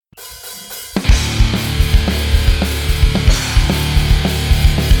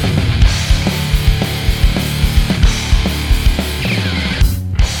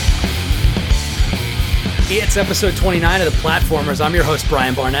It's episode 29 of The Platformers. I'm your host,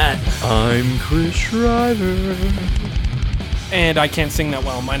 Brian Barnett. I'm Chris Schreiber. And I can't sing that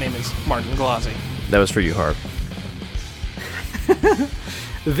well. My name is Martin Galazzi. That was for you, Harp.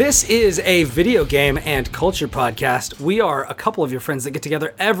 This is a video game and culture podcast. We are a couple of your friends that get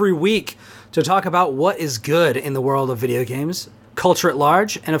together every week to talk about what is good in the world of video games, culture at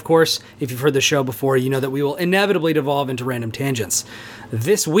large, and of course, if you've heard the show before, you know that we will inevitably devolve into random tangents.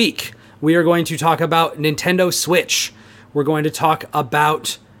 This week, we are going to talk about Nintendo Switch. We're going to talk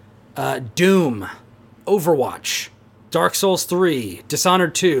about Doom, Overwatch, Dark Souls 3,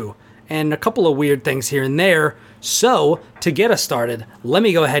 Dishonored 2, and a couple of weird things here and there. So, to get us started, let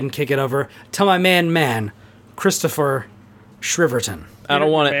me go ahead and kick it over to my man, Christopher Shriverton. I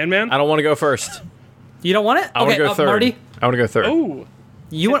don't want it. Man? I don't want to go first. You don't want it? I want to go third. Marty? I want to go third. Ooh.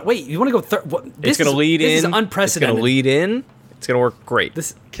 You want to go third? It's going to lead in. This is unprecedented. It's going to lead in. It's going to work great.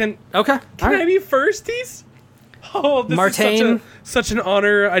 Can Okay. I be firsties? Oh, this Martine. is such an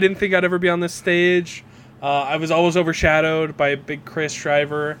honor. I didn't think I'd ever be on this stage. I was always overshadowed by big Chris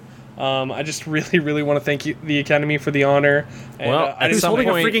Schreiber. I just really want to thank you, the Academy, for the honor. And, Well, at some holding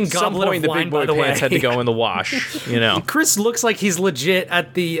a point, freaking goblet of the wine, big by boy the pants way. had to go in the wash. You know. Chris looks like he's legit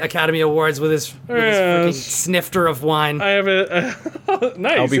at the Academy Awards with his freaking Yes. snifter of wine. I have a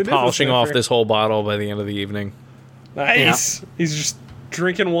nice. I'll be it is a polishing off sniffer. this whole bottle by the end of the evening. Nice. He's just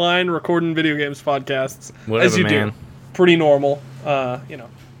drinking wine, recording video games podcasts. Whatever, as you man. do. Pretty normal,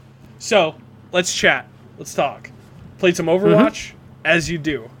 So, let's chat. Let's talk. Played some Overwatch, as you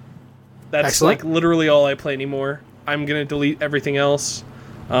do. That's Excellent. like literally all I play anymore. I'm going to delete everything else.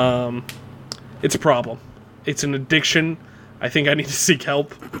 It's a problem. It's an addiction. I think I need to seek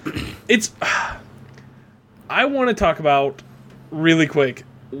help. I want to talk about, really quick,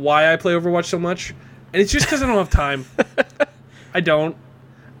 why I play Overwatch so much. And it's just because I don't have time. I don't.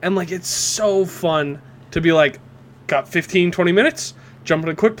 And, like, it's so fun to be like, got 15, 20 minutes, jump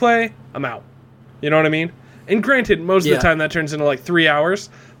into quick play, I'm out. You know what I mean? And granted, most of the time that turns into, like, 3 hours.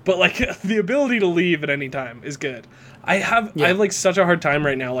 But, like, the ability to leave at any time is good. I have, like, such a hard time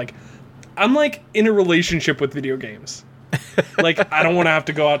right now. Like, I'm, like, in a relationship with video games. Like, I don't want to have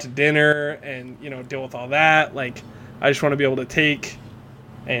to go out to dinner and, deal with all that. Like, I just want to be able to take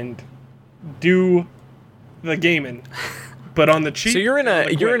and do the gaming. But on the cheap. So you're in an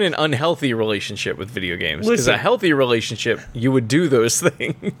an unhealthy relationship with video games. Because Listen. a healthy relationship, you would do those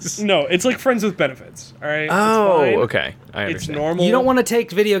things. No, it's like friends with benefits, all right? Oh, it's fine. okay. I understand. It's normal. You don't want to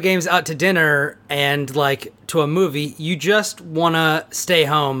take video games out to dinner and, like, to a movie. You just want to stay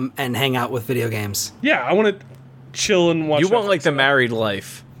home and hang out with video games. Yeah, I want to chill and watch You want Netflix. like the married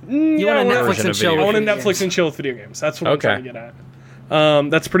life. You want to Netflix and chill I with want to video Netflix games. and chill with video games. That's what Okay. I'm trying to get at.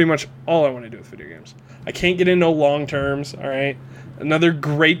 That's pretty much all I want to do with video games. I can't get into long terms, all right? Another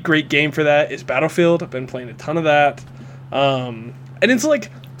great game for that is Battlefield. I've been playing a ton of that. And it's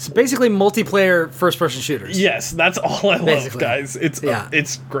like... It's basically multiplayer first-person shooters. Yes, that's all I love, Basically. guys.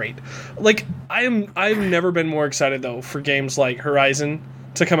 It's great. Like, I've never been more excited, though, for games like Horizon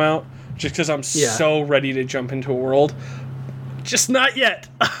to come out, just because I'm so ready to jump into a world. Just not yet.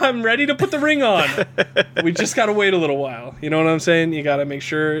 I'm ready to put the ring on. We just gotta wait a little while. You know what I'm saying? You gotta make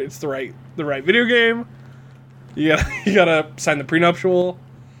sure it's the right video game. You gotta sign the prenuptial,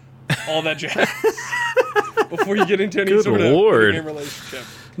 all that jazz, before you get into any Good sort of Lord. video game relationship.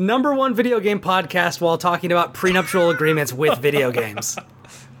 Number one video game podcast while talking about prenuptial agreements with video games.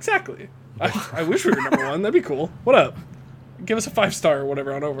 Exactly. I wish we were number one. That'd be cool. What up? Give us a 5-star or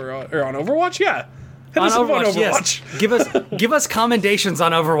whatever on Overwatch. Yeah. Hit us up on Overwatch. Yes. Give us commendations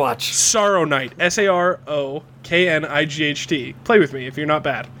on Overwatch. Sarrow Knight. SAROKNIGHT. Play with me if you're not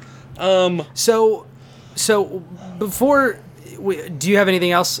bad. So before, do you have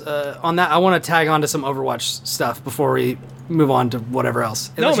anything else on that? I want to tag on to some Overwatch stuff before we move on to whatever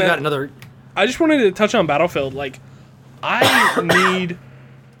else. Unless you man. got another. I just wanted to touch on Battlefield. Like, I need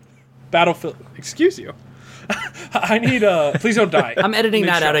Battlefield. Excuse you. I need. Please don't die. I'm editing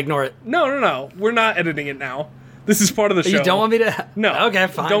that Mid-show. out. Ignore it. No. We're not editing it now. This is part of the show. You don't want me to? No. Okay,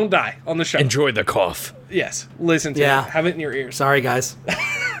 fine. Don't die on the show. Enjoy the cough. Yes. Listen to Yeah. it. Have it in your ears. Sorry, guys.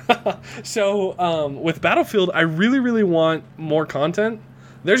 So, with Battlefield, I really want more content.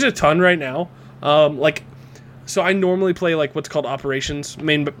 There's a ton right now. So I normally play like what's called Operations,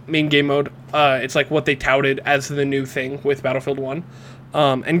 main game mode. It's like what they touted as the new thing with Battlefield 1.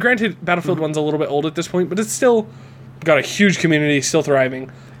 And granted, Battlefield 1's a little bit old at this point, but it's still got a huge community, still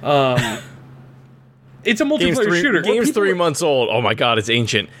thriving. It's a multiplayer shooter. Game's 3 months old. Oh my god, it's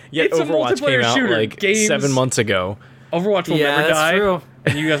ancient. Yet It's a Overwatch came multiplayer out shooter. like Games- 7 months ago. Overwatch will Yeah, never that's die. true.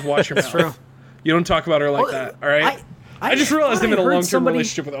 And you guys watch your mouth. True. You don't talk about her like that, all right? I just realized I'm in a long-term somebody...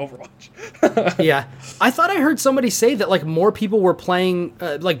 relationship with Overwatch. Yeah. I thought I heard somebody say that, like, more people were playing,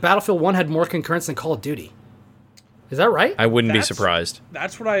 like, Battlefield 1 had more concurrence than Call of Duty. Is that right? I wouldn't be surprised.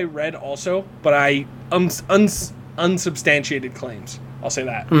 That's what I read also, but I unsubstantiated claims. I'll say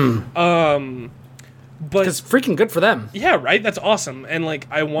that. But it's freaking good for them. Yeah, right? That's awesome. And, like,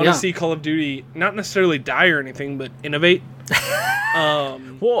 I want to see Call of Duty not necessarily die or anything, but innovate.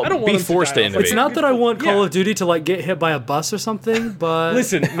 Well, I don't be want forced to innovate. It's not that I want Call of Duty to, like, get hit by a bus or something, but...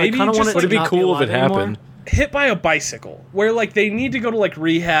 Listen, maybe I just... Would it be cool if it happened? Hit by a bicycle, where, like, they need to go to, like,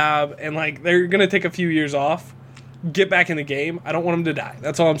 rehab, and, like, they're gonna take a few years off, get back in the game. I don't want them to die.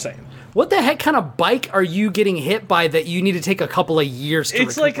 That's all I'm saying. What the heck kind of bike are you getting hit by that you need to take a couple of years to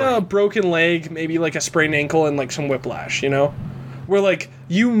It's recuperate? like a broken leg, maybe like a sprained ankle and like some whiplash, you know? Where like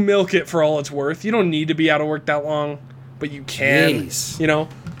you milk it for all it's worth. You don't need to be out of work that long, but you can. Jeez. You know,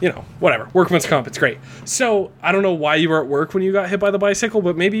 whatever. Workman's comp, it's great. So I don't know why you were at work when you got hit by the bicycle,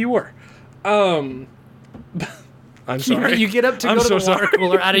 but maybe you were. I'm sorry. You get up to go to the water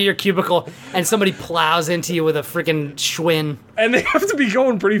cooler out of your cubicle, and somebody plows into you with a freaking Schwinn. And they have to be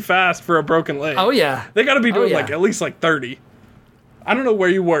going pretty fast for a broken leg. Oh, yeah. They got to be doing yeah. like at least like 30. I don't know where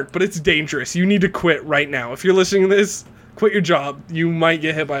you work, but it's dangerous. You need to quit right now. If you're listening to this, quit your job. You might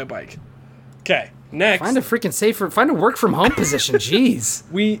get hit by a bike. Okay, next. Find a freaking safer, find a work from home position. Jeez.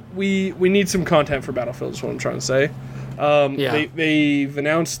 We need some content for Battlefield is what I'm trying to say. Yeah. They've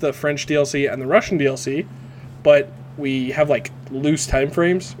announced the French DLC and the Russian DLC, but we have like loose time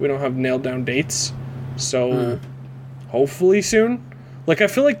frames. We don't have nailed down dates. So hopefully soon. Like I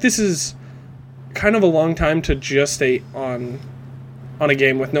feel like this is kind of a long time to just stay on a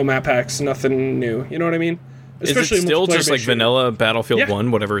game with no map packs, nothing new. You know what I mean? Especially is it still just like shooter. vanilla Battlefield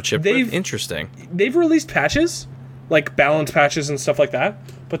 1, whatever it shipped with? Interesting. They've released patches, like balance patches and stuff like that,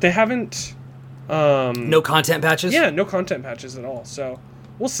 but they haven't no content patches? Yeah, no content patches at all. So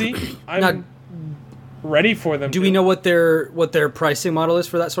we'll see. I'm ready for them. Do we know what their pricing model is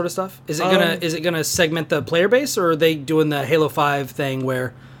for that sort of stuff? Is it gonna segment the player base, or are they doing the Halo 5 thing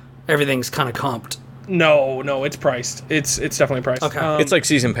where everything's kind of comped? No, it's priced. It's definitely priced. Okay. It's like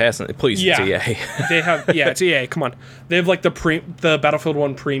season pass. Please, yeah, it's EA. They have it's EA. Come on, they have like the Battlefield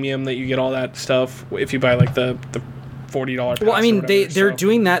 1 premium that you get all that stuff if you buy like the $40 pass. Well, I mean, they're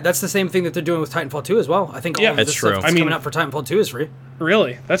doing that. That's the same thing that they're doing with Titanfall 2 as well. I think all of this stuff that's coming out for Titanfall 2 is free.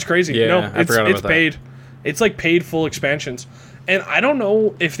 Really? That's crazy. Yeah, no, I forgot about it's paid. It's like paid full expansions. And I don't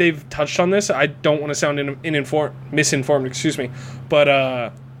know if they've touched on this. I don't want to sound misinformed, excuse me. But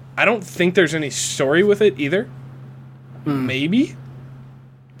I don't think there's any story with it either. Maybe.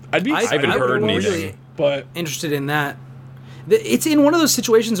 I haven't heard anything. But interested in that. It's in one of those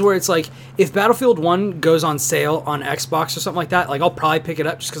situations where it's like, if Battlefield 1 goes on sale on Xbox or something like that, like I'll probably pick it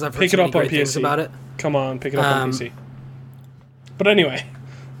up just because I've heard so many great things about it. Come on, pick it up on PC. But anyway,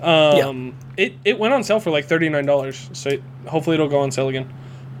 it went on sale for like $39, so hopefully it'll go on sale again.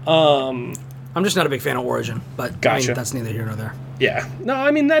 I'm just not a big fan of Origin, but gotcha. I mean, that's neither here nor there. Yeah, no,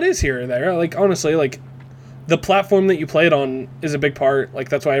 I mean that is here or there. Like honestly, like the platform that you play it on is a big part. Like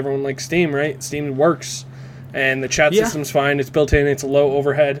that's why everyone likes Steam, right? Steam works. And the chat system's fine. It's built in. It's low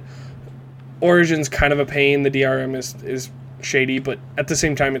overhead. Origin's kind of a pain. The DRM is shady, but at the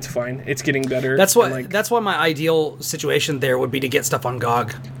same time, it's fine. It's getting better. That's why my ideal situation there would be to get stuff on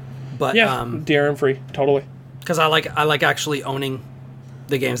GOG. But DRM free, totally. Because I like actually owning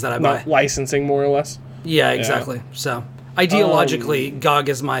the games that I buy. Not licensing, more or less. Yeah, exactly. Yeah. So ideologically, GOG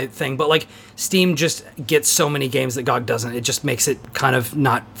is my thing. But like Steam just gets so many games that GOG doesn't. It just makes it kind of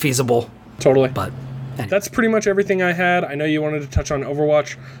not feasible. Totally. But anyway. That's pretty much everything I had. I know you wanted to touch on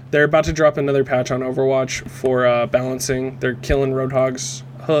Overwatch. They're about to drop another patch on Overwatch for balancing. They're killing Roadhog's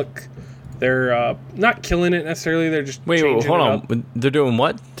hook. They're not killing it necessarily. They're just hold on. They're doing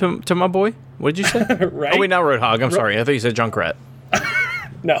what to my boy? What did you say? Right? Oh wait, not Roadhog. I'm sorry. I thought you said Junkrat.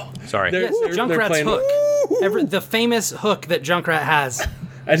 No, sorry. Yes, Junkrat's hook. The famous hook that Junkrat has.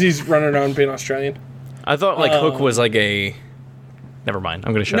 As he's running around being Australian. I thought like hook was like a. Never mind.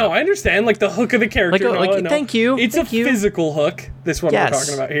 I'm going to shut up. No, I understand. Like the hook of the character. No. Thank you. It's a physical hook. This one we're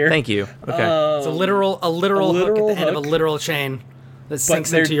talking about here. Thank you. Okay. It's a literal hook at the end of a literal chain that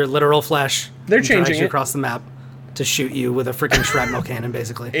sinks into your literal flesh. They're changing it across the map to shoot you with a freaking shrapnel cannon,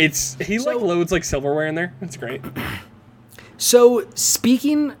 basically. He loads like silverware in there. It's great. So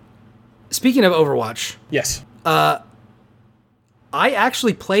speaking of Overwatch, yes, I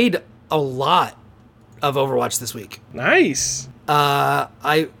actually played a lot of Overwatch this week. Nice.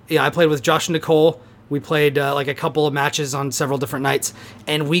 I played with Josh and Nicole. We played like a couple of matches on several different nights,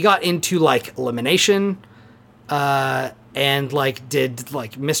 and we got into like elimination, and like did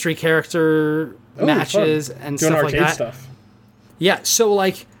like mystery character matches fun. and Doing stuff like arcade that. stuff. Yeah, so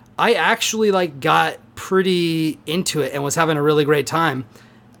like I actually like got pretty into it and was having a really great time.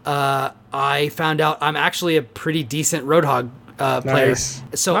 I found out I'm actually a pretty decent Roadhog player. Nice.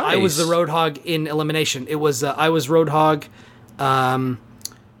 So I was the Roadhog in elimination. It was I was Roadhog.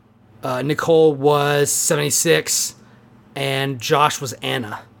 Nicole was 76, and Josh was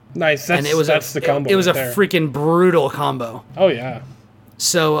Anna. Nice. That's, And it was that's the combo. It was right a there. freaking brutal combo. Oh yeah.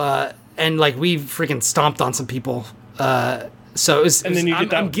 So and like we freaking stomped on some people. So it was. And then you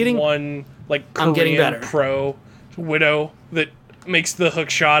get I'm that getting, one like Korean I'm getting better. pro widow that makes the hook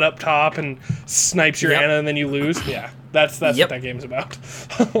shot up top and snipes your Yep. Anna, and then you lose. Yeah, that's Yep. what that game's about.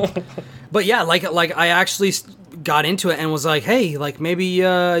 But yeah, like I actually got into it and was like, hey, like maybe you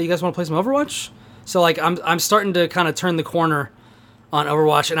guys want to play some Overwatch? So like I'm starting to kind of turn the corner on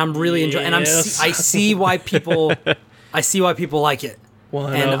Overwatch, and I'm really enjoying. And Yes. I see why people like it.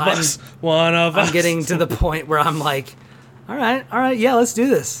 One And of us. I'm getting to the point where I'm like, all right, yeah, let's do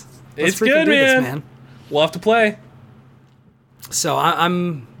this. Let's It's freaking good, do this, man. We'll have to play. So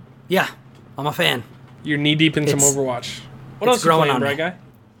I'm a fan. You're knee deep in some It's- Overwatch. What it's else you growing playing, on Brad me.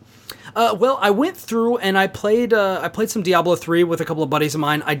 guy? Well, I went through and I played some Diablo 3 with a couple of buddies of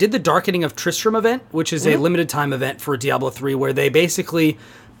mine. I did the Darkening of Tristram event, which is a limited time event for Diablo 3, where they basically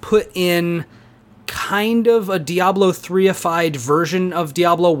put in kind of a Diablo 3ified version of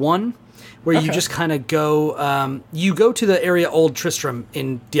Diablo 1, where you just kind of go, you go to the area Old Tristram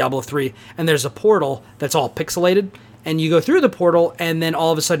in Diablo 3, and there's a portal that's all pixelated, and you go through the portal, and then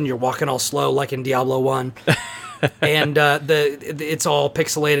all of a sudden you're walking all slow like in Diablo 1. And it's all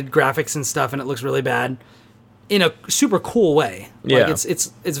pixelated graphics and stuff, and it looks really bad in a super cool way. Like Yeah.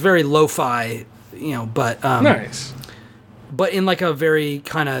 it's very lo-fi, but Nice. but in like a very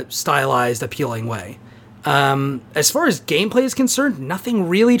kind of stylized, appealing way. As far as gameplay is concerned, nothing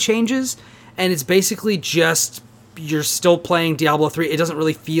really changes, and it's basically just you're still playing Diablo 3. It doesn't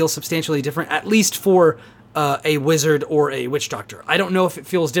really feel substantially different, at least for a wizard or a witch doctor. I don't know if it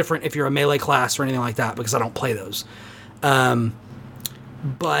feels different if you're a melee class or anything like that, because I don't play those.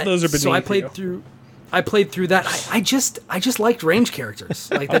 But Those are so I beneath played you. through. I played through that. I just liked range characters.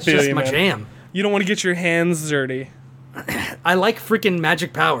 Like that's feel just you, my man. jam. You don't want to get your hands dirty. I like freaking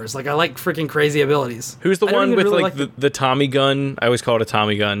magic powers. Like I like freaking crazy abilities. Who's the I don't one even with really like the Tommy gun? I always call it a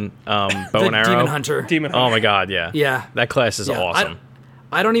Tommy gun. Bow and arrow. Demon Hunter. Demon Oh Hunter. my god, yeah. Yeah. That class is Yeah, awesome.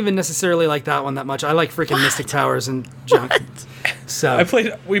 I don't even necessarily like that one that much. I like freaking Mystic Towers and junk. So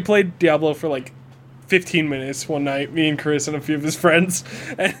We played Diablo for like 15 minutes one night, me and Chris and a few of his friends,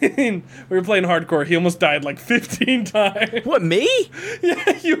 and we were playing hardcore. He almost died like 15 times. What, me?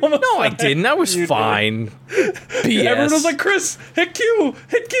 Yeah, you almost No, I died. didn't. I was You did. fine. BS. Everyone was like, Chris, hit Q,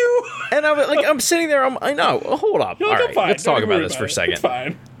 hit Q. and I was like, I'm sitting there. I know. Hold up. You're All like, right, I'm fine. let's Don't talk worry about this for a it. second. It's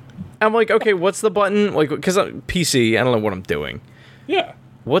fine. I'm like, okay, what's the button? Like, because I'm PC, I don't know what I'm doing. Yeah.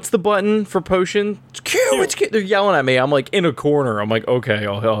 What's the button for potion? It's Q. It's Q. They're yelling at me. I'm like in a corner. I'm like, okay,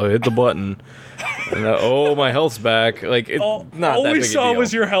 I'll hit the button. And my health's back. Like, it's All not that we big saw a deal.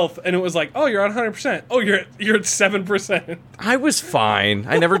 was your health, and it was like, oh, you're at 100%. Oh, you're at 7%. I was fine.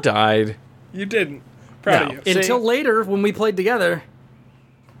 I never died. You didn't. Proud No. of you. until later when we played together,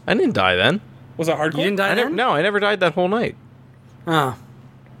 I didn't die then. Was it hardcore? you didn't die then? No, I never died that whole night. Oh,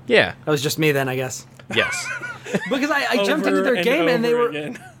 Yeah. that was just me then, I guess. Yes. Because I jumped into Over their game and they over were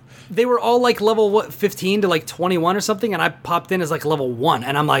again. they were all like level 15 to like 21 or something, and I popped in as like level 1,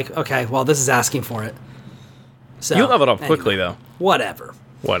 and I'm like, okay, well this is asking for it. So You leveled up anyway, quickly though. Whatever.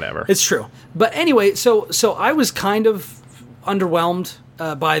 Whatever. It's true. But anyway, so I was kind of underwhelmed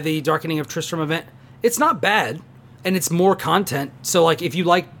by the Darkening of Tristram event. It's not bad, and it's more content. So like, if you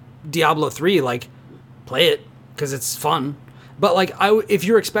like Diablo 3, like, play it because it's fun. But like, if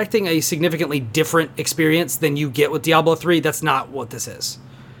you're expecting a significantly different experience than you get with Diablo 3, that's not what this is.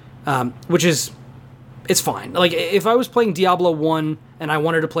 Which is, it's fine. Like, if I was playing Diablo 1 and I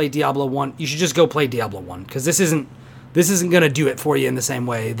wanted to play Diablo 1, you should just go play Diablo 1 because this isn't going to do it for you in the same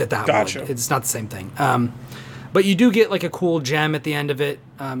way that Gotcha. would. It's not the same thing. But you do get like a cool gem at the end of it.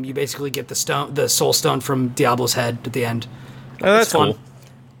 You basically get the soul stone from Diablo's head at the end. Oh, that's It's fun.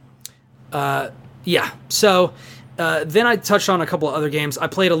 cool. Yeah. So then I touched on a couple of other games. I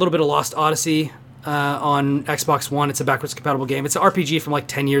played a little bit of Lost Odyssey on Xbox One. It's a backwards compatible game. It's an RPG from like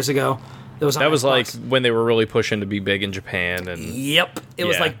 10 years ago. That was like when they were really pushing to be big in Japan, and Yep. It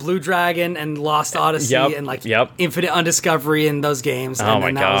was Yeah. like Blue Dragon and Lost Odyssey Yep, and like yep. Infinite Undiscovery in those games. Oh and my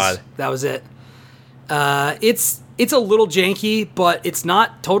then God. That was it. It's a little janky, but it's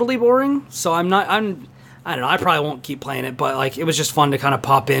not totally boring. So I don't know. I probably won't keep playing it, but like it was just fun to kind of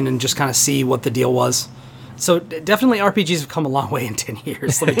pop in and just kind of see what the deal was. So definitely RPGs have come a long way in 10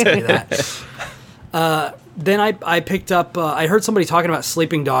 years. Let me tell you that. Then I picked up. I heard somebody talking about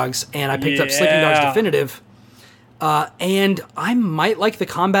Sleeping Dogs, and I picked up Sleeping Dogs Definitive. And I might like the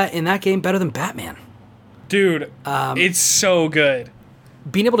combat in that game better than Batman. Dude, it's so good.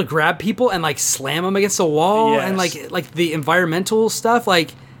 Being able to grab people and like slam them against a wall, and like the environmental stuff,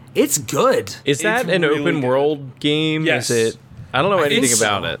 like it's good. Is that an really open world game? Yes. Is it? I don't know anything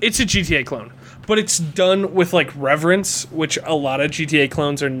about it. It's a GTA clone, but it's done with like reverence, which a lot of GTA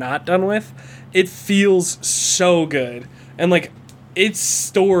clones are not done with. It feels so good, and like its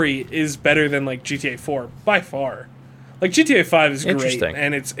story is better than like GTA 4 by far. Like GTA 5 is great,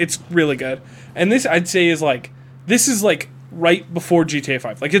 and it's really good. And this I'd say is like right before GTA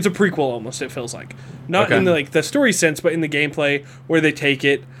 5. Like it's a prequel almost. It feels like not in the, like the story sense, but in the gameplay where they take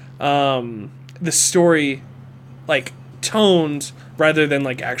it. The story like tones rather than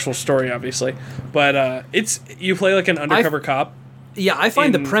like actual story, obviously. But it's you play like an undercover cop. Yeah, I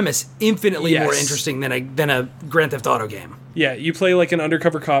find the premise infinitely more interesting than a Grand Theft Auto game. Yeah, you play like an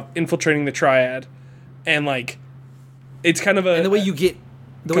undercover cop infiltrating the Triad, and like it's kind of a. And the way you get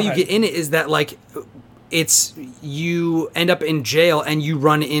in it is that like it's you end up in jail and you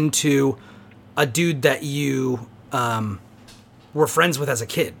run into a dude that you were friends with as a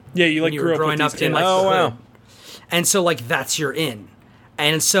kid. Yeah, you like grew up growing with up in like wow. And so like that's your in.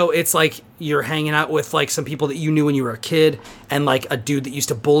 And so it's like you're hanging out with like some people that you knew when you were a kid, and like a dude that used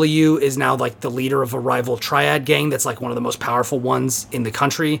to bully you is now like the leader of a rival Triad gang that's like one of the most powerful ones in the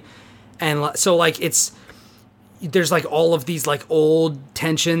country. And so like there's like all of these like old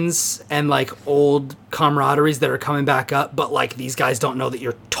tensions and like old camaraderies that are coming back up, but like these guys don't know that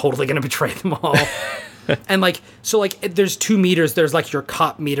you're totally going to betray them all. And like, so like there's two meters, there's like your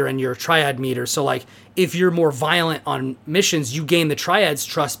cop meter and your Triad meter. So like if you're more violent on missions, you gain the Triad's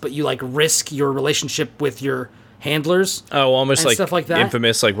trust, but you like risk your relationship with your handlers. Oh, almost like stuff like that.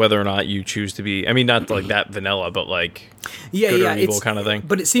 Infamous, like whether or not you choose to be, I mean, not like that vanilla, but like good or evil kind of thing.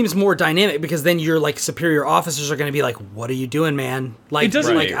 But it seems more dynamic because then your like superior officers are going to be like, what are you doing, man? Like, it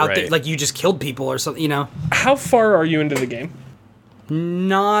doesn't like out there, like you just killed people or something, you know? How far are you into the game?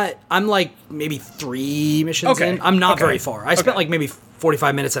 I'm like maybe 3 missions in. I'm not very far. I spent like maybe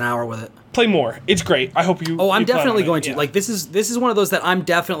 45 minutes an hour with it. Play more. It's great. I hope you. Oh, I'm definitely going to. Yeah. Like this is one of those that I'm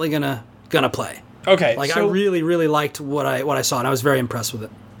definitely gonna play. Okay. Like I really liked what I saw, and I was very impressed with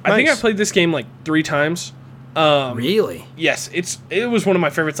it. I think I played this game like 3 times. Really? Yes, it was one of my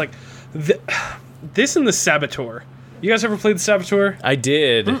favorites. Like this and the Saboteur. You guys ever played the Saboteur? I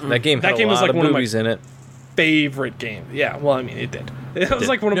did. That game had a lot of movies in it. Favorite game. Yeah, well, I mean, it did. It was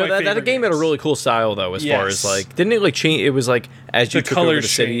like one of my favorite that game had a really cool style, though, as far as, like... Didn't it, like, change... It was, like, as you took over the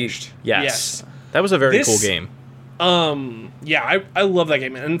city... Changed. Yes. That was a very cool game. Yeah, I love that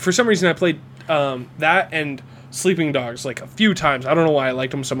game. And for some reason, I played that and Sleeping Dogs, like, a few times. I don't know why I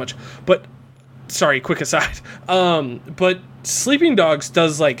liked them so much. But... Sorry, quick aside. But Sleeping Dogs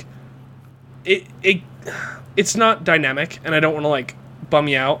does, like... It's not dynamic, and I don't want to, like, bum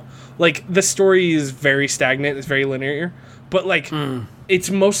you out. Like, the story is very stagnant, it's very linear, but, like,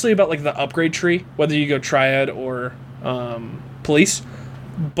 it's mostly about, like, the upgrade tree, whether you go Triad or Police,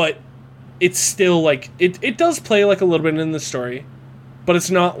 but it's still, like, it does play, like, a little bit in the story, but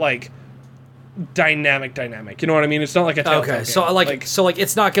it's not, like, dynamic, you know what I mean? It's not like a Telltale game. So,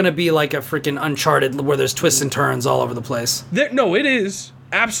 it's not gonna be, like, a freaking Uncharted where there's twists and turns all over the place. No, it is.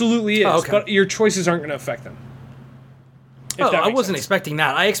 Absolutely is, but your choices aren't gonna affect them. I wasn't expecting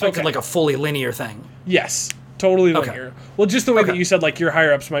that. I expected like a fully linear thing. Yes, totally linear. Well, just the way that you said, like, your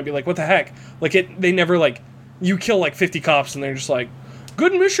higher ups might be like, "What the heck?" Like they never like you kill like 50 cops and they're just like,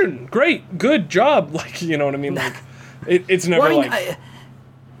 "Good mission, great, good job." Like, you know what I mean? Like it's never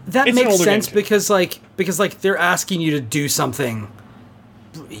that makes sense because they're asking you to do something.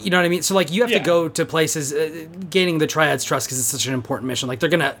 You know what I mean? So like you have to go to places, gaining the Triad's trust because it's such an important mission. Like they're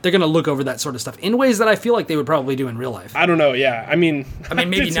gonna look over that sort of stuff in ways that I feel like they would probably do in real life. I don't know. Yeah, I mean,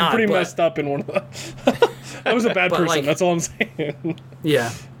 maybe not. Pretty messed up in one of the. I was a bad person. Like, that's all I'm saying.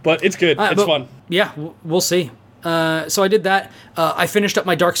 Yeah, but it's good. It's fun. Yeah, we'll see. So I did that. I finished up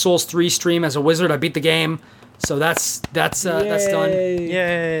my Dark Souls 3 stream as a wizard. I beat the game. So that's done.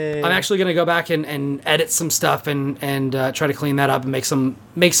 Yay! I'm actually gonna go back and edit some stuff and try to clean that up and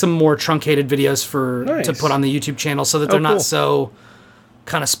make some more truncated videos to put on the YouTube channel so that they're not so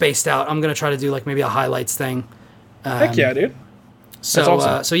kind of spaced out. I'm gonna try to do like maybe a highlights thing. Heck yeah, dude! So that's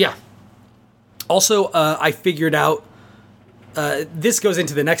awesome. So yeah. Also, I figured out. This goes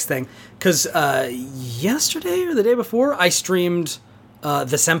into the next thing because yesterday or the day before I streamed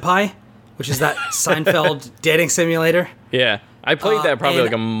The Senpai, which is that Seinfeld dating simulator. Yeah. I played that probably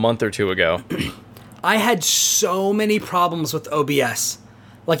like a month or two ago. I had so many problems with OBS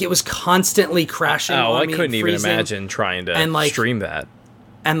Like, it was constantly crashing. Oh, on I me couldn't and even freezing, imagine trying to and, like, stream that.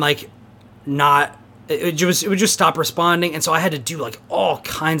 and like not it would just stop responding, and so I had to do like all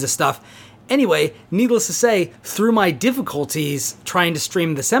kinds of stuff. Anyway, needless to say, through my difficulties trying to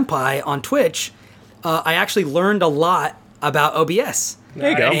stream the Senpai on Twitch, I actually learned a lot about OBS.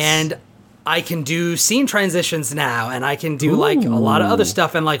 There you go. And I can do scene transitions now, and I can do like a lot of other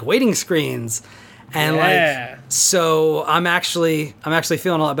stuff, and like waiting screens, and like so I'm actually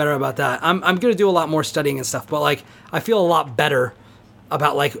feeling a lot better about that. I'm gonna do a lot more studying and stuff, but like I feel a lot better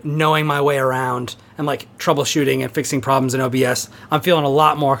about like knowing my way around and like troubleshooting and fixing problems in OBS. I'm feeling a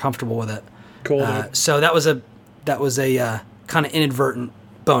lot more comfortable with it. Cool. So that was a kind of inadvertent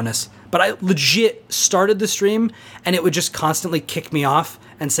bonus. But I legit started the stream and it would just constantly kick me off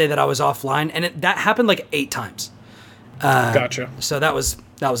and say that I was offline, and that happened like 8 times. Gotcha. So that was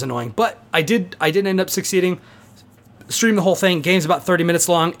annoying. But I did end up succeeding. Stream the whole thing. Game's about 30 minutes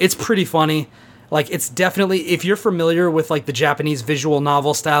long. It's pretty funny. Like, it's definitely, if you're familiar with like the Japanese visual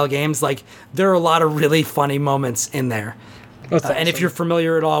novel style games, like there are a lot of really funny moments in there. That's And if awesome. you're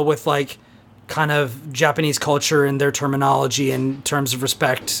familiar at all with like kind of Japanese culture and their terminology and terms of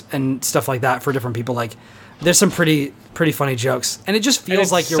respect and stuff like that for different people, like there's some pretty funny jokes, and it just feels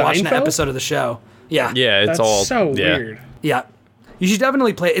it's like you're watching an Seinfeld? episode of the show. Yeah, Yeah, it's That's all so yeah. weird. yeah. You should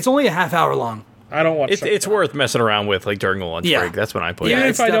definitely play it. It's only a half hour long. I don't watch. It's worth messing around with like during the lunch Yeah. break. That's when I play. Yeah, even it.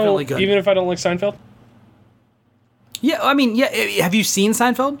 it's if I definitely don't. good. Even if I don't like Seinfeld. Yeah, I mean, yeah. Have you seen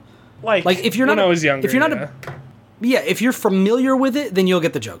Seinfeld? Like if you're when not, I was younger. if you're not yeah. yeah, if you're familiar with it, then you'll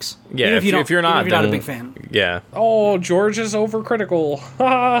get the jokes. Yeah, Even if you don't- you're not, even if you're not a then- big fan. Yeah, Oh, George is overcritical.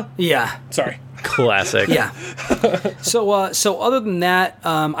 Ha! Yeah, Sorry. classic. yeah. So other than that,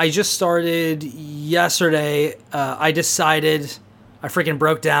 I just started yesterday. I decided, I freaking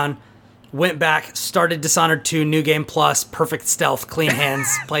broke down, went back, started Dishonored 2, New Game Plus, perfect stealth, clean hands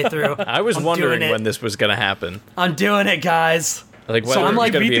playthrough. I was I'm wondering doing it. when this was gonna happen. I'm doing it, guys. Like whether I'm it was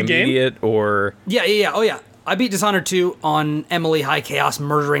like, gonna beat be the game? immediate or Yeah. Oh yeah. I beat Dishonored 2 on Emily High Chaos,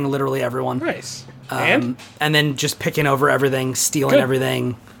 murdering literally everyone. Nice. And then just picking over everything, stealing Good.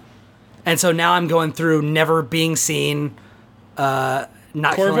 everything. And so now I'm going through never being seen, not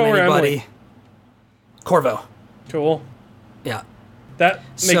Corvo killing or anybody. Emily? Corvo. Cool. Yeah. That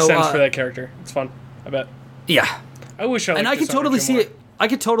makes So, sense for that character. It's fun. I bet. Yeah. I wish I. And I liked could Dishonored totally 2 see more. it. I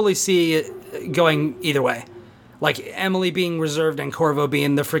could totally see it going either way. Like Emily being reserved and Corvo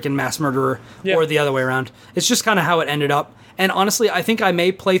being the freaking mass murderer, Yeah. or the other way around. It's just kind of how it ended up. And honestly, I think I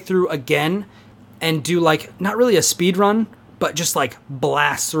may play through again and do like not really a speed run, but just like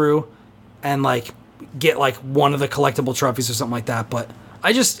blast through and like get like one of the collectible trophies or something like that. But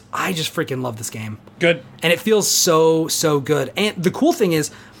I just freaking love this game. Good. And it feels so good. And the cool thing is,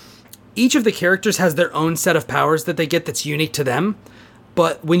 each of the characters has their own set of powers that they get that's unique to them.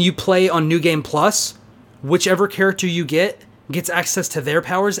 But when you play on New Game Plus, whichever character you get gets access to their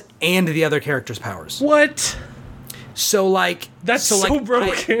powers and the other character's powers. What? So like That's so, like,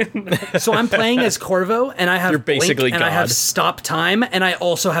 broken. so I'm playing as Corvo, and I have You're basically Blink, and I have God. Stop Time, and I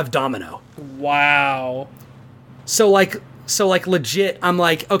also have Domino. Wow. So like legit, I'm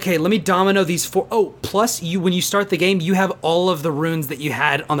like, okay, let me domino these 4. Oh, plus when you start the game, you have all of the runes that you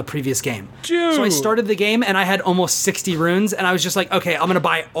had on the previous game. Dude. So I started the game and I had almost 60 runes, and I was just like, okay, I'm gonna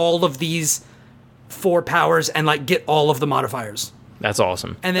buy all of these 4 powers and like get all of the modifiers. that's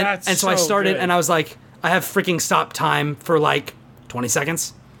awesome. And then That's so I so started good. and I was like, I have freaking stop time for like 20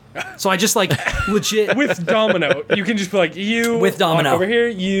 seconds. So I just like legit With Domino, you can just be like, you With Domino. walk over here,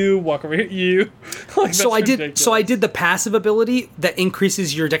 you walk over here, you. Like, So that's I did. ridiculous. So I did the passive ability that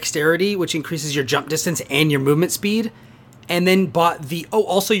increases your dexterity, which increases your jump distance and your movement speed, and then bought the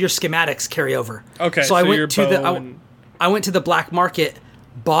also your schematics carry over. Okay, So I so your went to the bow and- I went to the black market,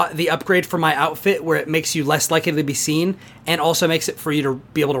 bought the upgrade for my outfit where it makes you less likely to be seen, and also makes it for you to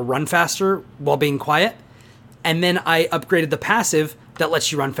be able to run faster while being quiet. And then I upgraded the passive that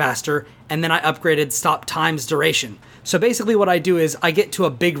lets you run faster, and then I upgraded stop time's duration. So basically what I do is I get to a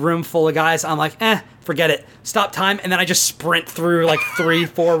big room full of guys, I'm like, forget it, stop time, and then I just sprint through like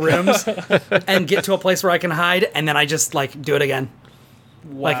 3-4 rooms and get to a place where I can hide, and then I just like do it again.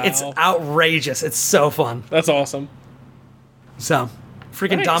 Wow. Like, it's outrageous. It's so fun. That's awesome. So,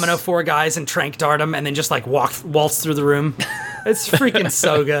 freaking Nice. domino 4 guys and trank dart them, and then just like waltz through the room. It's freaking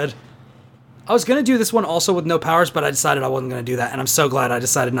so good. I was gonna do this one also with no powers, but I decided I wasn't gonna do that, and I'm so glad I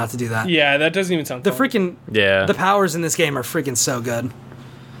decided not to do that. Yeah, that doesn't even sound The fun. freaking Yeah. the powers in this game are freaking so good.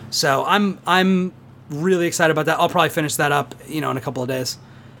 So I'm really excited about that. I'll probably finish that up, in a couple of days.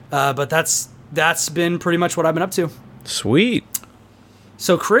 But that's been pretty much what I've been up to. Sweet.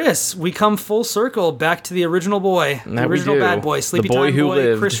 So, Chris, we come full circle back to the original boy, the original bad boy, Sleepy the boy Time who boy,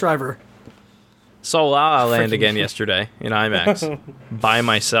 lived. Chris Shriver. Saw La La Land again yesterday in IMAX by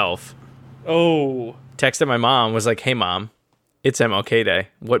myself. Oh. Texted my mom, was like, "Hey, Mom, it's MLK Day.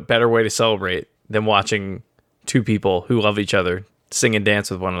 What better way to celebrate than watching two people who love each other sing and dance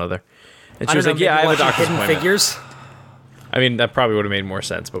with one another?" And she was like, "Yeah, I have a doctor's Hidden appointment." Figures. I mean, that probably would have made more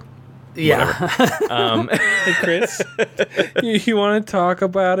sense, but Yeah. Hey, Chris, you want to talk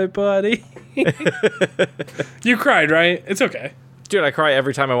about it, buddy? You cried, right? It's okay. dude, I cry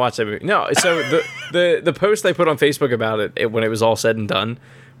every time I watch that movie. No, so the post I put on Facebook about it when it was all said and done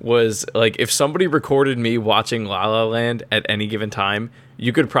was like, if somebody recorded me watching La La Land at any given time,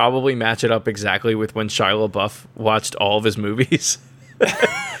 you could probably match it up exactly with when Shia LaBeouf watched all of his movies.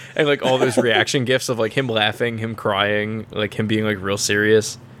 And like all those reaction gifs of like him laughing, him crying, like him being like real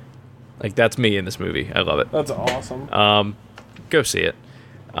serious. Like that's me in this movie. I love it. That's awesome. Go see it.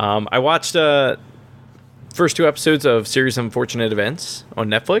 I watched first two episodes of Series of Unfortunate Events on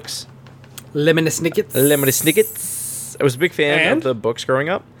Netflix. Lemony Snickets. Lemony Snickets. I was a big fan of the books growing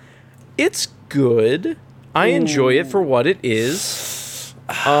up. It's good. I enjoy it for what it is.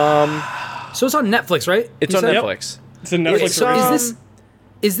 So it's on Netflix, right? It's You on said? Netflix. It's a Netflix It's, original.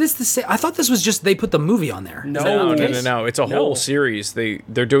 Is this the same? I thought this was just they put the movie on there. No. Is that not the No, case? no. It's a whole series.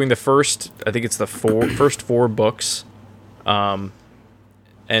 They're doing the first. I think it's the first four books, and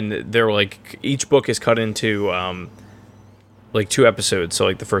they're like each book is cut into like 2 episodes. So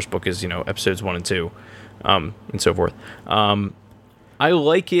like the first book is episodes 1 and 2, and so forth. I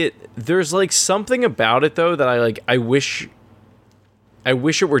like it. There's like something about it though that I like. I wish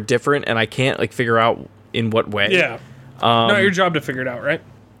it were different, and I can't like figure out in what way. Yeah. Not your job to figure it out, right?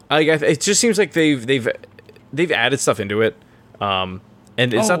 It just seems like they've added stuff into it, and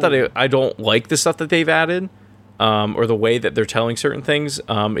it's not that I don't like the stuff that they've added, or the way that they're telling certain things.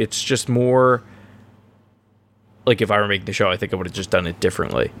 It's just more like if I were making the show, I think I would have just done it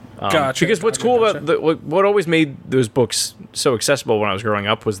differently. Gotcha. Because what's cool about what always made those books so accessible when I was growing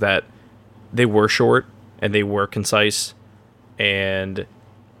up was that they were short and they were concise, and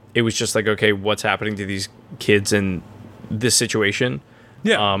it was just like, okay, what's happening to these kids in this situation?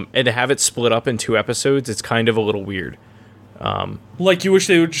 Yeah. And to have it split up in 2 episodes, it's kind of a little weird. Like you wish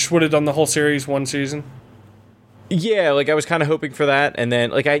they would have done the whole series one season? Yeah, like I was kind of hoping for that, and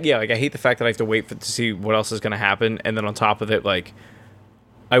then I hate the fact that I have to wait to see what else is going to happen, and then on top of it, like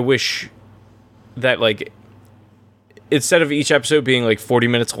I wish that like instead of each episode being like 40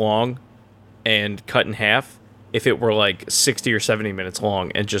 minutes long and cut in half, if it were like 60 or 70 minutes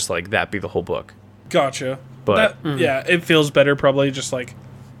long and just like that be the whole book. Gotcha. But yeah, it feels better probably just like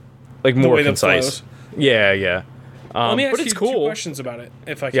more way that concise. flows. Yeah. Let me ask but you it's 2 cool. questions about it,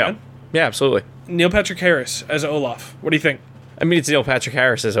 if I Yeah. can. Yeah, absolutely. Neil Patrick Harris as Olaf. What do you think? I mean, it's Neil Patrick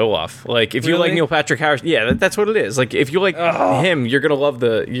Harris as Olaf. Like, if you like Really? Neil Patrick Harris, yeah, that's what it is. Like, if you like him, you're gonna love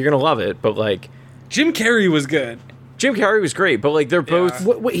it. But like, Jim Carrey was good. Jim Carrey was great. But like, they're both,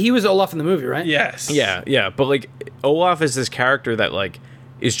 He was Olaf in the movie, right? Yes. yeah. But like, Olaf is this character that like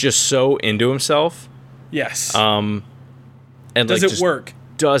is just so into himself, Yes. and Does like, it just work?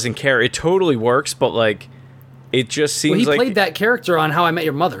 Doesn't care. It totally works, but like, it just seems Well, he like played that character on How I Met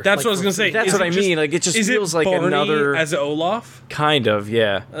Your Mother. That's what I was gonna say. That's Is what it I just- mean. Like, it just is feels it like Barney another as Olaf. kind of,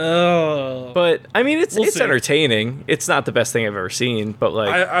 yeah. Oh. But I mean, it's We'll see. entertaining. It's not the best thing I've ever seen, but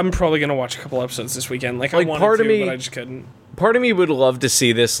like, I'm probably gonna watch a couple episodes this weekend. Like I Like, wanted part to, of me- but I just couldn't. part of me would love to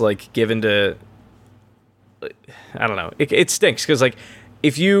see this like given to, I don't know. It stinks because like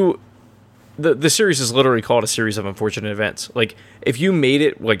if you the series is literally called A Series of Unfortunate Events. Like if you made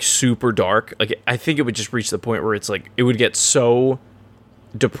it like super dark, like I think it would just reach the point where it's like it would get so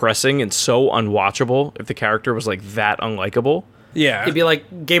depressing and so unwatchable if the character was like that unlikable. Yeah. It'd be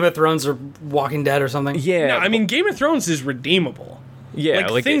like Game of Thrones or Walking Dead or something. Yeah, No, I mean Game of Thrones is redeemable. yeah,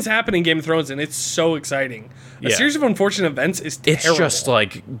 Like things happen in Game of Thrones and it's so exciting. A Yeah. Series of Unfortunate Events is terrible. it's just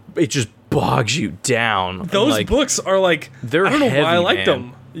like it just bogs you down. those like, books are like They're I don't know heavy, why I like man.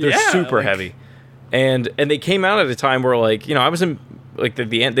 them. They're Yeah, super like- heavy, and they came out at a time where like I was in like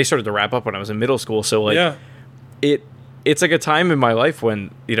the end. They started to wrap up when I was in middle school, so like Yeah. it's like a time in my life when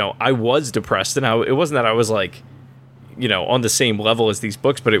I was depressed, and it wasn't that I was like on the same level as these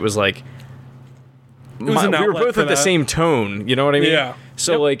books, but it was like was an we were outlet both for at the that. same tone. You know what I mean? Yeah.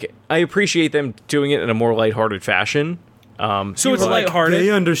 So Yep. like I appreciate them doing it in a more lighthearted fashion. So it's lighthearted.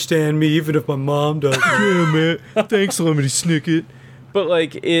 understand me even if my mom doesn't. Yeah, man. Thanks, Lemony Snicket. But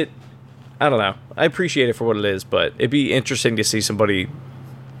like I don't know. I appreciate it for what it is, but it'd be interesting to see somebody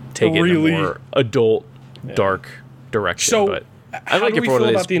take it Really- in a more adult, dark direction. So, but I how like do it we for what feel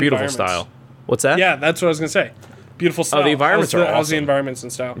it about is. the Beautiful environments? style. What's that? Yeah, that's what I was gonna say. Beautiful style. Oh, the environments are How's the awesome. environments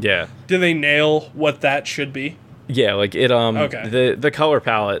and style? Yeah. Do they nail what that should be? Yeah, like it Okay. the color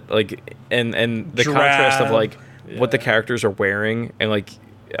palette, like and the contrast of like what the Yeah. characters are wearing and like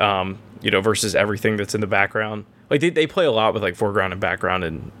versus everything that's in the background. Like they play a lot with like foreground and background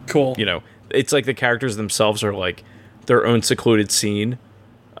and Cool. It's like the characters themselves are like their own secluded scene.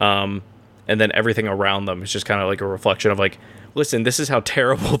 And then everything around them is just kind of like a reflection of like, listen, this is how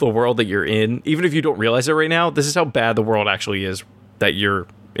terrible the world that you're in. Even if you don't realize it right now, this is how bad the world actually is that you're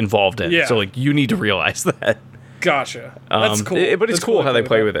involved in. Yeah. So like you need to realize that. Gotcha. That's cool. But it's That's cool how they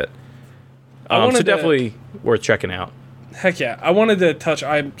play that. with it. I wanted So to- definitely worth checking out. Heck yeah. I wanted to touch...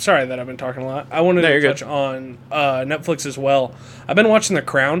 I'm sorry that I've been talking a lot. I wanted No, to you're good. touch on Netflix as well. I've been watching The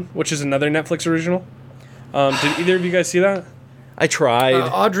Crown, which is another Netflix original. Did either of you guys see that? I tried.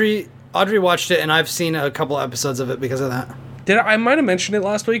 Audrey watched it, and I've seen a couple episodes of it because of that. I might have mentioned it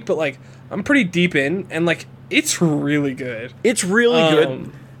last week, but like I'm pretty deep in, and like it's really good. It's really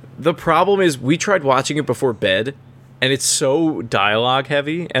good. The problem is we tried watching it before bed, and it's so dialogue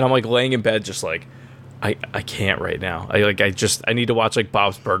heavy, and I'm like laying in bed just like I can't right now. I need to watch like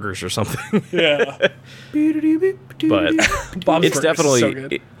Bob's Burgers or something. Yeah. But Bob's it's Burgers is definitely so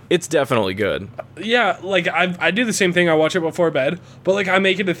good. it's definitely good. Yeah, like I do the same thing. I watch it before bed, but like I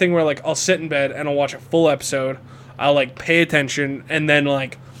make it a thing where like I'll sit in bed and I'll watch a full episode. I'll like pay attention, and then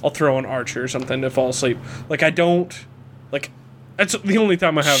like I'll throw on Archer or something to fall asleep. Like I don't like. That's the only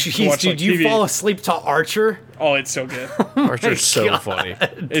time I have to Jeez, watch dude, like, you TV. fall asleep to Archer? Oh, it's so good. Archer's so funny.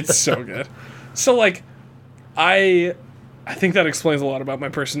 It's so good. So like, I think that explains a lot about my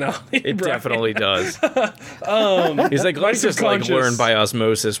personality. It Brian. definitely does. He's like, let's just like subconscious- learn by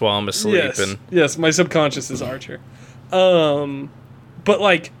osmosis while I'm asleep. Yes, And yes, my subconscious is Archer. But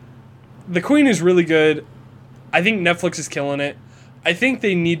like, the Queen is really good. I think Netflix is killing it. I think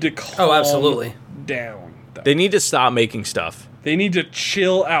they need to calm absolutely. down. Though. they need to stop making stuff. They need to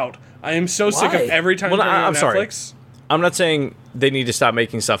chill out. I am so sick Why? of every time Well, turning on I'm sorry. Netflix. I'm not saying they need to stop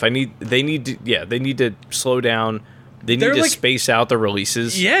making stuff. They need to slow down. They need They're to like- space out the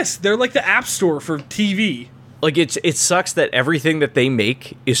releases. Yes, they're like the App Store for TV. Like it sucks that everything that they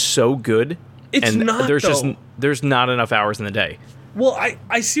make is so good. It's and not, there's though. there's not enough hours in the day. Well,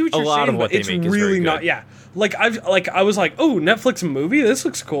 I see what you're lot saying, of what but they it's make is very really good. not. Yeah, like I was like, oh, Netflix movie, this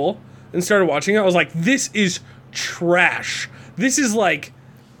looks cool, and started watching it. I was like, this is trash. This is like,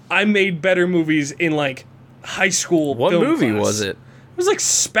 I made better movies in like high school. What film movie class. was it? It was like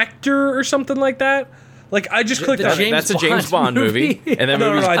Spectre or something like that. Like I just clicked on it. James That's a James Bond Bond movie, movie. and that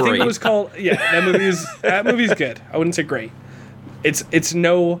No, movie's I think great. it was called. Yeah, that movie's good. I wouldn't say great. It's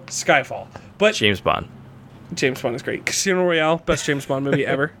no Skyfall, but James Bond. James Bond is great. Casino Royale, best James Bond movie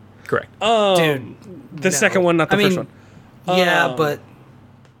ever. Correct. Dude, The second one, not the I first mean, one. yeah, but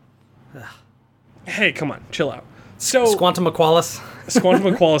Hey, come on, chill out. So, Quantum of Qualis. Quantum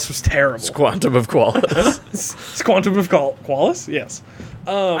of Qualis was terrible. Quantum of Qualis. Quantum of Qualis? Yes.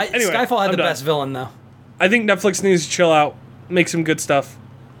 Anyway, Skyfall had I'm the done. best villain, though. I think Netflix needs to chill out, make some good stuff,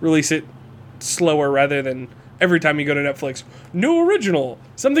 release it slower rather than every time you go to Netflix. New original,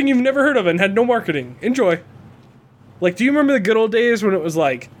 something you've never heard of and had no marketing. Enjoy. Like, do you remember the good old days when it was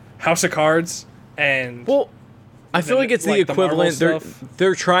like House of Cards and Well, I feel Then, like it's the like, the Marvel equivalent. They're stuff.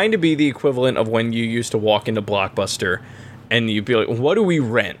 they're trying to be the equivalent of when you used to walk into Blockbuster, and you'd be like, "What do we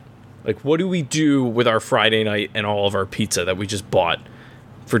rent? Like, what do we do with our Friday night and all of our pizza that we just bought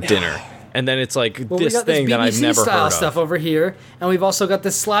for dinner?" And then it's like Well, this we got thing this that I've BBC never style heard of. stuff over here, and we've also got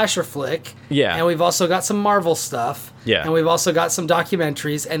this slasher flick. Yeah. And we've also got some Marvel stuff. Yeah. And we've also got some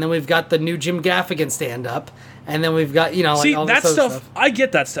documentaries, and then we've got the new Jim Gaffigan stand-up, and then we've got, like, see all that this other stuff, I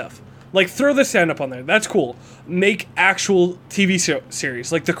get that stuff. Like, throw the stand up on there. That's cool. Make actual TV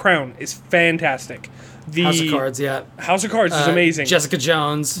series. Like The Crown is fantastic. The House of Cards, yeah. House of Cards is amazing. Jessica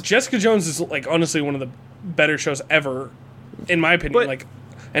Jones. Jessica Jones is like honestly one of the better shows ever, in my opinion. But- like,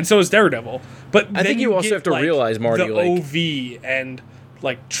 and so is Daredevil. But I think then you also get, have to like, realize, Marty, the like- OV and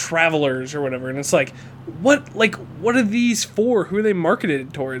like Travelers or whatever, and it's like, what are these for? Who are they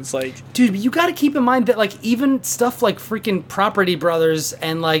marketed towards? Like, Dude, you got to keep in mind that, like, even stuff like freaking Property Brothers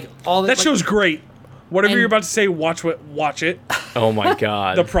and, like, all that like, show's great. Whatever and- you're about to say, watch it. Oh my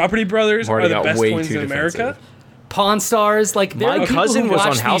god! The Property Brothers Marty are the got best way ones too in America. defensive. Pawn Stars. Like, there My are people cousin who was on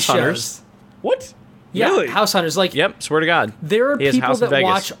watch House these Hunters. shows. What? Yeah, Really? House Hunters. Like, Yep, swear to God. there are He has a people house in that Vegas.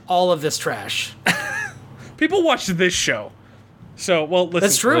 watch all of this trash. People watch this show. So, well, listen.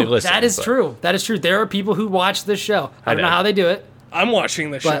 That's true. Really listen, that is but- true. That is true. There are people who watch this show. I don't know know. how they do it, I'm watching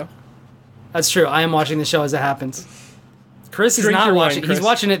this but show. that's true. I am watching the show as it happens. Chris is Drink not your wine, watching. Chris. He's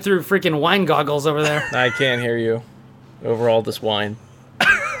watching it through freaking wine goggles over there. I can't hear you over all this wine.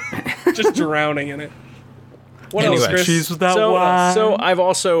 Just drowning in it. What else, Chris? Cheese without so, wine. so I've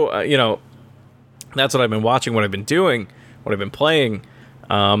also, that's what I've been watching, what I've been doing, what I've been playing.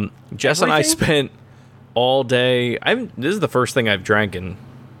 Jess and I spent all day. This is the first thing I've drank in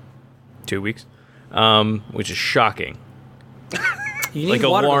 2 weeks, which is shocking. You need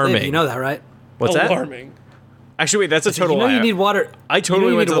water to live, you know that, right? What's Alarming. that? Actually, wait, that's a total lie. You need water. I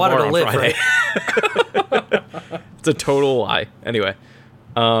totally went to the bar on live, Friday. right? It's a total lie. Anyway.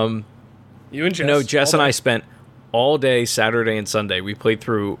 You and Jess. No, Jess and I spent all day Saturday and Sunday. We played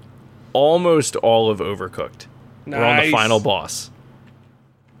through almost all of Overcooked. Nice. We're on the final boss.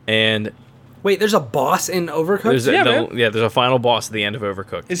 And Wait, there's a boss in Overcooked? there's a final boss at the end of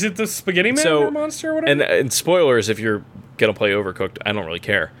Overcooked. Is it the Spaghetti Man or monster or whatever? And spoilers, if you're going to play Overcooked, I don't really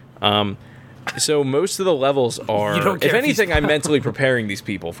care. So most of the levels are, You don't care if if he's- anything, I'm mentally preparing these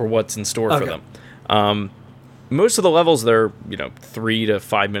people for what's in store for them. Most of the levels, they're 3 to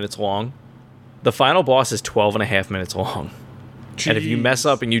 5 minutes long. The final boss is 12 and a half minutes long. Jeez. And if you mess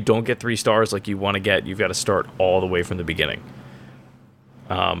up and you don't get 3 stars like you want to get, you've got to start all the way from the beginning.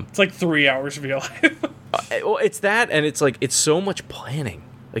 It's like 3 hours of your life. Well, it's that, and it's like, it's so much planning.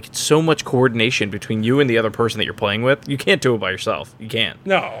 Like, it's so much coordination between you and the other person that you're playing with. You can't do it by yourself. You can't.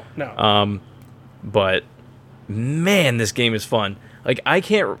 No. But, man, this game is fun. Like, I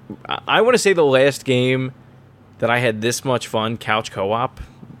want to say the last game that I had this much fun, couch co-op,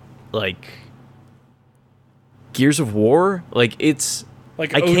 like, Gears of War? Like, it's...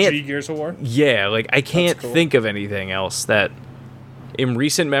 Like I OG can't, Gears of War? Yeah, like, I can't cool. think of anything else that, in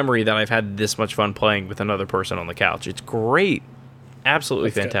recent memory, that I've had this much fun playing with another person on the couch. It's great. Absolutely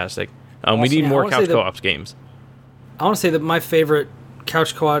That's fantastic. We need more couch co-ops games. I want to say that my favorite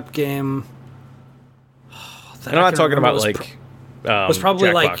couch co-op game... And I'm not talking about, was probably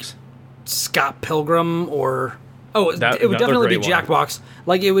Jackbox. like Scott Pilgrim or... Oh, it would definitely be great one. Jackbox.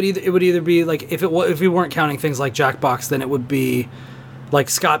 Like, it would either be, like, if we weren't counting things like Jackbox, then it would be... like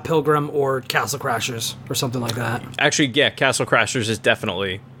Scott Pilgrim or Castle Crashers or something like that. Actually, yeah, Castle Crashers is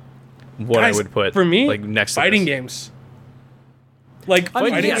definitely what I would put for me. Like next fighting to this. games. Like I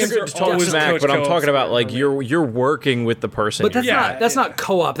mean, fighting yes, games are to talk always smack, coach but I'm co-ops talking about for like me. you're working with the person. But you're- that's not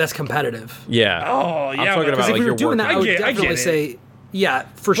co-op. That's competitive. yeah. Oh, yeah, I'm talking but- about Because if like we you're were doing that, I would I get definitely it. say, yeah,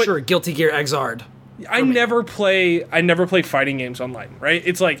 for sure, Guilty Gear Xrd. I never play fighting games online, right?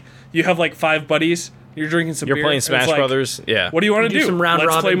 It's like you have like 5 buddies, you're drinking some You're beer. playing and it's Smash like, Brothers. Yeah. What do you want to You do do? some round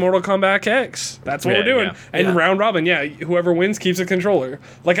Let's play robin. Mortal Kombat X. That's what Yeah, we're doing. yeah. And Yeah. round robin, yeah, whoever wins keeps a controller.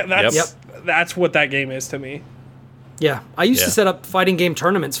 Like that's Yep. that's what that game is to me. Yeah, I used Yeah. to set up fighting game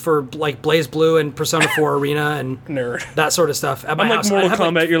tournaments for like Blaze Blue and Persona 4 Arena and Nerd. that sort of stuff at my Unlike house. Mortal I'd have,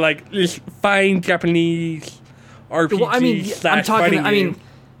 Kombat, you're like fine Japanese RPG. well, I mean, I'm talking. fighting I mean, game.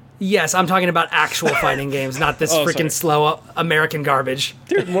 yes, I'm talking about actual fighting games, not this Oh, freaking sorry. slow American garbage.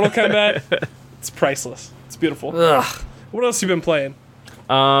 Dude, Mortal Kombat, it's priceless. It's beautiful. Ugh. What else you been playing?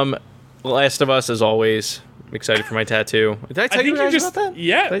 Last of Us, as always. I'm excited for my tattoo. Did I tell you guys about that?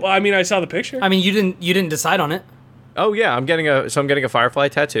 Yeah. Well, I mean, I saw the picture. I mean, you didn't decide on it. Oh yeah, I'm getting a Firefly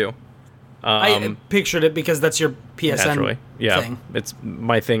tattoo. I pictured it because that's your PSN Naturally, yeah, thing. it's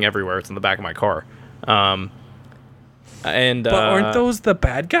my thing everywhere. It's in the back of my car. And but aren't those the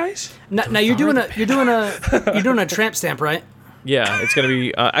bad guys? Now you're doing a tramp stamp, right? yeah, it's gonna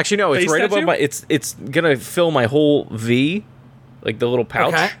be actually no, it's Face right above tattoo? my. It's gonna fill my whole V, like the little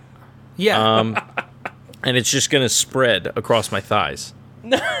pouch. Okay. Yeah. And it's just gonna spread across my thighs.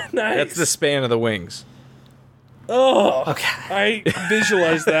 Nice. That's the span of the wings. Oh, Okay. I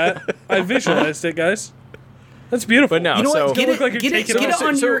visualized that. I visualized it, guys. That's beautiful. But no, You know so what? Get look it, like you're get it, taking get off. it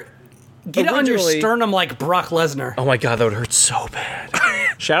on So- your, get it on your originally- sternum like Brock Lesnar. oh my god, that would hurt so bad.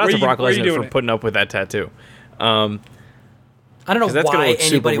 Shout out Where to you- Brock where you Lesnar doing for it? putting up with that tattoo. I don't know 'Cause that's gonna why look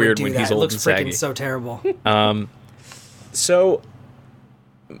super anybody would weird do when that. he's It old looks and freaking saggy. so terrible. So,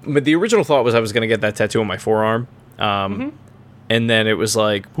 but the original thought was I was going to get that tattoo on my forearm. And then it was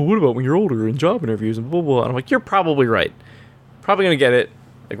like, well, what about when you're older in job interviews and blah, blah, blah. And I'm like, you're probably right. Probably going to get it,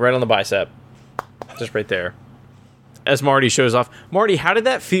 like, right on the bicep. Just right there. As Marty shows off. Marty, how did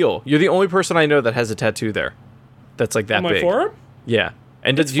that feel? You're the only person I know that has a tattoo there. That's, like, that on my big. forearm? Yeah.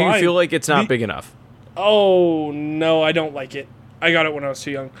 And do you fine. feel like it's not big enough? Oh no, I don't like it. I got it when I was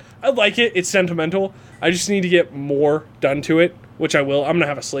too young. I like it. It's sentimental. I just need to get more done to it, which I will. I'm gonna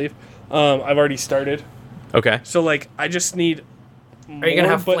have a sleeve. I've already started. Okay. So like, I just need. Are you gonna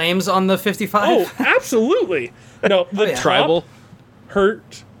have flames on the 55? Oh, absolutely. No, the yeah. top Tribal?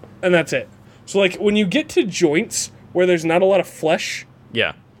 hurt, and that's it. So like, when you get to joints where there's not a lot of flesh,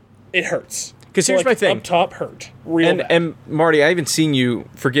 Yeah. it hurts. 'Cause So, here's like, my thing. Up top hurt. Real bad. And Marty, I haven't seen you.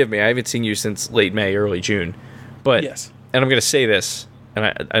 Forgive me, I haven't seen you since late May, early June. But Yes. and I'm going to say this, and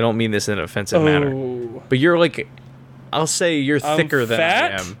I don't mean this in an offensive manner. Ooh. But you're like, I'll say you're I'm thicker than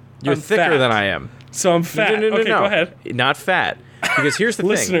fat? I am. You're I'm thicker fat. than I am. So I'm fat. No. Okay, go ahead. Not fat. Because here's the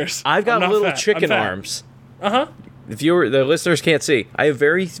Listeners, thing. I've got I'm not little fat. I'm chicken fat. arms. Uh-huh. If the listeners can't see, I have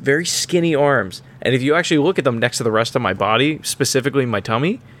very, very skinny arms. And if you actually look at them next to the rest of my body, specifically my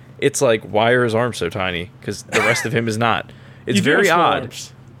tummy, it's like, why are his arms so tiny? Because the rest of him is not. It's You do have very small odd.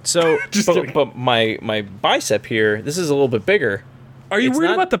 arms. So, Just kidding. but my bicep here, this is a little bit bigger. Are you It's worried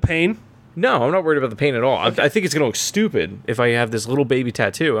not- about the pain? No, I'm not worried about the pain at all. I think it's gonna look stupid if I have this little baby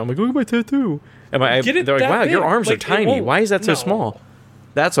tattoo. I'm like, look at my tattoo. Get it They're like, that wow, your big. arms are Like, it tiny. won't- Why is that so no. small?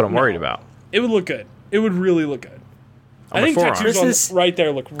 That's what I'm worried about. It would look good. It would really look good. On I my think forearm. tattoos on Chris is- right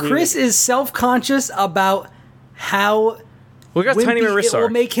there look really Chris good. is self-conscious about how Look how tiny my wimpy wrists it will are.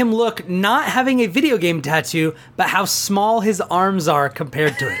 make him look, not having a video game tattoo, but how small his arms are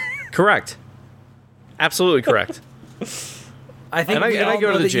compared to it. Correct. Absolutely correct. I think And I- we and I all go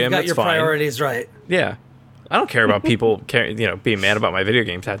to know the that gym, you've got that's your fine. priorities right. Yeah. I don't care about people being mad about my video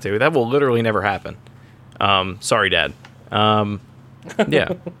game tattoo. That will literally never happen. Sorry, Dad.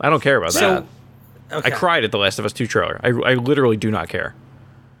 Yeah, I don't care about that. Okay. I cried at the Last of Us 2 trailer. I literally do not care.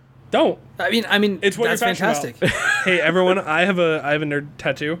 Don't. I mean, It's what that's you're passionate fantastic. about. Hey, everyone, I have a nerd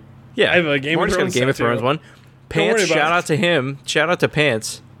tattoo. Yeah, I have a Game of Marty's got Thrones a Game of tattoo. Thrones one. Don't worry Pants, about shout it. out to him. Shout out to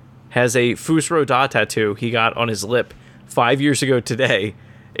Pants. Has a Fusro Da tattoo he got on his lip 5 years ago today.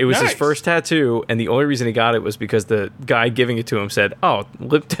 It was his Nice. first tattoo, and the only reason he got it was because the guy giving it to him said, "Oh,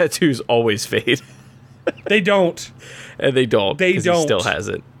 lip tattoos always fade," They don't. and they don't. They 'cause don't. He still has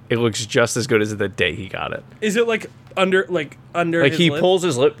it. It looks just as good as the day he got it. Is it like under Like his he lip? pulls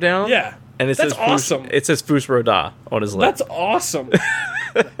his lip down. Yeah. and it That's says awesome. It says Fusro Da on his lip. That's awesome.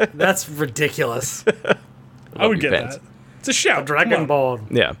 That's ridiculous. I would you, get Pants. that. It's a shout. Dragon Come on. Ball.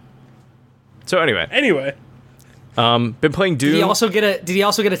 Yeah. So anyway, Anyway, been playing Doom. Did he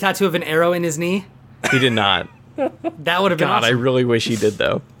also get a tattoo of an arrow in his knee? He did not. That would have been God, I awesome. really wish he did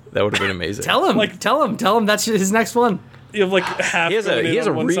though. That would have been amazing. Tell him that's his next one. you have like half He has a- going he in has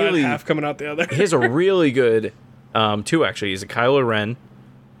on a one really- side, half coming out the other. He has a really good two actually. He's a Kylo Ren,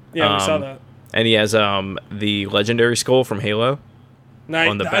 Yeah, we saw that. and he has the legendary skull from Halo Nice.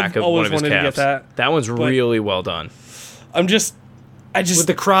 on the back I've of one always of his wanted to calves. get that. One's really well done. I just With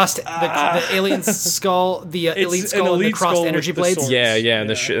the crossed, the alien skull, the elite an skull, and the elite crossed skull energy with the blades. sword. Yeah, and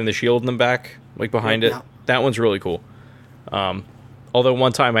Yeah. the shield in the back, like behind it. Yeah. That one's really cool. Although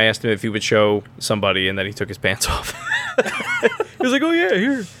one time I asked him if he would show somebody, and then he took his pants off. He was like, "Oh yeah,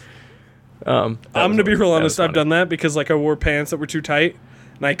 here." I'm gonna be real honest. I've done that because like I wore pants that were too tight,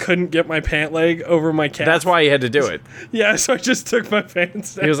 and I couldn't get my pant leg over my calf. That's why he had to do it. Yeah, so I just took my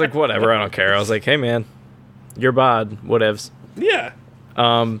pants down. He was like, "Whatever, I don't care." I was like, "Hey man, you're bod, whatevs." yeah.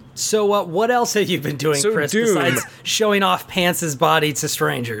 So, what else have you been doing, So Chris, Doom- besides showing off Pants' body to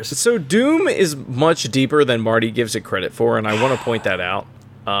strangers? So Doom is much deeper than Marty gives it credit for, and I want to point that out.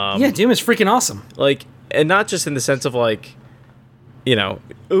 Yeah, Doom is freaking awesome. Like, and not just in the sense of like, oh,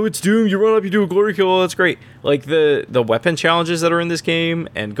 it's Doom, you run up, you do a glory kill, oh, that's great. Like the weapon challenges that are in this game,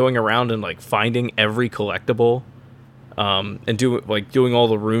 and going around and like finding every collectible, and doing all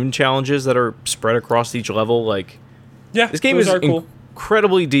the rune challenges that are spread across each level. Like, Yeah, this game those is are cool.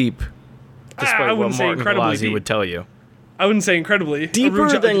 incredibly deep, I despite what wouldn't say Martin incredibly Galazzi deep. would tell you. I wouldn't say incredibly.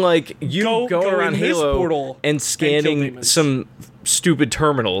 Deeper than like you go going around in this Halo portal and and scanning kill demons. some stupid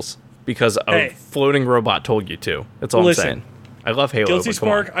terminals because a Hey. floating robot told you to. That's all Listen. I'm saying. I love Halo. Guilty but come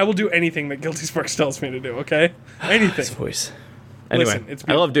on. Spark. I will do anything that Guilty Spark tells me to do. Okay, anything. His voice. Anyway, Listen, it's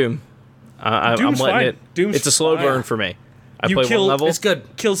I love Doom. I'm Doom's letting fine. it. Doom's it's a slow fine. burn for me. I You play kill- one level. It's good.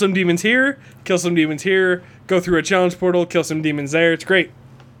 Kill some demons here. Kill some demons here. Go through a challenge portal. Kill some demons there. It's great.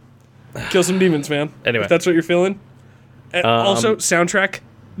 Kill some demons, man. Anyway. if that's what you're feeling. And also, soundtrack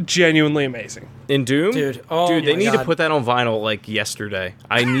genuinely amazing. In Doom, Dude, oh they my need to God. put that on vinyl like yesterday.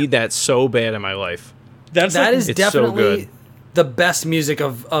 I need that so bad in my life. That's That like, is It's so definitely good. the best music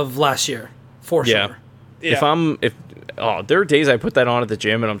of last year, for Yeah. sure. yeah. There are days I put that on at the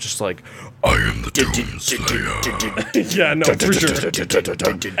gym and I'm just like, I am the Doom Slayer. yeah, no, for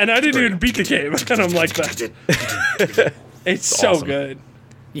sure. And I didn't even beat the game, and I'm like that. It's so awesome. good.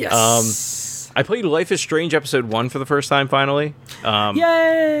 Yes. I played Life is Strange episode 1 for the first time finally.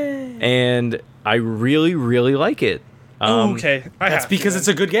 Yay! And I really, really like it. Okay, That's because it's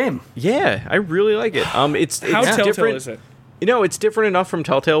a good game. Yeah, I really like it. It's How Telltale different. is it? It's different enough from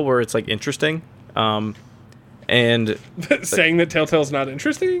Telltale where it's like interesting. And Saying that Telltale's not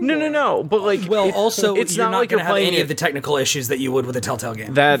interesting? no, but like Well, also, it's you're not not like going you're to have playing any it- of the technical issues that you would with a Telltale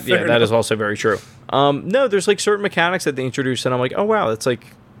game. that. Yeah, Fair that is enough. also very true. No, there's like certain mechanics that they introduce, and I'm like, oh wow, that's like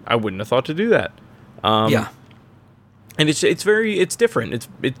I wouldn't have thought to do that. Yeah. And it's different.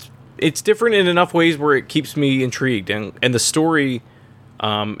 it's different in enough ways where it keeps me intrigued, and the story,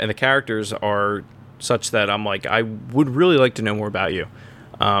 and the characters are such that I'm like, I would really like to know more about you.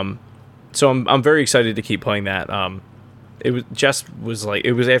 So I'm very excited to keep playing that. Jess was like,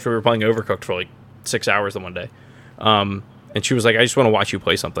 it was after we were playing Overcooked for like 6 hours the one day, and she was like, I just want to watch you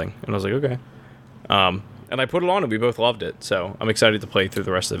play something, and I was like, okay. And I put it on, and we both loved it. So I'm excited to play through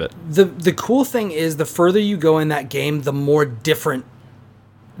the rest of it. The cool thing is, the further you go in that game, the more different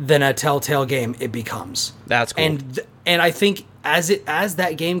than a Telltale game it becomes. That's cool. And I think as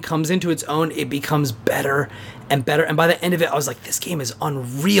that game comes into its own, it becomes better and better. And by the end of it, I was like, this game is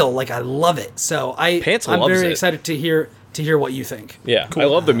unreal. Like, I love it. So I'm very excited to hear what you think. Yeah, cool. I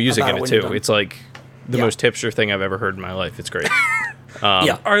love the music in it too. It's like the most hipster thing I've ever heard in my life. It's great.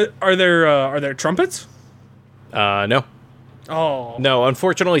 Yeah. Are there trumpets? No. Oh. No,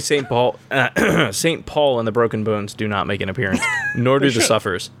 unfortunately, St. Paul and the Broken Bones do not make an appearance, nor do the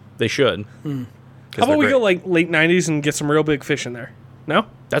Suffers. They should. How about we go like late 90s and get some Real Big Fish in there? No?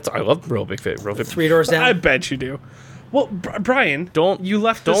 I love Real Big Fish. Three Doors Down. I bet you do. Well, Brian, you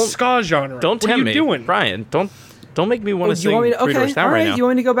left the ska genre. Don't tempt me. Doing? Brian, don't make me want to sing Three Doors Down all right now. You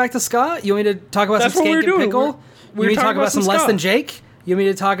want me to go back to ska? You want me to talk about some Skank and Pickle? You want me to talk about some Less Than Jake? You want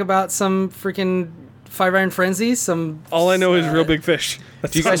me to talk about some freaking Five Iron Frenzy? All I know is Real Big Fish.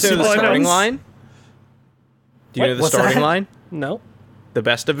 Do you guys know the starting line? Do you know the starting line? No. The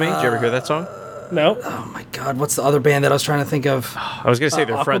Best of Me? Did you ever hear that song? No. Oh my God! What's the other band that I was trying to think of? I was gonna say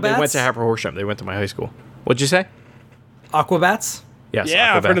their friend. They went to Harper Horsham. They went to my high school. What'd you say? Aquabats. Yes. Yeah,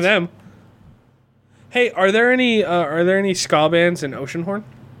 Aquabats. I've heard of them. Hey, are there any ska bands in Oceanhorn?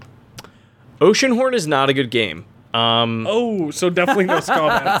 Oceanhorn is not a good game. So definitely no ska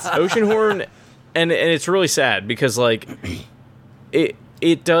bands. Oceanhorn, and it's really sad because like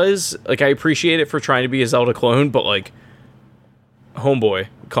it does, like, I appreciate it for trying to be a Zelda clone, but like, homeboy,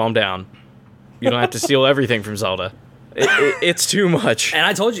 calm down. You don't have to steal everything from Zelda. It's too much. And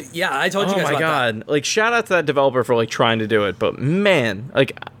I told you guys about that. Oh my God. Like, shout out to that developer for like trying to do it, but man,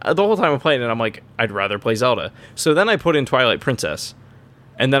 like, the whole time I'm playing it, I'm like, I'd rather play Zelda. So then I put in Twilight Princess,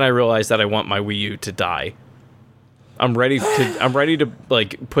 and then I realized that I want my Wii U to die. I'm ready to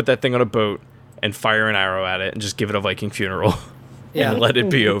like put that thing on a boat and fire an arrow at it and just give it a Viking funeral. And let it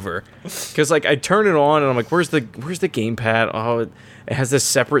be over. Because like, I turn it on and I'm like, where's the gamepad? Oh, it has this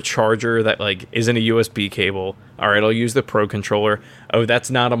separate charger that like isn't a USB cable. All right, I'll use the Pro controller. Oh, that's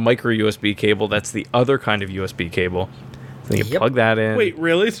not a micro USB cable. That's the other kind of USB cable. So you plug that in. Wait,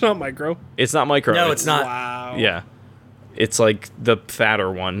 really? It's not micro? It's not micro. No, it's not. Wow. Yeah, it's like the fatter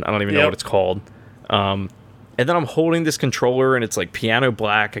one. I don't even know what it's called. And then I'm holding this controller, and it's like piano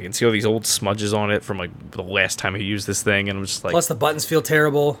black. I can see all these old smudges on it from like the last time I used this thing, and I'm just like, plus the buttons feel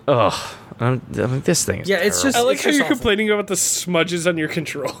terrible. Ugh, I mean, this thing is it's just. I like it's how just you're awful. complaining about the smudges on your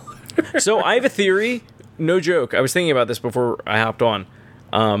controller. So I have a theory. No joke. I was thinking about this before I hopped on.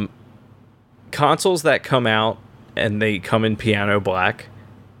 Consoles that come out and they come in piano black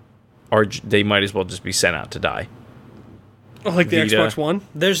they might as well just be sent out to die. Like the Vita. Xbox One?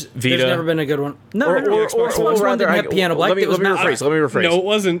 There's Vita. never been a good one. No, Xbox or One rather, didn't have piano black. Let me rephrase. No, it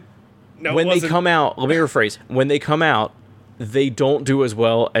wasn't. No, When it they wasn't. come out, let me rephrase. When they come out, they don't do as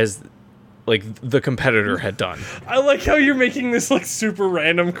well as like the competitor had done. I like how you're making this like super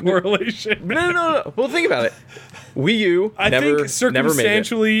random correlation. No. Well, think about it. Wii U I never, think never made it.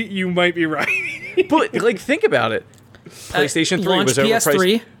 circumstantially you might be right. But like, think about it. PlayStation 3 was launch overpriced.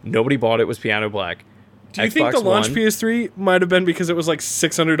 PS3. Nobody bought it. Was piano black. Do you think the launch One, PS3 might have been because it was like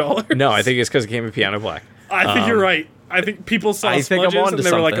 $600? No, I think it's because it came in piano black. I think you're right. I think people saw I think I'm smudges onto and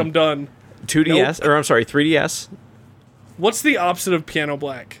they were like, something. I'm done. 2DS, or I'm sorry, 3DS. What's the opposite of piano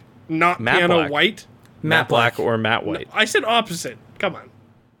black? Not Matte piano black. white? Matte black or matte white. I said opposite. Come on.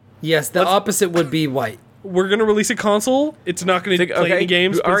 Yes, the opposite would be white. We're going to release a console. It's not going to play any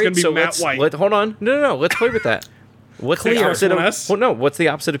games, but it's going to be matte white. Hold on. No. Let's play with that. What's the opposite of? Well, no. What's the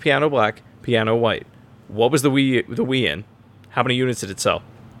opposite of piano black? Piano white. What was the Wii in? How many units did it sell?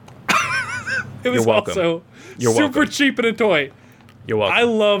 It was You're welcome. also You're super welcome. cheap in a toy. You're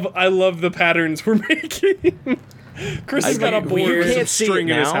welcome. I love the patterns we're making. Chris has got a board You with can't some see string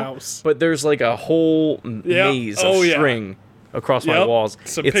it in his now, house. but there's like a whole maze of string across my walls.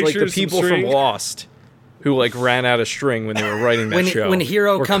 Some it's like the pictures, some people from string. Lost who like ran out of string when they were writing that show. When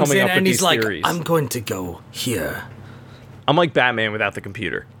Hero were comes coming in up with and he's these like, theories. I'm going to go here. I'm like Batman without the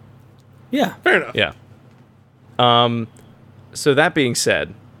computer. Yeah. Fair enough. Yeah. So that being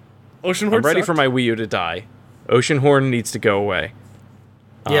said, Oceanhorn I'm ready sucked. for my Wii U to die. Oceanhorn needs to go away.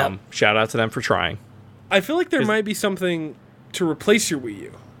 Yeah. Shout out to them for trying. I feel like there might be something to replace your Wii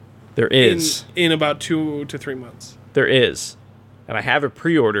U There is. in about 2 to 3 months. There is. And I have it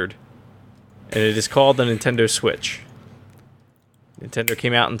pre-ordered, and it is called the Nintendo Switch. Nintendo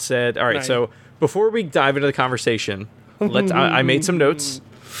came out and said, all right, Nice. so before we dive into the conversation, I made some notes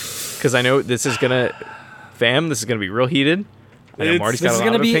because I know this is going to be real heated. I know Marty's got a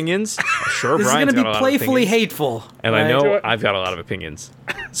lot of opinions. I'm sure This Brian's is got going a to lot be of playfully opinions. hateful. And right? I know I've got a lot of opinions.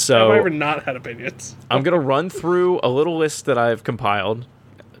 So I've ever not had opinions. I'm going to run through a little list that I've compiled.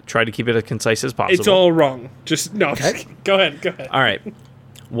 Try to keep it as concise as possible. It's all wrong. Just no. Okay. Go ahead. All right.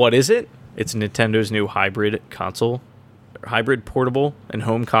 What is it? It's Nintendo's new hybrid console, hybrid portable and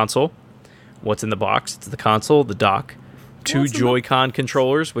home console. What's in the box? It's the console, the dock, two Joy-Con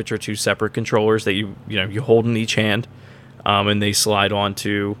controllers, which are two separate controllers that you hold in each hand, and they slide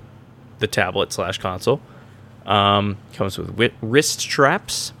onto the tablet/console. Comes with wrist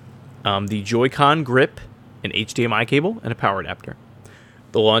straps, the Joy-Con grip, an HDMI cable, and a power adapter.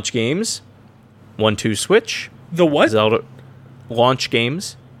 The launch games, 1-2 Switch. The what? Zelda launch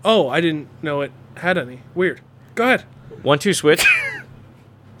games. Oh, I didn't know it had any. Weird. Go ahead. 1-2 Switch.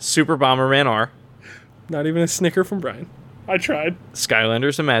 Super Bomberman R. Not even a snicker from Brian. I tried.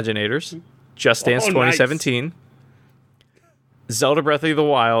 Skylanders Imaginators. Just Dance Oh, 2017. Zelda Breath of the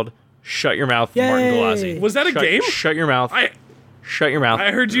Wild. Shut Your Mouth, Yay. Martin Galazzi. Was that a game? Shut your mouth. Shut your mouth.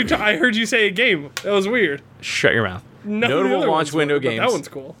 I heard you. I heard you say a game. That was weird. Shut your mouth. None of the Notable other launch ones were, window but games. That one's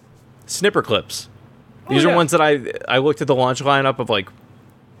cool. Snipper clips. These Oh, are yeah. ones that I looked at the launch lineup of like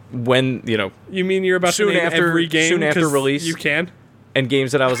when, You mean you're about Soon to name after- every game? soon after 'Cause release. You can. and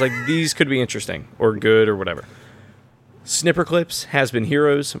games that I was like, these could be interesting or good or whatever. Snipper clips, Has Been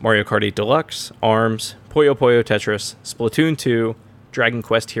Heroes, Mario Kart 8 Deluxe, ARMS, Puyo Puyo Tetris, Splatoon 2, Dragon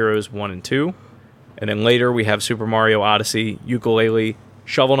Quest Heroes 1 and 2. And then later we have Super Mario Odyssey, Yooka-Laylee,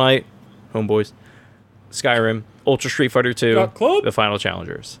 Shovel Knight, Homeboys, Skyrim, Ultra Street Fighter 2, Got club? The Final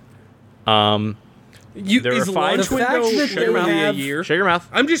Challengers. There There is are five- launch The fact window that they literally a have- year? Shut your mouth.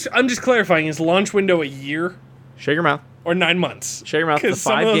 I'm just clarifying. Is launch window a year Shut your mouth. or 9 months? Shut your mouth. The 'Cause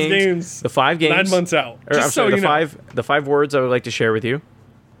some five of those games. The 5 games. 9 months out. Or, Just I'm sorry, so the you know. the five words I would like to share with you: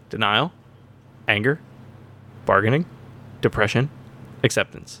 denial, anger, bargaining, depression,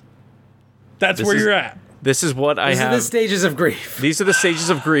 acceptance. That's this where is- you're at. This is what I These are have. the stages of grief. These are the stages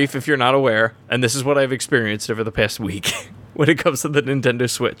of grief, if you're not aware, and this is what I've experienced over the past week when it comes to the Nintendo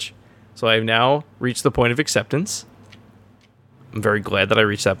Switch. So I have now reached the point of acceptance. I'm very glad that I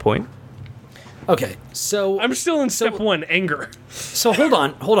reached that point. Okay, so I'm still in step one, anger. so hold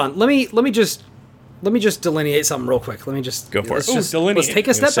on. Let me just delineate something real quick. Let me just Go for it. Ooh, delineate. Let's take a I'm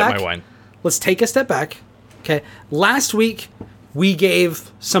gonna step set back. my wine. Let's take a step back. Okay, last week we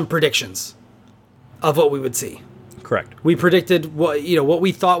gave some predictions of what we would see. Correct. We predicted what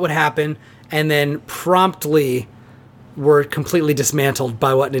we thought would happen, and then promptly were completely dismantled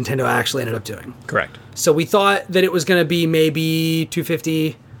by what Nintendo actually ended up doing. Correct. So we thought that it was going to be maybe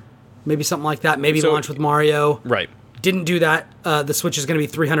 $250, maybe something like that. Maybe So- launch with Mario. Right. Didn't do that. The Switch is going to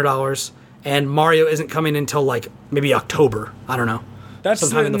be $300, and Mario isn't coming until like maybe October. I don't know. That's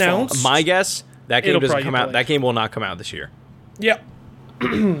Sometime in the fall. announced. My guess, that game It'll doesn't probably come get out. delayed. That game will not come out this year. Yep. I'm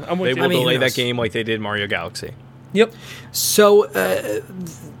They with will you. mean, delay who that knows? game like they did Mario Galaxy. Yep. So,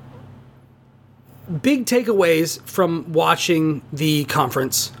 big takeaways from watching the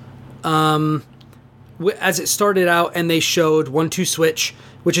conference. As it started out, and they showed 1-2 Switch,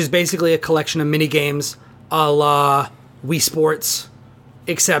 which is basically a collection of mini games a la Wii Sports,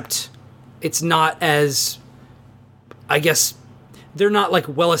 except it's not as, I guess, they're not like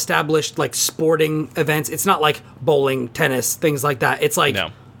well established like sporting events. It's not like bowling, tennis, things like that. It's like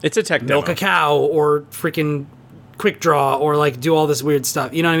No. It's a tech milk demo. a cow or freaking quick draw or like do all this weird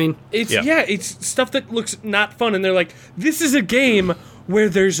stuff. You know what I mean? It's Yeah. it's stuff that looks not fun, and they're like, this is a game where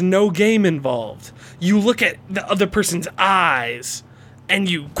there's no game involved. You look at the other person's eyes, and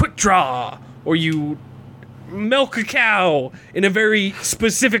you quick draw, or you milk a cow in a very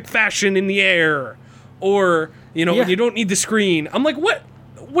specific fashion in the air, or Yeah. when you don't need the screen. I'm like, what?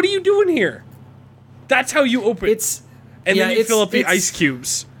 What are you doing here? That's how you open. It's and yeah, then you it's- fill up the it's- ice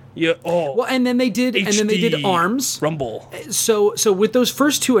cubes. Yeah. Oh. Well, and then they did HD ARMS. Rumble. So with those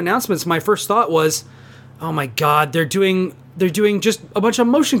first two announcements, my first thought was, oh my god, they're doing just a bunch of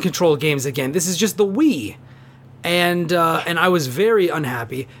motion control games again. This is just the Wii. And I was very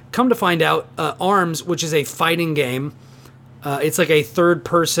unhappy. Come to find out, ARMS, which is a fighting game, it's like a third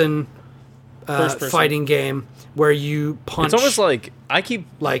person fighting game where you punch. It's almost like I keep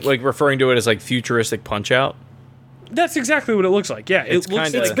like referring to it as like futuristic Punch Out. That's exactly what it looks like. Yeah, It's it looks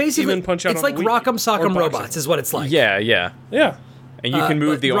kinda- like It's basically even Punch Out it's on like the Wii Rock'em or Sock'em boxing. Robots is what it's like. Yeah, yeah. Yeah. And you can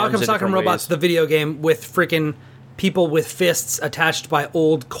move the arms Rock'em in Sock'em different Robots, ways. the video game with freaking people with fists attached by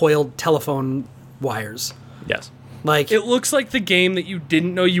old coiled telephone wires. Yes. Like It looks like the game that you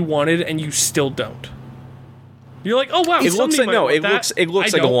didn't know you wanted and you still don't. You're like, oh wow, It looks like it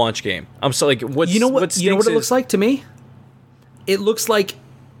looks like a don't. launch game. I'm so like, what's you know what what you know what it stinks looks is- like to me? It looks like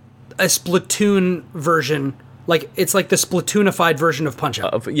a Splatoon version. Like it's like the Splatoonified version of Punch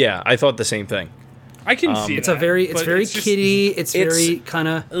Out. Yeah, I thought the same thing. I can see It's that. very but just- kiddie. It's very kind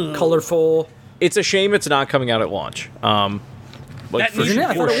of colorful. It's a shame it's not coming out at launch. Like That for, needs to be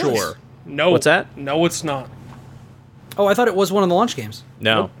I thought for it was. sure. No. What's that? No, it's not. Oh, I thought it was one of the launch games.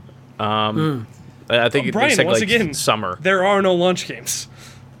 No. I think Brian, they said once like again, summer. There are no launch games.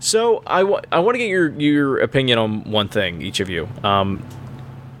 So I want to get your opinion on one thing, each of you.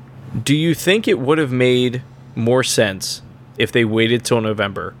 Do you think it would have made more sense if they waited till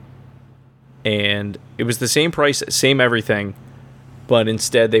November and it was the same price, same everything, but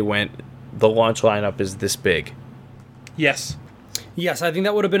instead they went, the launch lineup is this big? Yes. Yes, I think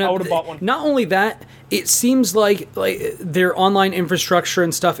that would have been. I would have bought one. Not only that, it seems like their online infrastructure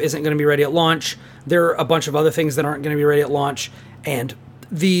and stuff isn't going to be ready at launch. There are a bunch of other things that aren't going to be ready at launch, and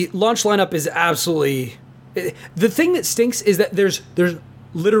the launch lineup is absolutely. The thing that stinks is that there's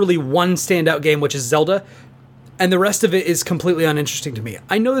literally one standout game, which is Zelda, and the rest of it is completely uninteresting to me.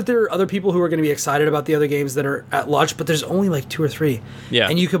 I know that there are other people who are going to be excited about the other games that are at launch, but there's only like 2 or 3. Yeah.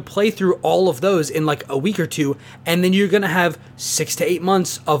 And you could play through all of those in like a week or two, and then you're going to have 6 to 8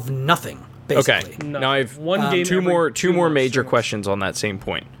 months of nothing, basically. Okay. No. Now I've One game two every more 2 more months, major 2 months. questions on that same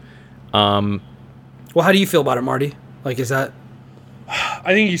point. Well, how do you feel about it, Marty? Like, is that...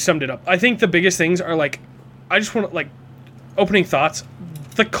 I think you summed it up. I think the biggest things are like, I just want to like, opening thoughts.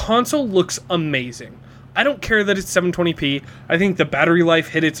 The console looks amazing. I don't care that it's 720p. I think the battery life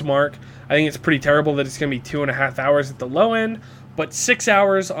hit its mark. I think it's pretty terrible that it's going to be 2.5 hours at the low end, but 6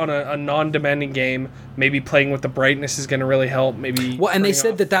 hours on a non-demanding game. Maybe playing with the brightness is going to really help. Maybe. Well, and they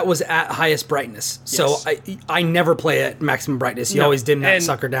turning said off- that was at highest brightness. So Yes. I never play at maximum brightness. You No, always dim that and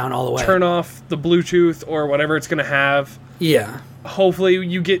sucker down all the way. turn off the Bluetooth or whatever it's going to have. Yeah. Hopefully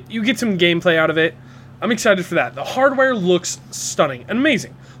you get some gameplay out of it. I'm excited for that. The hardware looks stunning and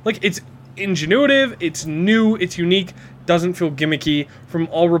amazing. Like, it's ingenuitive, it's new, it's unique, doesn't feel gimmicky. From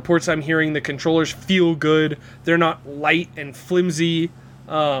all reports I'm hearing, the controllers feel good. They're not light and flimsy.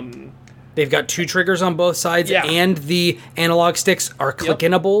 They've got 2 triggers on both sides, Yeah. and the analog sticks are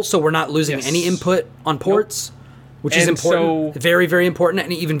click-inable, so we're not losing Yes. any input on ports, which is And important. so- Very, very important,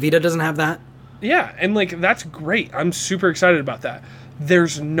 and even Vita doesn't have that. Yeah, and like that's great. I'm super excited about that.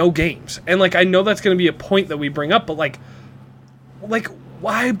 There's no games. And like I know that's going to be a point that we bring up, but like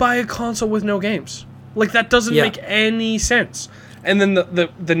why buy a console with no games? Like that doesn't Yeah. make any sense. And then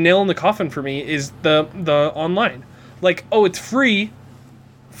the nail in the coffin for me is the online. Like, oh, it's free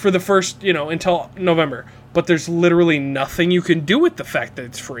for the first, until November, but there's literally nothing you can do with the fact that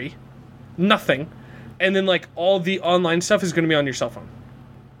it's free. Nothing. And then like all the online stuff is going to be on your cell phone.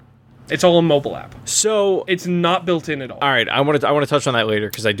 It's all a mobile app. So It's not built in at all. all right, I want to touch on that later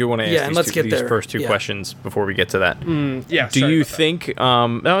because I do want to ask Yeah, and let's get these there. first 2 Yeah. questions before we get to that. Yeah. Do sorry you about that. think?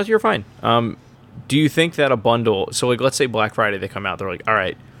 No, you're fine. Do you think that a bundle? So, like, let's say Black Friday they come out, they're like, all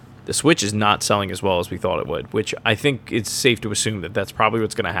right, the Switch is not selling as well as we thought it would, which I think it's safe to assume that that's probably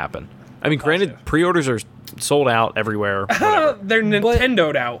what's going to happen. I mean, granted, pre-orders are sold out everywhere. Whatever. They're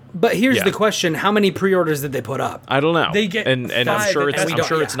Nintendo'd out? But here's Yeah. the question: how many pre-orders did they put up? I don't know. They get and I'm 5 sure and it's we I'm don't-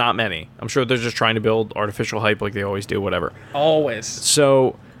 sure it's yeah. not many. I'm sure they're just trying to build artificial hype like they always do. Whatever. Always.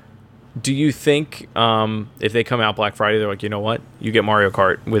 So, do you think if they come out Black Friday, they're like, you know what, you get Mario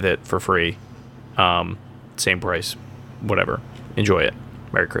Kart with it for free, same price, whatever, enjoy it,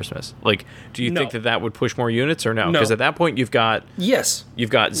 Merry Christmas. Like, do you No. think that would push more units or no? No. Because at that point you've got Yes.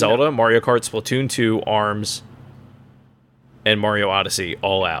 Zelda, Mario Kart, Splatoon 2, ARMS, and Mario Odyssey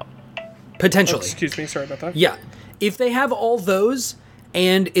all out. Potentially. Excuse me. Sorry about that. Yeah. If they have all those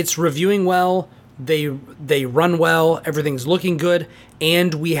and it's reviewing well, they run well, everything's looking good,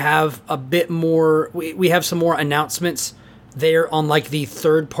 and we have a bit more we have some more announcements there on like the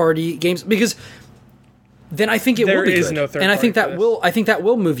third party games, because then I think it There will be is good. no third and I party think for that this.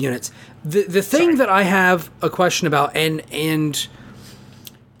 will move units. The thing Sorry. that I have a question about, and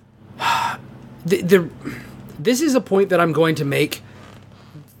this is a point that I'm going to make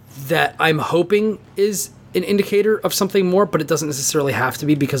that I'm hoping is an indicator of something more, but it doesn't necessarily have to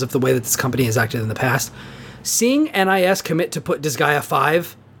be because of the way that this company has acted in the past. Seeing NIS commit to put Disgaea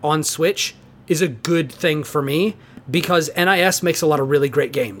 5 on Switch is a good thing for me, because NIS makes a lot of really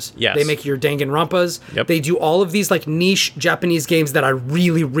great games. Yes. They make your Danganronpas. Yep. They do all of these like niche Japanese games that I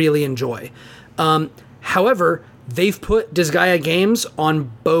really, really enjoy. However, they've put Disgaea games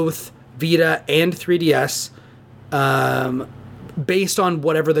on both Vita and 3DS, based on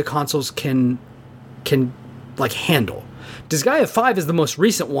whatever the consoles can like handle. Disgaea 5 is the most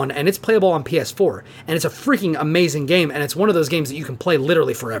recent one, and it's playable on PS4, and it's a freaking amazing game, and it's one of those games that you can play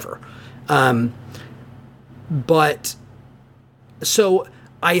literally forever. But so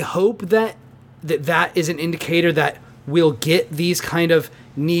I hope that is an indicator that we'll get these kind of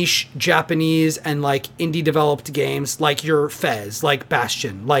niche Japanese and like indie developed games like your Fez, like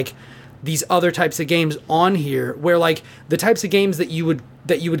Bastion, like these other types of games on here, where like the types of games that you would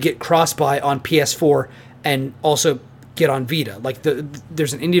get cross-buy on PS4 and also get on Vita. Like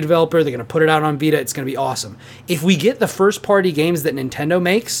there's an indie developer, they're going to put it out on Vita, it's going to be awesome. If we get the first party games that Nintendo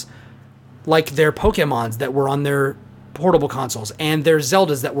makes, like their Pokemons that were on their portable consoles and their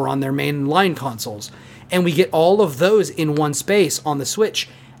Zeldas that were on their main line consoles, and we get all of those in one space on the Switch,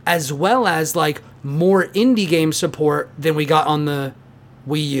 as well as like more indie game support than we got on the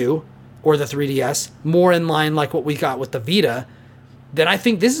Wii U or the 3DS, more in line like what we got with the Vita, then I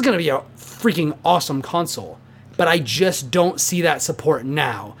think this is going to be a freaking awesome console. But I just don't see that support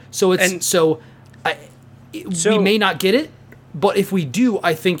now. So we may not get it, but if we do,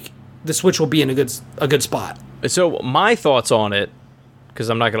 I think the Switch will be in a good spot. So my thoughts on it, because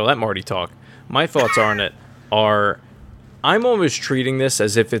I'm not going to let Marty talk, my thoughts on it are, I'm almost treating this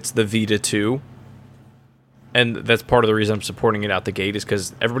as if it's the Vita 2. And that's part of the reason I'm supporting it out the gate, is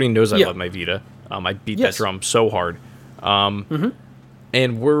because everybody knows I love my Vita. I beat that drum so hard.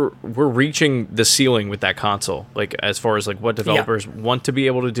 And we're reaching the ceiling with that console, like as far as like what developers want to be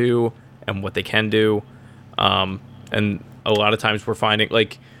able to do and what they can do. And a lot of times we're finding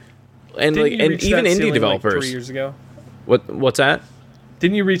like, and Didn't like, you and reach even that indie ceiling, developers. like 3 years ago. What's that?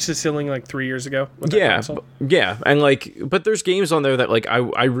 Didn't you reach the ceiling like 3 years ago? With that console? Yeah, and like, but there's games on there that like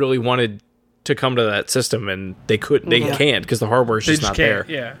I really wanted to come to that system, and they can't because the hardware's just not there.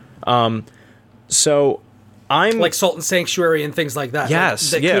 Yeah. So I'm like Salt and Sanctuary and things like that.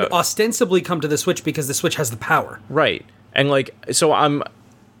 Yes, that could ostensibly come to the Switch because the Switch has the power. Right, and like, so and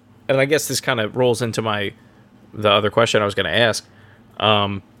I guess this kind of rolls into the other question I was going to ask.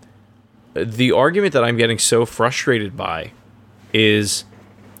 The argument that I'm getting so frustrated by is,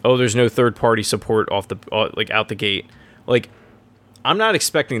 there's no third-party support out the gate. Like, I'm not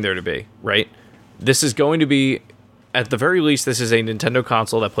expecting there to be, right? This is going to be, at the very least, this is a Nintendo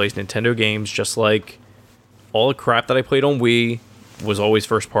console that plays Nintendo games, just like all the crap that I played on Wii was always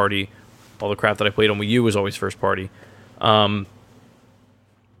first party. All the crap that I played on Wii U was always first party. But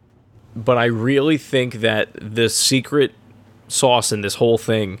I really think that the secret sauce in this whole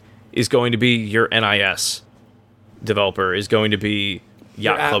thing is going to be your NIS developer, is going to be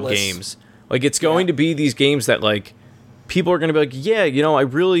Yacht Club Games. Like, it's going to be these games that, like, people are going to be like, yeah,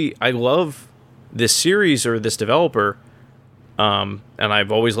 I love this series or this developer, and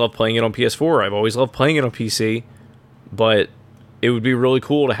I've always loved playing it on PS4. I've always loved playing it on PC, but it would be really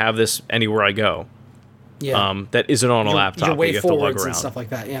cool to have this anywhere I go. Yeah. That isn't on a laptop. Your way you have to lug forwards around. and stuff like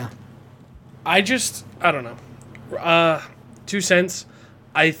that, yeah. I don't know. 2 cents.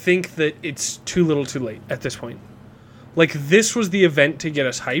 I think that it's too little too late at this point. Like, this was the event to get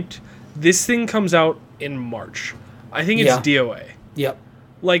us hyped. This thing comes out in March. I think it's DOA. Yep.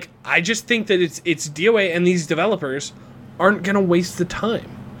 Like, I just think that it's DOA, and these developers aren't going to waste the time.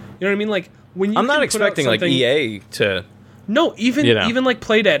 You know what I mean? Like, when you I'm not expecting, like, EA to... No, even like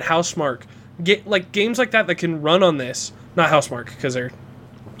Playdead, Housemarque, games like that can run on this. Not Housemarque, because they're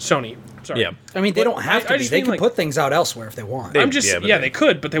Sony. Sorry. Yeah. I mean, they don't have to be. They can put things out elsewhere if they want. They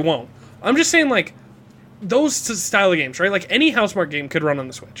could, but they won't. I'm just saying, like, those style of games, right? Like, any Housemarque game could run on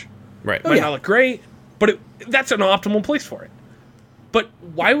the Switch. Right. Might not look great, but that's an optimal place for it. But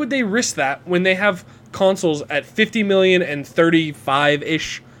why would they risk that when they have consoles at 50 million and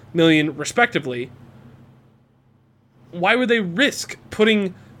 35-ish million, respectively? Why would they risk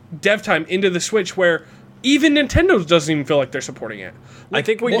putting dev time into the Switch where even Nintendo doesn't even feel like they're supporting it? Like, I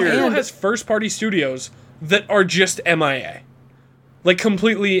think Nintendo has first-party studios that are just MIA. Like,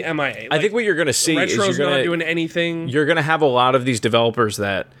 completely MIA. Like, I think what you're going to see is Retro's not doing anything. You're going to have a lot of these developers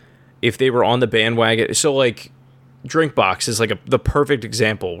that, if they were on the bandwagon... So, like, Drinkbox is, like, the perfect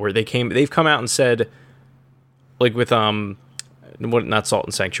example where they've come out and said, like, with, not Salt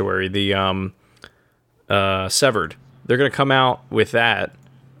and Sanctuary, the, Severed. They're going to come out with that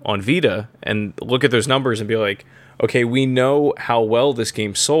on Vita and look at those numbers and be like, okay, we know how well this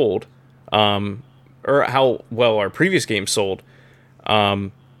game sold, or how well our previous game sold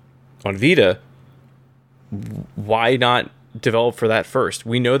on Vita. Why not develop for that first?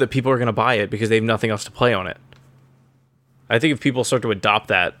 We know that people are going to buy it because they have nothing else to play on it. I think if people start to adopt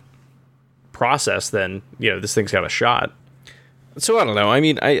that process, then, this thing's got a shot. So I don't know. I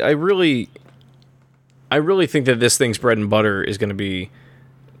mean, I really think that this thing's bread and butter is going to be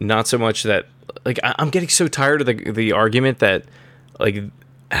not so much that like I'm getting so tired of the argument that like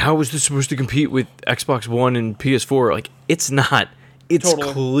how is this supposed to compete with Xbox One and PS4? Like it's not. It's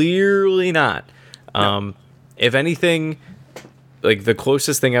clearly not. No. If anything, like the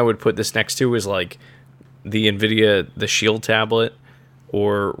closest thing I would put this next to is like the Nvidia the Shield tablet,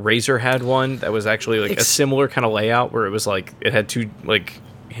 or Razer had one that was actually like a similar kind of layout where it was like it had two like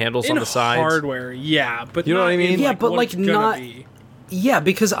handles on the sides. Hardware, yeah, but you know what I mean? Yeah, but like not. Yeah,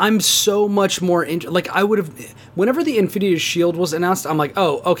 because I'm so much more like I would have. Whenever the Nvidia Shield was announced, I'm like,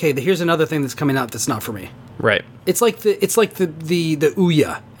 oh, okay. Here's another thing that's coming out that's not for me. Right. It's like the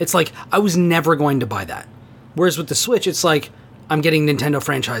Ouya. It's like I was never going to buy that. Whereas with the Switch, it's like I'm getting Nintendo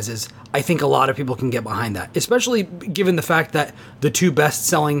franchises. I think a lot of people can get behind that, especially given the fact that the two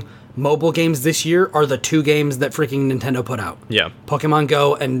best-selling mobile games this year are the two games that freaking Nintendo put out. Yeah. Pokemon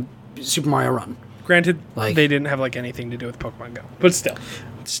Go and Super Mario Run. Granted, they didn't have like anything to do with Pokemon Go, but still,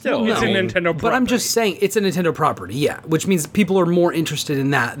 it's a Nintendo property. But I'm just saying it's a Nintendo property, yeah, which means people are more interested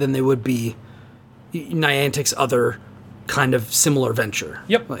in that than they would be Niantic's other kind of similar venture.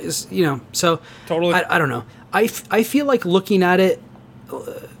 Yep. So totally. I don't know. I feel like looking at it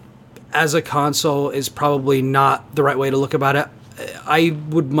as a console is probably not the right way to look about it. I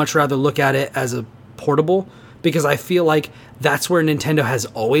would much rather look at it as a portable, because I feel like that's where Nintendo has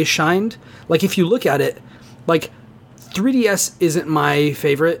always shined. Like, if you look at it, like, 3DS isn't my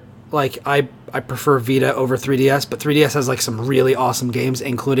favorite. Like, I prefer Vita over 3DS, but 3DS has, like, some really awesome games,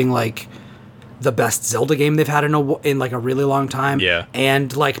 including, like, the best Zelda game they've had in like, a really long time. Yeah.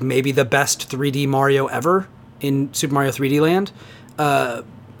 And, like, maybe the best 3D Mario ever in Super Mario 3D Land.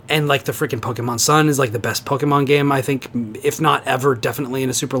 And, like, the freaking Pokemon Sun is, like, the best Pokemon game, I think, if not ever, definitely in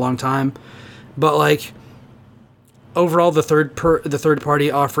a super long time. But, like, overall, the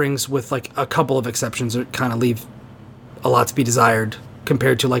third-party offerings, with, like, a couple of exceptions, kind of leave a lot to be desired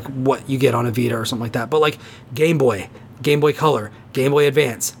compared to, like, what you get on a Vita or something like that. But, like, Game Boy Color, Game Boy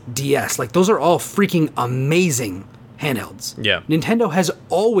Advance, DS, like, those are all freaking amazing handhelds. Yeah. Nintendo has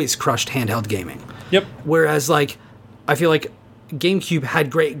always crushed handheld gaming. Yep. Whereas, like, I feel like GameCube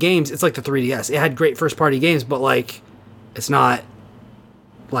had great games. It's like the 3DS. It had great first-party games, but, like, it's not,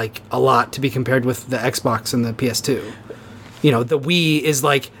 like, a lot to be compared with the Xbox and the PS2. You know, the Wii is,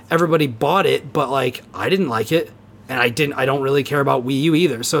 like, everybody bought it, but, like, I didn't like it, and I don't really care about Wii U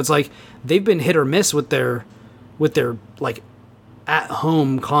either. So it's like, they've been hit or miss with their like,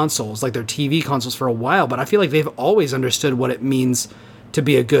 at-home consoles, like their TV consoles, for a while, but I feel like they've always understood what it means to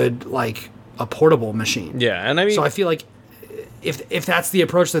be a good, like, a portable machine. Yeah, and I mean, so I feel like if that's the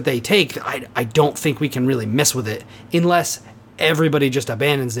approach that they take, I don't think we can really mess with it unless everybody just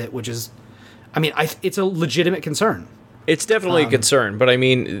abandons it, which is, I mean, it's a legitimate concern. It's definitely a concern, but I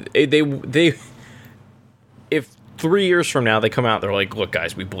mean, they if 3 years from now they come out, they're like, look,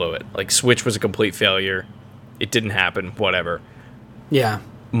 guys, we blew it. Like, Switch was a complete failure. It didn't happen. Whatever. Yeah.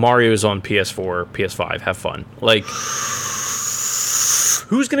 Mario's on PS4, PS5. Have fun. Like,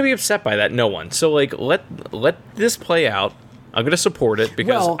 who's going to be upset by that? No one. So, like, let this play out. I'm going to support it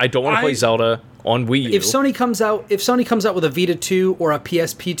because I don't want to play Zelda on Wii U. If Sony comes out with a Vita 2 or a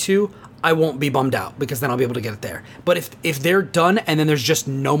PSP 2, I won't be bummed out, because then I'll be able to get it there. But if they're done and then there's just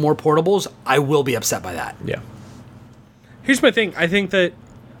no more portables, I will be upset by that. Yeah. Here's my thing. I think that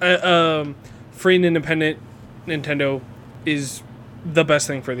free and independent Nintendo is the best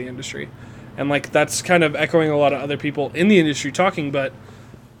thing for the industry. And, like, that's kind of echoing a lot of other people in the industry talking, but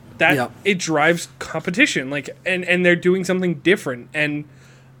that it drives competition. Like, and they're doing something different. And,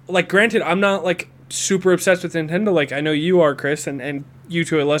 like, granted, I'm not, like, super obsessed with Nintendo. Like, I know you are, Chris, and you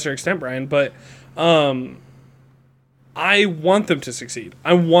to a lesser extent, Brian, but I want them to succeed.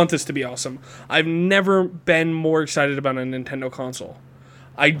 I want this to be awesome. I've never been more excited about a Nintendo console.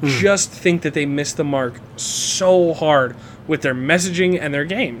 I just think that they missed the mark so hard with their messaging and their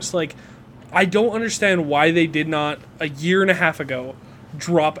games. Like, I don't understand why they did not, a year and a half ago,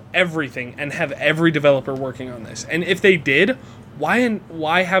 drop everything and have every developer working on this. And if they did,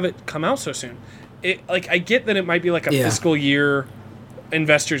 why have it come out so soon? Like, I get that it might be like a fiscal year,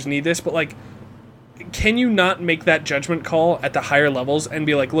 investors need this, but, like, can you not make that judgment call at the higher levels and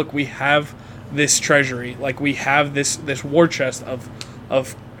be like, look, we have this treasury, like, we have this war chest of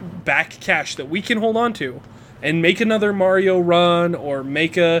back cash that we can hold on to, and make another Mario Run, or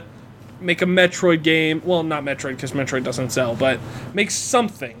make a Metroid game. Well, not Metroid, because Metroid doesn't sell, but make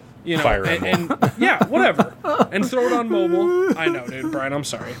something, you know, Fire and yeah, whatever, and throw it on mobile. I know, dude, Brian, I'm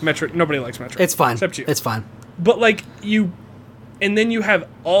sorry. Metroid, nobody likes Metroid. It's fine. Except you. It's fine. But, like, and then you have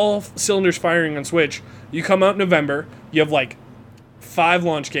all cylinders firing on Switch. You come out in November, you have, like, 5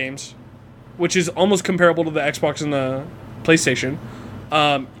 launch games, which is almost comparable to the Xbox and the PlayStation.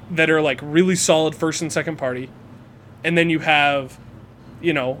 that are like really solid first and second party, and then you have,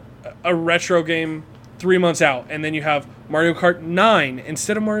 a retro game 3 months out, and then you have Mario Kart 9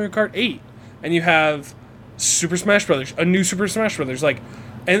 instead of Mario Kart 8, and you have Super Smash Brothers, a new Super Smash Brothers, like,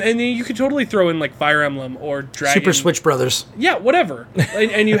 and then you could totally throw in like Fire Emblem or Dragon Super Switch Brothers. Yeah, whatever.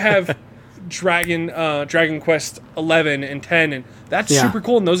 and you have Dragon Quest 11 and 10, and that's super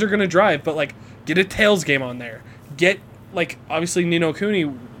cool, and those are gonna drive. But like, get a Tales game on there. Get like, obviously Ni no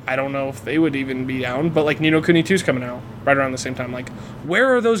Kuni. I don't know if they would even be down, but like Ni no Kuni 2's coming out right around the same time. Like,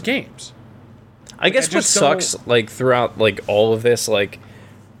 where are those games? I guess what sucks, like, throughout, like, all of this, like,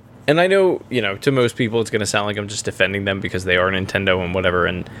 and I know, to most people it's going to sound like I'm just defending them because they are Nintendo and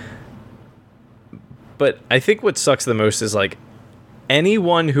whatever, but I think what sucks the most is, like,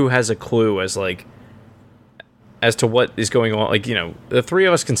 anyone who has a clue as to what is going on, like, the three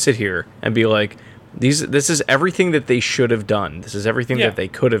of us can sit here and be like, this is everything that they should have done. This is everything that they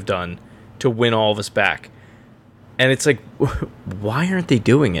could have done to win all of us back. And it's like, why aren't they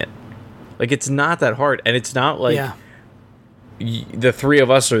doing it? Like, it's not that hard, and it's not like the three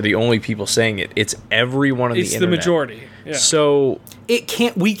of us are the only people saying it. It's everyone on the internet. It's the majority. Yeah. So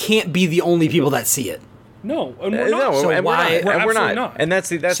we can't be the only people that see it. No, and we're not. No, so and why? we're not. And that's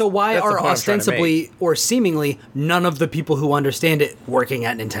so why that's the are point ostensibly or seemingly none of the people who understand it working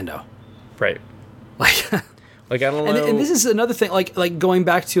at Nintendo? Right. Like, I don't know. And this is another thing, like going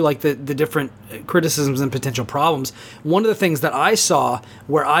back to like the different criticisms and potential problems. One of the things that I saw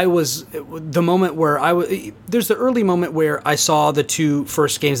where I was, the moment where I was, there's the early moment where I saw the two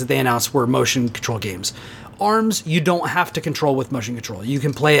first games that they announced were motion control games. ARMS, you don't have to control with motion control. You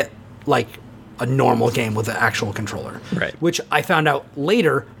can play it like a normal game with an actual controller. Right. Which I found out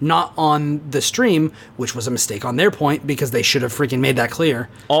later, not on the stream, which was a mistake on their point because they should have freaking made that clear.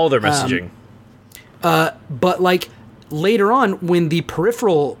 All their messaging. But like later on when the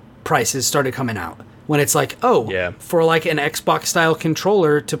peripheral prices started coming out, when it's like, for like an Xbox style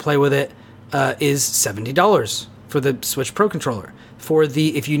controller to play with it is $70 for the Switch Pro controller.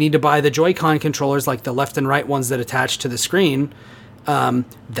 If you need to buy the Joy-Con controllers, like the left and right ones that attach to the screen,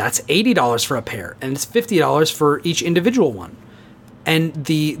 that's $80 for a pair, and it's $50 for each individual one. And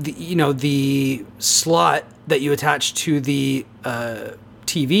the slot that you attach to the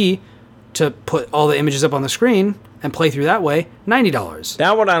TV to put all the images up on the screen and play through that way, $90.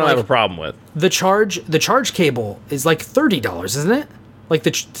 That one I don't have a problem with. The charge cable is like $30, isn't it? Like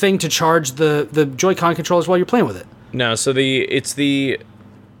the thing to charge the Joy-Con controllers while you're playing with it. No, so it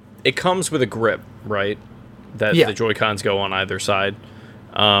comes with a grip, right? That the Joy-Cons go on either side.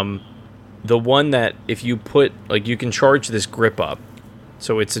 The one that if you put, like, you can charge this grip up,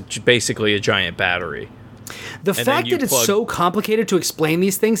 so it's basically a giant battery. The fact that it's so complicated to explain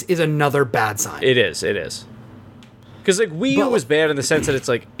these things is another bad sign. It is. Because like Wii U was bad in the sense that it's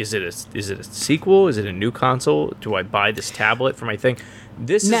like, is it a sequel? Is it a new console? Do I buy this tablet for my thing?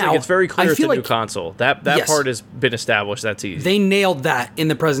 This is like, it's very clear it's a new console. That part has been established. That's easy. They nailed that in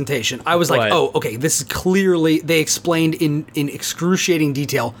the presentation. I was like, oh, okay, this is clearly, they explained in excruciating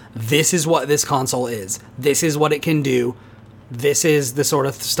detail, this is what this console is. This is what it can do. This is the sort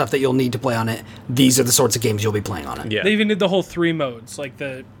of stuff that you'll need to play on it. These are the sorts of games you'll be playing on it. Yeah. They even did the whole 3 modes, like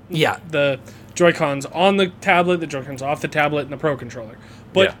the Joy-Cons on the tablet, the Joy-Cons off the tablet, and the Pro controller.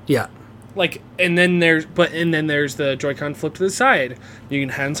 But like, and then there's the Joy-Con flip to the side. You can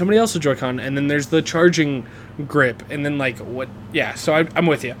hand somebody else a Joy-Con, and then there's the charging grip, and then like what? Yeah. So I'm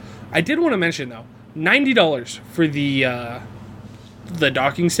with you. I did want to mention though, $90 for the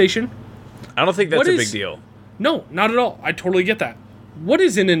docking station. I don't think that's a big deal. No, not at all. I totally get that. What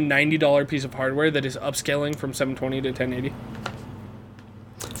is in a $90 piece of hardware that is upscaling from 720 to 1080?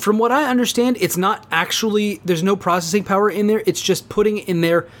 From what I understand, it's not actually, there's no processing power in there. It's just putting in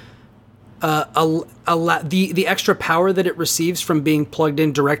there the extra power that it receives from being plugged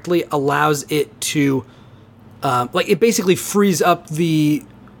in directly allows it to, it basically frees up the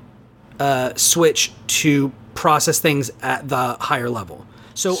Switch to process things at the higher level.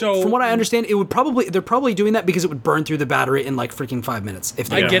 So from what I understand, they're probably doing that because it would burn through the battery in like freaking 5 minutes. If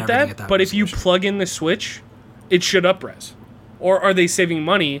they I get that, but if you plug in the Switch, it should up-res. Or are they saving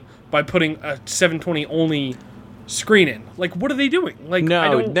money by putting a 720 only screen in? Like, what are they doing? Like,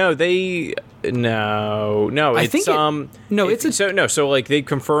 So like they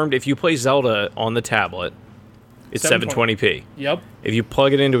confirmed if you play Zelda on the tablet, it's 720p. Yep. If you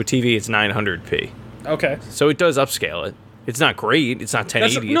plug it into a TV, it's 900p. Okay. So it does upscale it. It's not great. It's not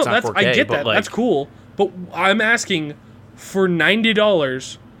 1080. It's not 4K. I get that. That's cool. But I'm asking, for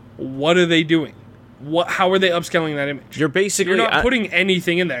 $90, what are they doing? How are they upscaling that image? You're not putting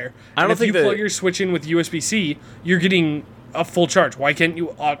anything in there. I don't think if you plug your Switch in with USB-C, you're getting a full charge? Why can't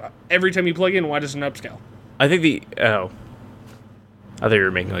you every time you plug in? Why does it upscale? I think I thought you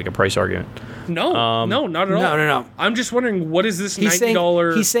were making like a price argument. No, no, not at all. No. I'm just wondering, what is this He's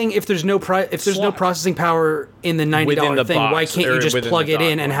 $90? He's saying if there's no no processing power in the $90 Within the thing, box, why can't or you just within plug the it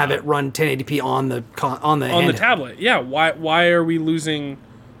in dock, and have it run 1080p on the handheld? tablet? Yeah. Why are we losing?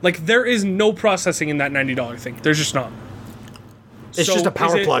 Like, there is no processing in that $90 thing. There's just not. It's just a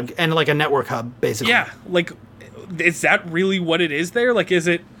power plug and like a network hub, basically. Yeah. Like, is that really what it is there? Like, is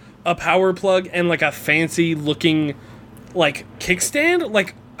it a power plug and like a fancy looking like kickstand?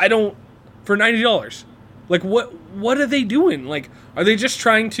 Like, I don't, for $90. Like, what are they doing? Like, are they just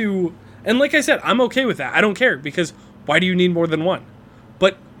trying to... And like I said, I'm okay with that. I don't care, because why do you need more than one?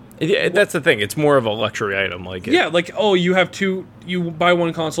 But... Yeah, that's the thing. It's more of a luxury item. Like you have two... You buy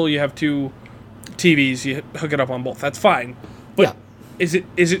one console, you have two TVs, you hook it up on both. That's fine. But is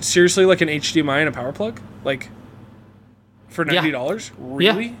it seriously like an HDMI and a power plug? Like, for $90?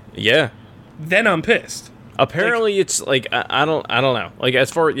 Really? Yeah. Then I'm pissed. Apparently, it's like I don't know. Like, as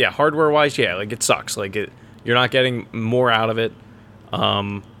far hardware wise, like it sucks. Like you're not getting more out of it.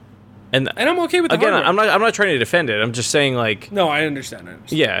 And I'm okay with the again. hardware. I'm not trying to defend it. I'm just saying, like, no, I understand.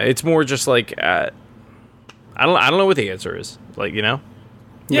 Yeah, it's more just like I don't know what the answer is. Like, we don't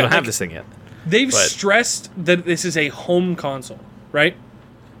have this thing yet. They've stressed that this is a home console, right?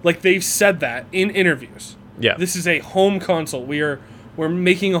 Like, they've said that in interviews. Yeah, this is a home console. We're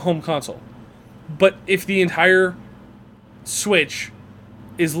making a home console. But if the entire Switch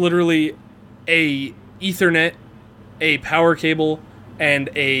is literally a Ethernet, a power cable, and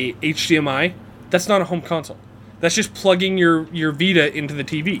a HDMI, that's not a home console. That's just plugging your Vita into the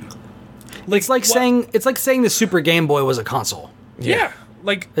TV. Like, it's like saying the Super Game Boy was a console. Yeah,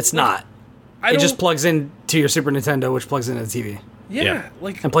 like it's not. It just plugs into your Super Nintendo, which plugs into the TV. Yeah,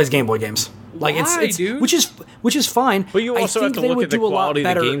 like, and plays Game Boy games. Like, why, it's dude? which is fine. But you also have to look at the quality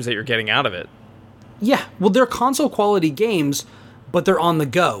of the games that you're getting out of it. Yeah, well, they're console quality games, but they're on the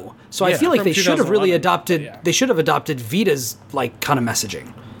go. So I feel like they should have really adopted. Yeah. They should have adopted Vita's like kind of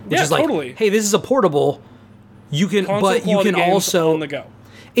messaging, which is like, totally. Hey, this is a portable. You can, console but you can also on the go.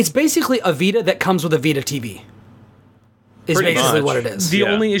 It's basically a Vita that comes with a Vita TV. Is Pretty basically much. what it is. The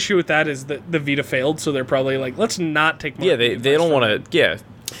only issue with that is that the Vita failed, so they're probably like, let's not take more. Yeah, they don't want to. Yeah.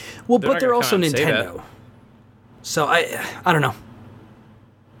 Well, but they're also Nintendo. So I don't know.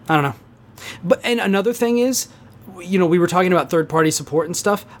 But and another thing is, we were talking about third-party support and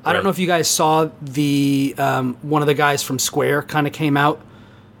stuff. I don't know if you guys saw the one of the guys from Square kind of came out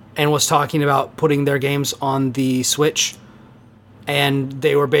and was talking about putting their games on the Switch, and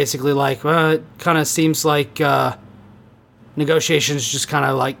they were basically like, well, it kind of seems like negotiations just kind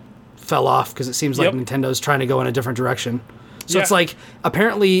of like fell off because it seems like Nintendo's trying to go in a different direction. So it's like,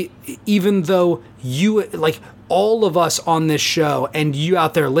 apparently, even though you, like, all of us on this show and you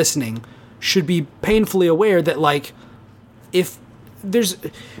out there listening should be painfully aware that, like, if there's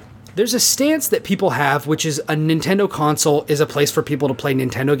a stance that people have, which is a Nintendo console is a place for people to play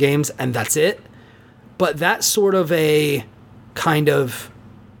Nintendo games, and that's it. But that sort of a kind of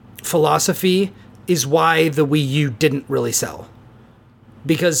philosophy is why the Wii U didn't really sell.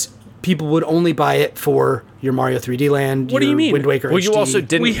 Because people would only buy it for your Mario 3D Land, what do you mean? Wind Waker well, HD. you also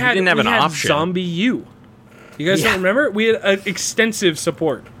didn't, you didn't have an option. Zombie U. You guys don't remember? We had extensive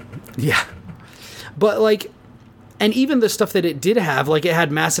support. Yeah. But, like, and even the stuff that it did have, like, it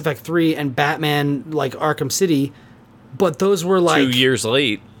had Mass Effect 3 and Batman, like, Arkham City, but those were, like... 2 years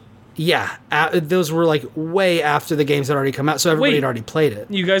late. Yeah. Those were, like, way after the games had already come out, so everybody had already played it.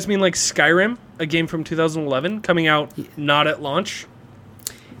 You guys mean, like, Skyrim, a game from 2011, coming out not at launch?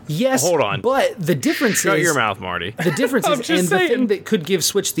 Yes, hold on. But the difference Shut is... your mouth, Marty. The difference is, and the thing that could give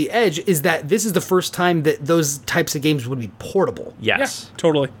Switch the edge is that this is the first time that those types of games would be portable. Yes. Yeah,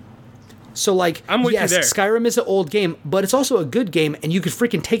 totally. So, like, I'm with you there. Skyrim is an old game, but it's also a good game, and you could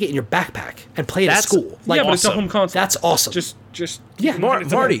freaking take it in your backpack and play it at school. Like, but it's a home console. That's awesome. Marty,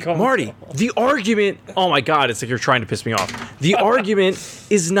 the argument... Oh, my God, it's like you're trying to piss me off. The argument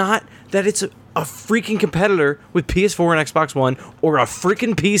is not that it's a freaking competitor with PS4 and Xbox One, or a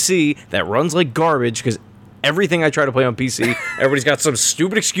freaking PC that runs like garbage, because everything I try to play on PC, everybody's got some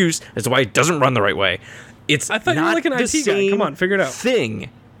stupid excuse as to why it doesn't run the right way. I thought you were like an IT guy. Come on, figure it out.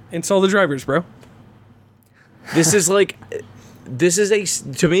 Install the drivers, bro. This is like...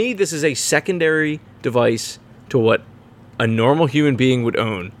 To me, this is a secondary device to what a normal human being would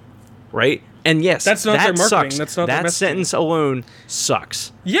own, right? And yes, that's not their marketing. Sucks. That's not that their sentence alone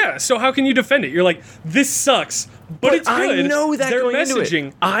sucks. Yeah, so how can you defend it? You're like, this sucks, but it's good. I know that their going messaging,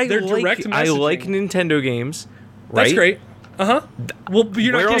 into it. I like Nintendo games. Right? That's great. Well, but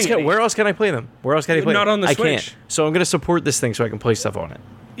you're not getting any. Where else can I play them? Where else can I play Not them? on the I Switch. can't. So I'm going to support this thing so I can play stuff on it.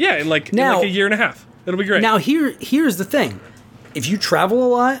 Yeah, in like a year and a half. It'll be great. Now here's the thing: if you travel a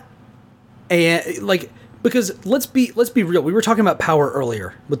lot, and because let's be real, we were talking about power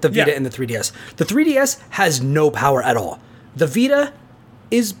earlier with the Vita and the 3DS. The 3DS has no power at all. The Vita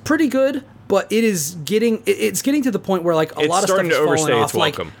is pretty good, but it's getting to the point where like a lot of stuff is falling off.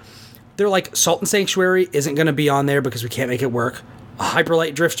 Like they're like Salt and Sanctuary isn't going to be on there because we can't make it work.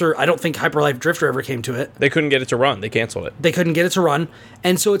 Hyperlight Drifter, I don't think Hyperlight Drifter ever came to it. They couldn't get it to run. They canceled it. They couldn't get it to run.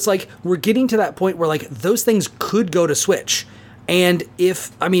 And so it's like we're getting to that point where like those things could go to Switch. And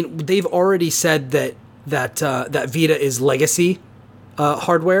they've already said that Vita is legacy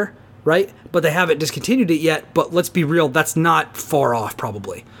hardware, right? But they haven't discontinued it yet. But let's be real, that's not far off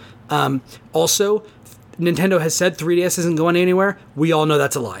probably. Also, Nintendo has said 3DS isn't going anywhere. We all know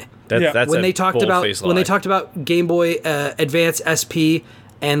that's a lie. That's when they talked about Game Boy Advance SP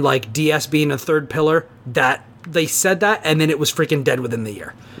and like DS being a third pillar, that they said that, and then it was freaking dead within the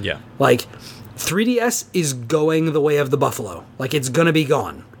year. Yeah, like 3DS is going the way of the buffalo. Like it's gonna be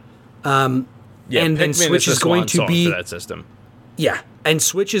gone. And then Switch is going to be for that system. Yeah, and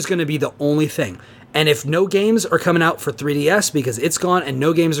Switch is going to be the only thing. And if no games are coming out for 3DS because it's gone, and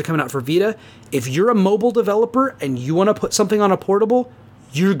no games are coming out for Vita, if you're a mobile developer and you want to put something on a portable,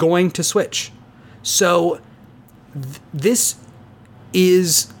 you're going to Switch. So this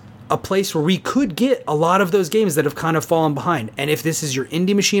is a place where we could get a lot of those games that have kind of fallen behind. And if this is your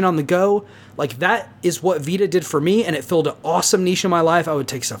indie machine on the go, like that is what Vita did for me, and it filled an awesome niche in my life. I would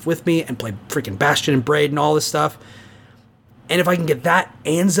take stuff with me and play freaking Bastion and Braid and all this stuff. And if I can get that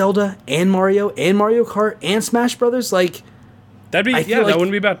and Zelda and Mario Kart and Smash Brothers, like that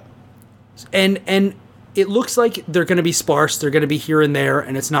wouldn't be bad. And it looks like they're going to be sparse. They're going to be here and there,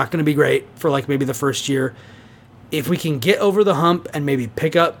 and it's not going to be great for like maybe the first year. If we can get over the hump and maybe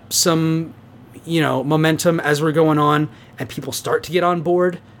pick up some, momentum as we're going on, and people start to get on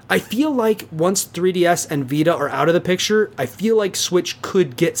board, I feel like once 3DS and Vita are out of the picture, I feel like Switch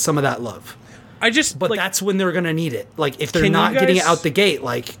could get some of that love. But that's when they're going to need it. Like if they're not getting it out the gate,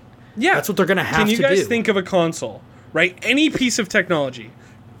 that's what they're going to have to do. Can you guys think of a console, right? Any piece of technology.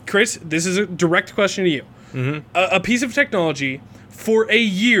 Chris, this is a direct question to you. Mm-hmm. A piece of technology for a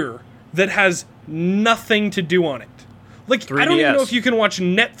year that has nothing to do on it. Like 3DS. I don't even know if you can watch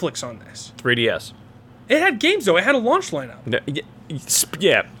Netflix on this. 3DS. It had games though. It had a launch lineup.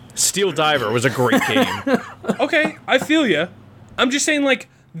 Yeah. Steel Diver was a great game. Okay, I feel you. I'm just saying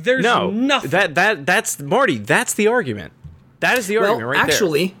there's nothing. That's Marty. That's the argument. That is the argument right there.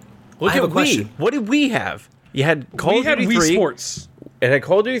 Actually, I have a question. What did we have? You had Call of Duty 3. Wii Sports. It had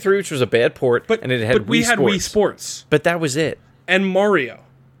Call of Duty 3, which was a bad port, and it had we had Wii Sports. But that was it. And Mario.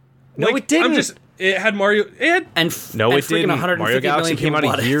 No, it didn't. It had Mario. It had, it didn't. Mario Galaxy came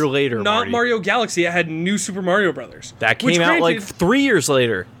out a year later. Not Marty. Mario Galaxy. It had New Super Mario Brothers. That came out 3 years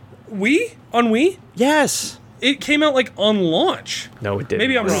later. Wii? On Wii? Yes. It came out on launch. No, it didn't.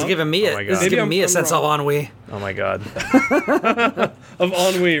 Maybe I'm wrong. This is giving me a sense of ennui. Oh my god. Of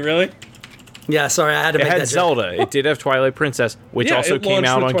ennui, really? Yeah, sorry, I had to make that joke. It had Zelda. It did have Twilight Princess, which also came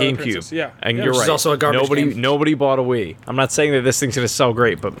out on GameCube. Princess. Yeah. And you're right. It's also a garbage game. Nobody bought a Wii. I'm not saying that this thing's going to sell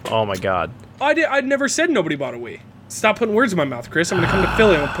great, but oh my god. I'd never said nobody bought a Wii. Stop putting words in my mouth, Chris. I'm going to come to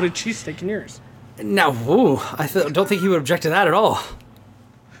Philly and I'll put a cheesesteak in yours. Now, don't think he would object to that at all.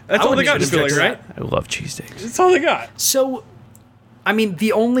 That's all they got in Philly, right? I love cheesesteaks. That's all they got. So, I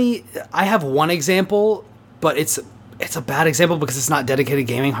have one example, but it's a bad example because it's not dedicated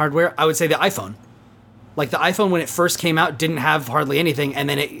gaming hardware. I would say the iPhone. Like the iPhone when it first came out didn't have hardly anything, and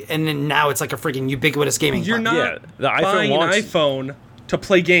then now it's like a freaking ubiquitous gaming. You're platform. not buying an iPhone to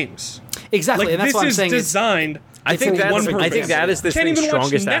play games. Exactly, and that's what I'm saying. This is designed. I think that is this thing's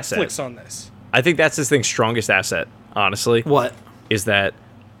strongest asset. Can't even watch Netflix on this. I think that's this thing's strongest asset. Honestly, what is that?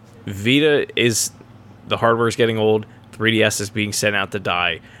 Vita is the hardware is getting old. 3DS is being sent out to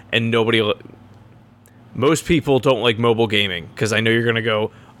die, and most people don't like mobile gaming because I know you're gonna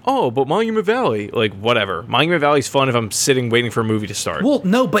go, oh, but Monument Valley, whatever. Monument Valley's fun if I'm sitting waiting for a movie to start. Well,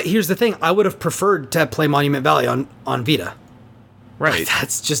 no, but here's the thing: I would have preferred to play Monument Valley on Vita. Right,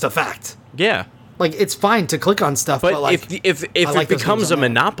 that's just a fact. Yeah, it's fine to click on stuff, but if it becomes a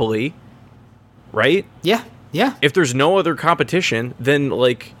monopoly, right? Yeah. If there's no other competition, then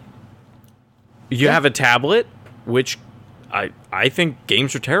you have a tablet, which I think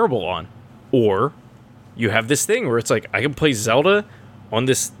games are terrible on, or you have this thing where it's I can play Zelda on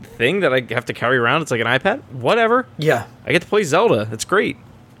this thing that I have to carry around. It's like an iPad, whatever. Yeah, I get to play Zelda. That's great.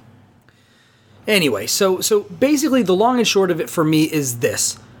 Anyway, so basically, the long and short of it for me is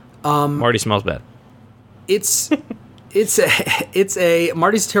this: Marty smells bad. It's It's a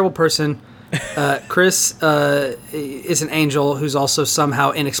Marty's a terrible person. Chris is an angel who's also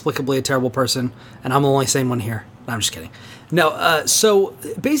somehow inexplicably a terrible person, and I'm the only sane one here. No, I'm just kidding. No, so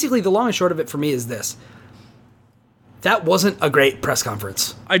basically the long and short of it for me is this. That wasn't a great press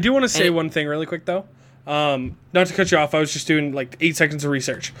conference. I do want to say one thing really quick, though. Not to cut you off, I was just doing like 8 seconds of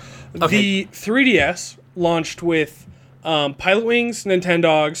research. Okay. The 3DS launched with Pilot Wings,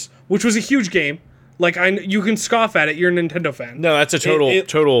 Nintendogs, which was a huge game. Like, you can scoff at it, you're a Nintendo fan. No, that's a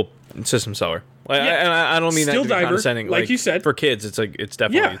total system seller. Like, I don't mean Still that to be condescending. like you said. For kids, it's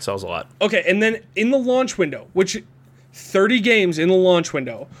definitely, it sells a lot. Okay, and then in the launch window, which 30 games in the launch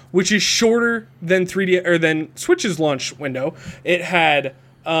window, which is shorter than 3D or than Switch's launch window, it had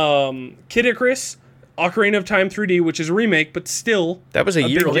Kid Icarus, Ocarina of Time 3D, which is a remake, but still that was a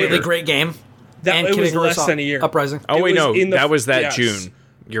year later. Really great game. It was less than a year. Uprising. Oh wait, no, that was that June.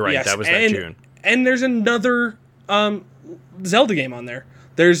 You're right. Yes. That was that June. And there's another Zelda game on there.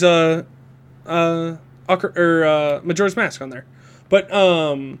 There's a Majora's Mask on there, but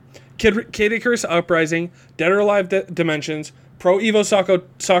Kid Icarus Uprising, Dead or Alive Dimensions, Pro Evo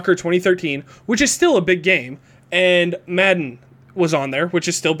Soccer 2013, which is still a big game, and Madden was on there, which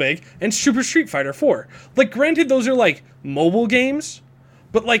is still big, and Super Street Fighter 4. Like, granted, those are like mobile games,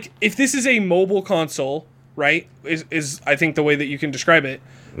 but like if this is a mobile console, right? Is I think the way that you can describe it.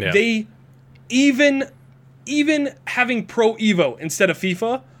 Yeah. They even having Pro Evo instead of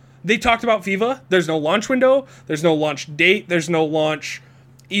FIFA, they talked about FIFA. There's no launch window. There's no launch date. There's no launch,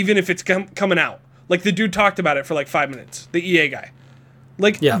 even if it's coming out. Like, the dude talked about it for like 5 minutes. The EA guy.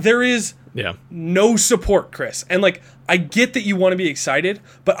 Like, there is no support, Chris. And like, I get that you want to be excited,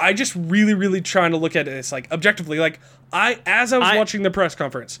 but I just really trying to look at this like objectively. Like, as I was watching the press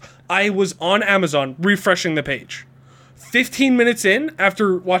conference, I was on Amazon refreshing the page. 15 minutes in,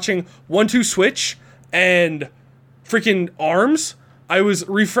 after watching 1-2 Switch and freaking ARMS, I was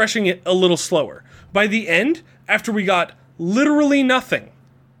refreshing it a little slower. By the end, after we got literally nothing,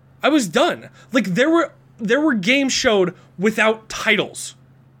 I was done. Like, there were games showed without titles.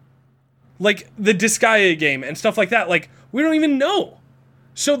 Like the Disgaea game and stuff like that. Like, we don't even know.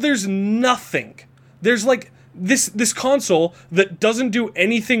 So there's nothing. There's like this console that doesn't do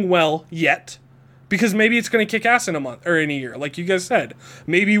anything well yet. Because maybe it's going to kick ass in a month or in a year, like you guys said.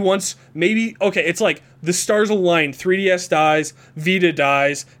 Okay, it's like the stars align. 3DS dies, Vita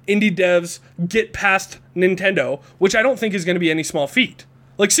dies, indie devs get past Nintendo, which I don't think is going to be any small feat.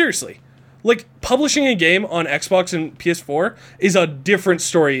 Like, seriously. Like, publishing a game on Xbox and PS4 is a different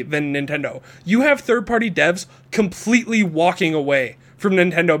story than Nintendo. You have third-party devs completely walking away from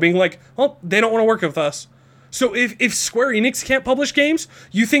Nintendo, being like, well, they don't want to work with us. So if Square Enix can't publish games,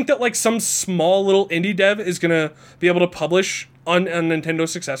 you think that like some small little indie dev is going to be able to publish on Nintendo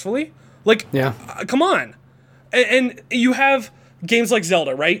successfully? Like, come on. And you have games like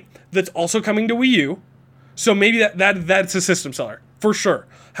Zelda, right? That's also coming to Wii U. So maybe that's a system seller, for sure.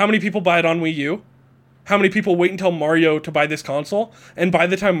 How many people buy it on Wii U? How many people wait until Mario to buy this console? And by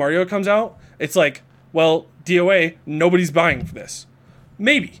the time Mario comes out, it's like, well, DOA, nobody's buying for this.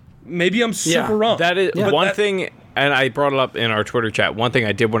 Maybe I'm super wrong. That is one thing, and I brought it up in our Twitter chat. One thing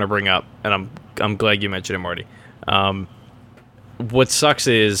I did want to bring up, and I'm glad you mentioned it, Marty. What sucks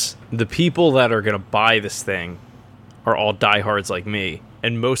is the people that are going to buy this thing are all diehards like me,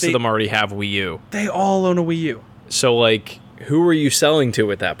 and most of them already have Wii U. They all own a Wii U. So, like, who are you selling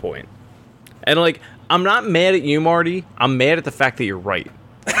to at that point? And, like, I'm not mad at you, Marty. I'm mad at the fact that you're right.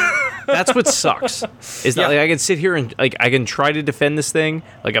 That's what sucks. Is that like I can sit here and like I can try to defend this thing.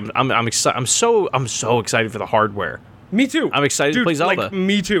 Like I'm so excited for the hardware. Me too. I'm excited to play Zelda. Like,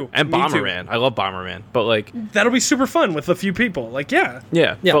 me too. And Bomberman. I love Bomberman. But like that'll be super fun with a few people. Like yeah.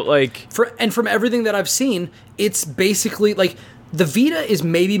 But like from everything that I've seen, it's basically like the Vita is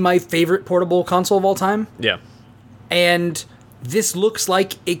maybe my favorite portable console of all time. Yeah. And this looks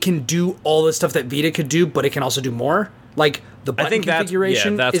like it can do all the stuff that Vita could do, but it can also do more. Like the button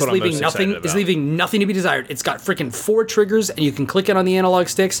configuration is leaving nothing to be desired. It's got freaking 4 triggers, and you can click it on the analog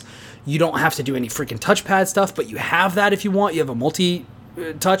sticks. You don't have to do any freaking touchpad stuff, but you have that if you want. You have a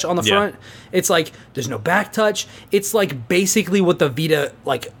multi-touch on the front. It's like there's no back touch. It's like basically what the Vita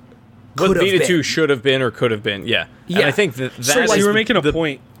like could have been. What Vita 2 should have been or could have been. Yeah. And I think that so like, you were making a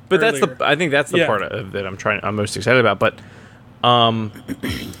point. But earlier. I think that's the part of that I'm most excited about. But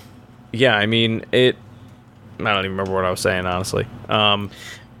yeah, I mean it. I don't even remember what I was saying, honestly.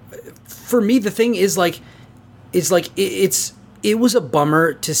 For me, the thing is it was a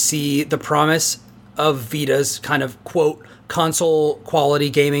bummer to see the promise of Vita's kind of quote console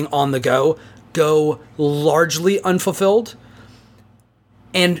quality gaming on the go largely unfulfilled.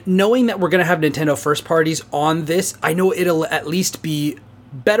 And knowing that we're going to have Nintendo first parties on this, I know it'll at least be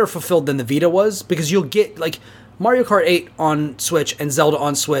better fulfilled than the Vita was, because you'll get like Mario Kart 8 on Switch and Zelda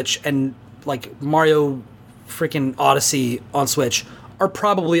on Switch and like Mario freaking Odyssey on Switch are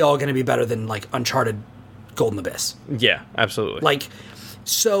probably all going to be better than like Uncharted Golden Abyss. Yeah, absolutely. Like,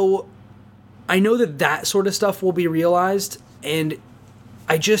 so I know that sort of stuff will be realized, and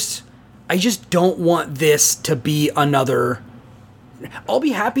I just don't want this to be another. I'll be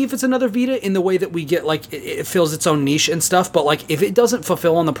happy if it's another Vita in the way that we get, like, it fills its own niche and stuff, but, like, if it doesn't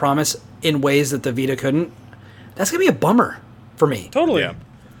fulfill on the promise in ways that the Vita couldn't, that's going to be a bummer for me. Totally. Yeah.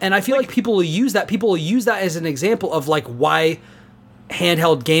 And I feel like people will use that. People will use that as an example of, like, why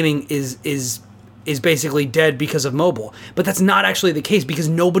handheld gaming is basically dead because of mobile. But that's not actually the case, because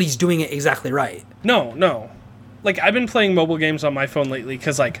nobody's doing it exactly right. No. Like, I've been playing mobile games on my phone lately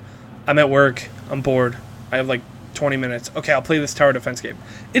because, like, I'm at work, I'm bored, I have, like, 20 minutes. Okay, I'll play this tower defense game.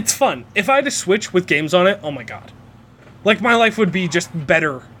 It's fun. If I had to switch with games on it, oh my god. Like, my life would be just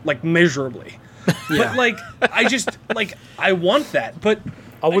better, like, measurably. But, like, I just, like, I want that, but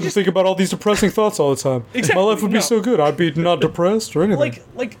I wouldn't think about all these depressing thoughts all the time. Exactly, My life would be so good. I'd be not depressed or anything.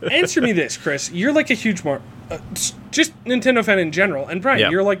 like, answer me this, Chris. You're, like, a huge just Nintendo fan in general. And, Brian,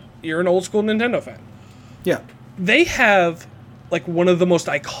 Yeah. you're an old school Nintendo fan. Yeah. They have, like, one of the most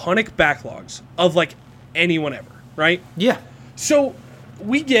iconic backlogs of, like, anyone ever, right? Yeah. So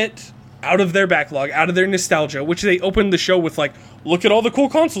we get out of their backlog, out of their nostalgia, which they opened the show with, like, look at all the cool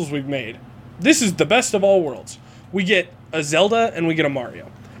consoles we've made. This is the best of all worlds. We get a Zelda and we get a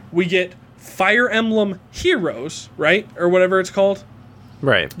Mario. We get Fire Emblem Heroes, right? Or whatever it's called.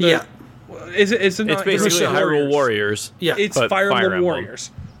 Right. Yeah. It's Basically Hyrule Warriors. Yeah. It's but Fire Fire Emblem Emblem.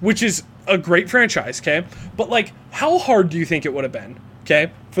 Warriors, which is a great franchise, okay? But, like, how hard do you think it would have been,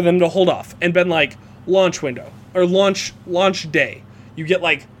 okay, for them to hold off and been like, launch window or launch day? You get,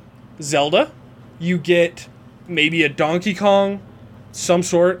 like, Zelda, you get maybe a Donkey Kong, some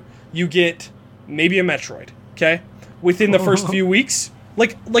sort, you get maybe a Metroid, okay? Within the first few weeks,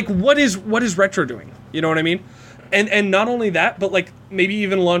 like what is Retro doing? You know what I mean? And not only that, but, like, maybe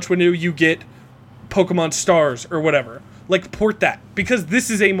even launch window, you get Pokemon Stars or whatever. Like, port that, because this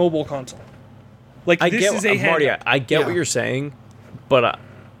is a mobile console. Like, this is a Marty, handheld. I get what you're saying, but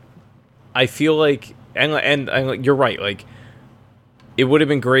I feel like, and you're right. Like, it would have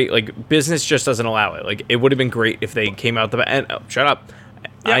been great. Like, business just doesn't allow it. Like, it would have been great if they came out shut up.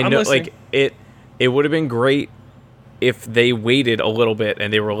 Yeah, I I'm know. listening. Like, it would have been great if they waited a little bit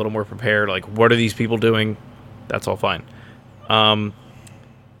and they were a little more prepared. Like, what are these people doing? That's all fine. I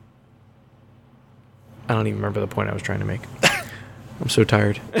don't even remember the point I was trying to make. I'm so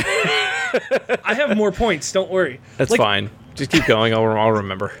tired. I have more points. Don't worry. That's Like, fine. Just keep going. I'll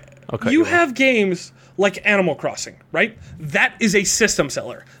remember. I'll cut You off. have games like Animal Crossing, right? That is a system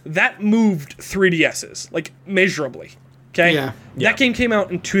seller. That moved 3DSs, like, measurably. Okay? Yeah. That game came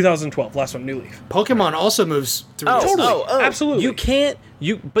out in 2012, last one, New Leaf. Pokemon also moves through. Totally.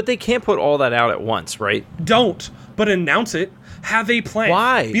 Absolutely. But they can't put all that out at once, right? Don't, but announce it. Have a plan.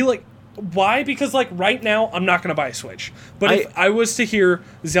 Why? Be like, why? Because, like, right now, I'm not going to buy a Switch. But if I was to hear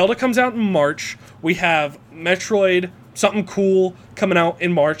Zelda comes out in March, we have Metroid, something cool coming out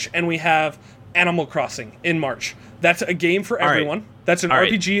in March, and we have Animal Crossing in March. That's a game for everyone. Right. That's an All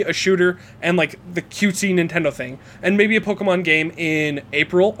right. RPG, a shooter, and, like, the cutesy Nintendo thing. And maybe a Pokemon game in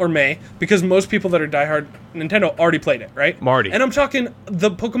April or May, because most people that are diehard Nintendo already played it, right? Marty. And I'm talking the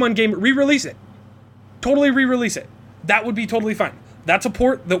Pokemon game, re-release it. Totally re-release it. That would be totally fine. That's a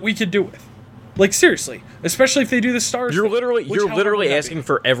port that we could do with. Like, seriously. Especially if they do the Stars You're thing, literally which, how hard would that asking be?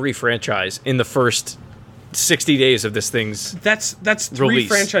 for every franchise in the first 60 days of this thing's. That's three release.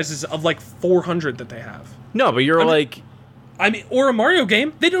 franchises of, like, 400 that they have. No, but you're like, I mean, or a Mario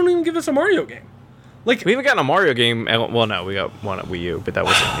game. They don't even give us a Mario game. Like, we haven't gotten a Mario game. Well, no, we got one at Wii U, but that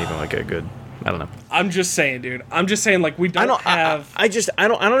wasn't even like a good. I don't know. I'm just saying, dude. I'm just saying, like, we don't have I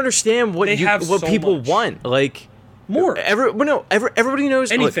don't understand what They have what so people much. want. Like, more. everybody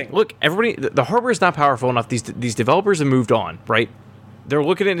knows Anything. Look, everybody. The hardware is not powerful enough. These developers have moved on, right? They're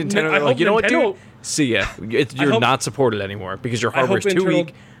looking at Nintendo. I They're like, hope you know what, Nintendo- dude? See ya. You're hope- not supported anymore because your I hope hardware's too internal-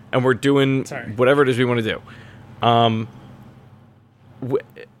 weak, and we're doing Sorry. whatever it is we want to do.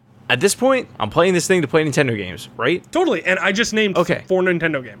 At this point, I'm playing this thing to play Nintendo games, right? Totally. And I just named Okay. 4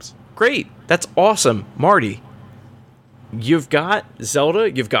 Nintendo games. Great. That's awesome. Marty, you've got Zelda,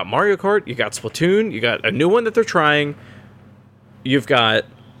 you've got Mario Kart, you got Splatoon, you got a new one that they're trying. You've got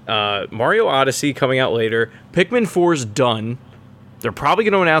Mario Odyssey coming out later. Pikmin 4's done. They're probably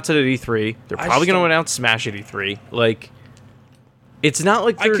going to announce it at E3. They're I probably just going to don't- announce Smash at E3. Like, it's not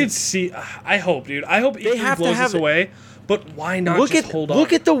like I they're... could see. I hope, dude. I hope E3 have to blows have us it. away. But why not hold on?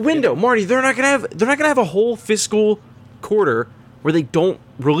 Look at the window, Marty. They're not gonna have a whole fiscal quarter where they don't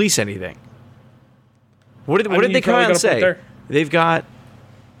release anything. What did they come out and say? They've got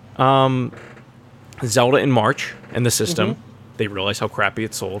Zelda in March and the system. Mm-hmm. They realize how crappy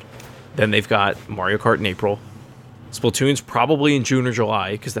it sold. Then they've got Mario Kart in April. Splatoon's probably in June or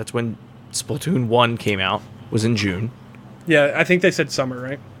July, because that's when Splatoon 1 came out, was in June. Yeah, I think they said summer,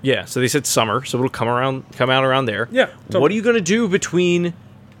 right? Yeah, so they said summer, so it'll come out around there. Yeah. Totally. What are you going to do between...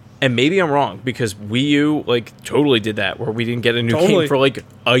 And maybe I'm wrong, because Wii U, totally did that, where we didn't get a new game for,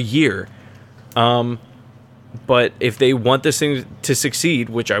 a year. But if they want this thing to succeed,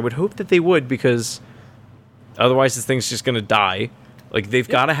 which I would hope that they would, because otherwise this thing's just going to die, they've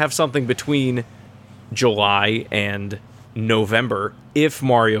got to have something between July and November if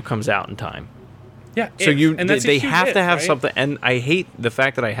Mario comes out in time. Yeah. So they have to have something, and I hate the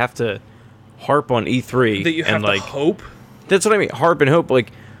fact that I have to harp on E3 that you have to hope. That's what I mean, harp and hope.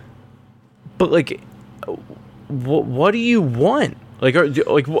 What do you want?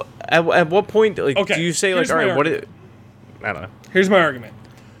 At what point? Do you say all right? What? I don't know. Here's my argument.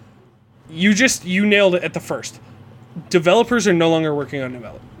 You nailed it at the first. Developers are no longer working on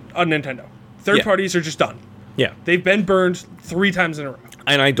Nintendo. Third parties are just done. Yeah. They've been burned 3 times in a row.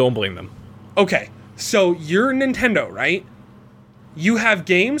 And I don't blame them. Okay, so you're Nintendo, right? You have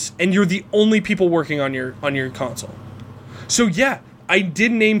games, and you're the only people working on your console. So yeah, I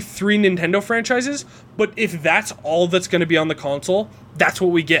did name 3 Nintendo franchises, but if that's all that's going to be on the console, that's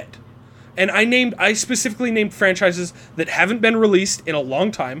what we get. And I specifically named franchises that haven't been released in a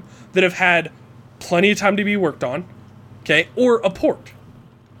long time, that have had plenty of time to be worked on, okay, or a port.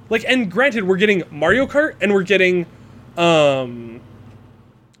 And granted, we're getting Mario Kart, and we're getting, that's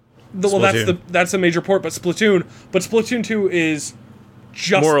a major port, but Splatoon 2 is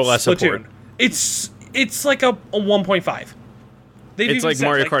just more or less Splatoon. A port. It's like a 1.5. It's like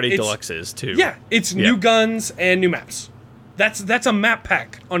Mario Kart 8 Deluxe is too. Yeah, it's new guns and new maps. That's a map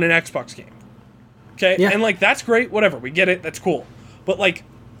pack on an Xbox game. Okay, yeah. And that's great. Whatever, we get it. That's cool. But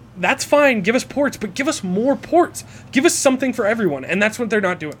that's fine. Give us ports, but give us more ports. Give us something for everyone, and that's what they're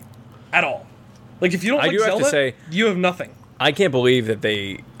not doing at all. If you don't like Zelda, have to say, you have nothing. I can't believe that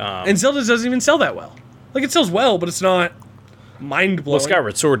they... and Zelda doesn't even sell that well. It sells well, but it's not mind-blowing. Well,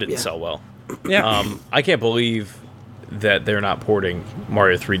 Skyward Sword didn't sell well. Yeah. I can't believe that they're not porting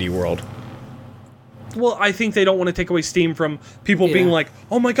Mario 3D World. Well, I think they don't want to take away steam from people being like,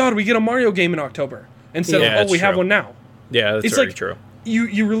 oh my god, we get a Mario game in October. Instead of, we have one now. Yeah, that's very true.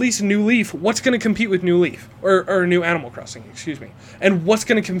 You release a new Leaf, what's going to compete with New Leaf? Or a new Animal Crossing, excuse me. And what's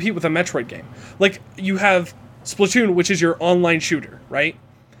going to compete with a Metroid game? You have Splatoon, which is your online shooter, right?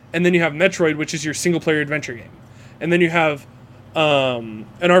 And then you have Metroid, which is your single-player adventure game. And then you have an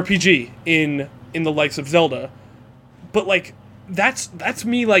RPG in the likes of Zelda. But, that's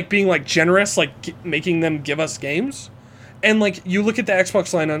me, being, generous, making them give us games. And, you look at the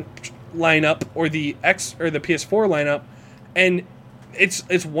Xbox lineup or the PS4 lineup, and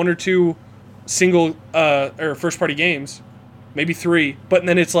it's 1 or 2 single or first-party games, maybe 3, but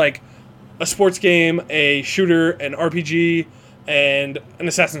then it's, a sports game, a shooter, an RPG, and an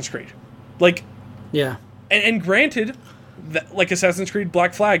Assassin's Creed. Yeah. And granted, Assassin's Creed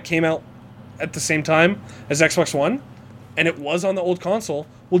Black Flag came out at the same time as Xbox One, and it was on the old console.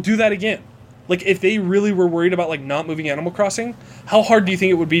 We'll do that again. If they really were worried about not moving Animal Crossing, how hard do you think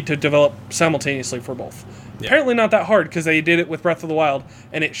it would be to develop simultaneously for both? Yeah. Apparently not that hard, because they did it with Breath of the Wild,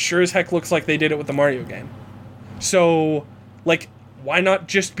 and it sure as heck looks like they did it with the Mario game. So, why not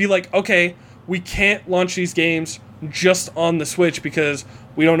just be okay, we can't launch these games just on the Switch because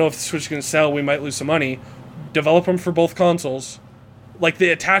we don't know if the Switch is going to sell, we might lose some money. Develop them for both consoles. The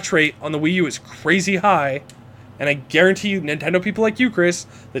attach rate on the Wii U is crazy high, and I guarantee you, Nintendo people like you, Chris,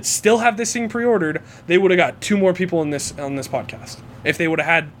 that still have this thing pre-ordered, they would have got 2 more people on this podcast if they would have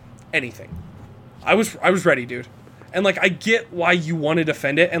had anything. I was ready, dude. And I get why you want to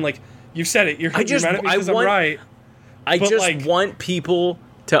defend it, and you said it. You're mad at me because I'm right. I just want people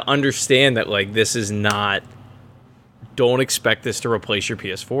to understand that this is not. Don't expect this to replace your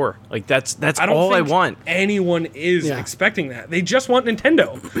PS4. That's all I want. Anyone is expecting that. They just want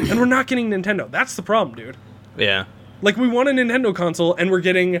Nintendo, and we're not getting Nintendo. That's the problem, dude. Yeah. We want a Nintendo console, and we're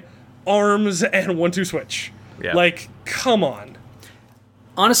getting ARMS and 1-2 Switch. Yeah. Come on.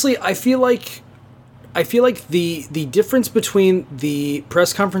 Honestly, I feel like the difference between the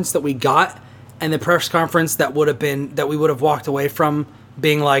press conference that we got and the press conference that we would have walked away from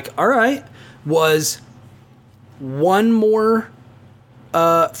being all right, was one more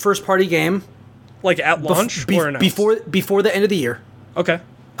first party game at launch or announced? before the end of the year. Okay.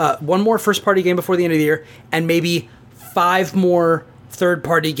 One more first party game before the end of the year, and maybe 5 more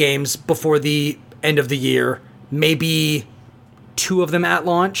third-party games before the end of the year, maybe 2 of them at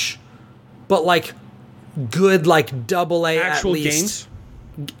launch, but like good like double A Actual at least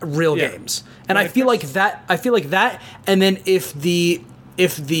games? real Yeah. games. And Right, I feel like that and then if the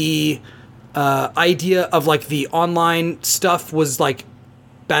idea of like the online stuff was like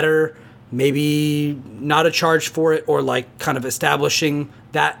better, maybe not a charge for it, or like kind of establishing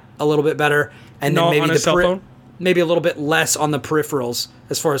that a little bit better, and then Not maybe on a cell phone? maybe a little bit less on the peripherals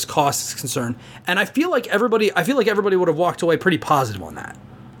as far as cost is concerned. And I feel like everybody would have walked away pretty positive on that.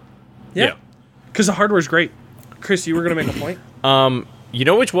 Yeah. Because the hardware's great. Chris, you were going to make a point? You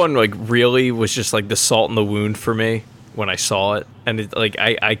know which one like really was just like the salt in the wound for me when I saw it, and it, like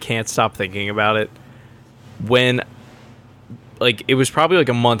I can't stop thinking about it. When like it was probably like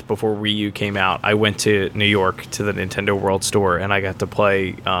a month before Wii U came out, I went to New York to the Nintendo World Store and I got to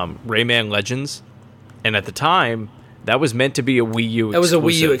play Rayman Legends, and at the time that was meant to be a Wii U. It was a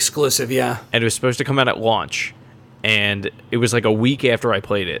Wii U exclusive, yeah. And it was supposed to come out at launch, and it was like a week after I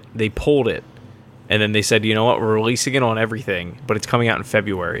played it. They pulled it. And then they said, you know what, we're releasing it on everything, but it's coming out in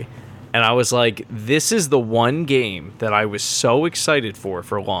February. And I was like, this is the one game that I was so excited for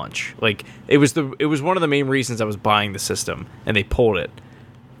launch. Like, it was one of the main reasons I was buying the system, and they pulled it.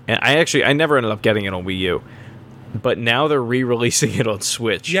 And I never ended up getting it on Wii U. But now they're re-releasing it on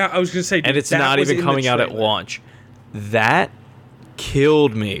Switch. Yeah, I was going to say, dude, and it's that not was even in the coming out at trailer. launch. That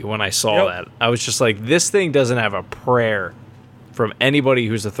killed me when I saw Yep. that. I was just like, this thing doesn't have a prayer from anybody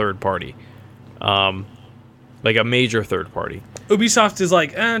who's a third party. Like a major third party. Ubisoft is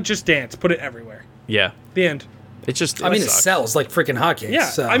like, just dance. Put it everywhere. Yeah. The end. It's just, I mean, it sucks. sells like freaking hotcakes. Yeah.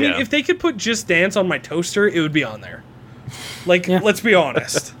 So. I mean, Yeah. if they could put Just Dance on my toaster, it would be on there. Like, Yeah. let's be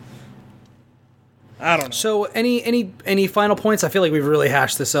honest. I don't know. So, any final points? I feel like we've really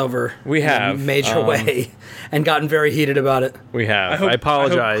hashed this over. We in a have, major way, and gotten very heated about it. We have. I I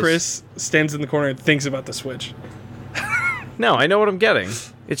apologize. I hope Chris stands in the corner and thinks about the Switch. No, I know what I'm getting.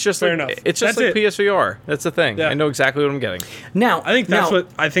 It's just Fair like enough. it's just That's like it. PSVR. That's the thing. Yeah. I know exactly what I'm getting. Now, I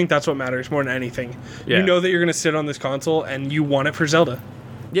think that's what matters more than anything. Yeah. You know that you're going to sit on this console and you want it for Zelda.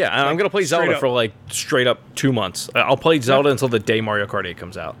 Yeah, and I'm gonna play straight Zelda up. for like straight up 2 months. I'll play Zelda until the day Mario Kart 8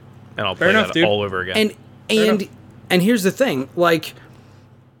 comes out, and I'll play enough, that dude. all over again. and enough. and here's the thing, like,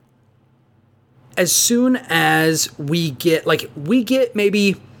 as soon as we get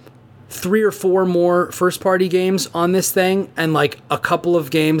maybe 3 or 4 more first party games on this thing, and like a couple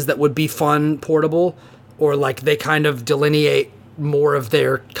of games that would be fun portable, or like they kind of delineate more of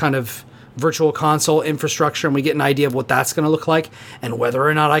their kind of virtual console infrastructure, and we get an idea of what that's going to look like, and whether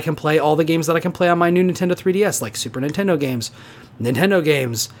or not I can play all the games that I can play on my new Nintendo 3DS, like Super Nintendo games, Nintendo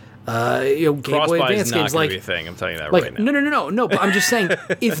games, Game Boy Cross-buy Advance is not games, gonna like be a thing. I'm telling you that like right now. no. But I'm just saying,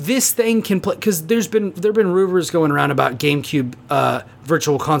 if this thing can play, because there've been rumors going around about GameCube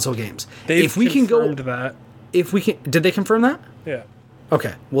virtual console games. They've If we can go, confirmed that. if we can, did they confirm that? Yeah.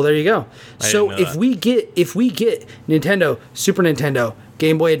 Okay, well there you go. So didn't know if that. we get Nintendo, Super Nintendo,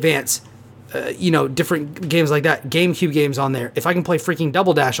 Game Boy Advance, different games like that, GameCube games on there. If I can play freaking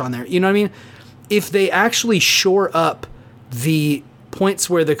Double Dash on there, you know what I mean? If they actually shore up the points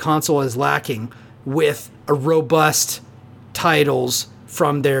where the console is lacking with a robust titles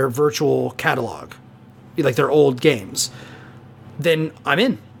from their virtual catalog, like their old games, then I'm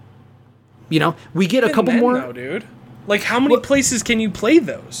in. We get a Even couple then, more. though, dude. Like, how many places can you play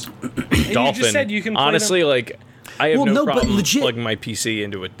those? And Dolphin. You just said you can play Honestly, them. like I have Well, no no, but problem legit- plugging my PC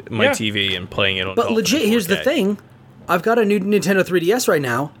into my Yeah. TV and playing it on. But Dolphin legit, in here's the 4K. thing. I've got a new Nintendo 3DS right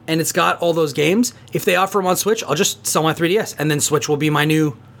now, and it's got all those games. If they offer them on Switch, I'll just sell my 3DS, and then Switch will be my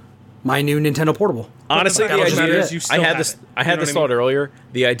new Nintendo portable. Honestly, That'll the just be idea it. is you I still had have this. it. I You had know this what I mean? thought earlier.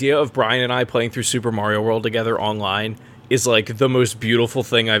 The idea of Brian and I playing through Super Mario World together online is like the most beautiful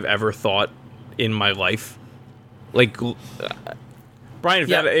thing I've ever thought in my life. Like, Brian,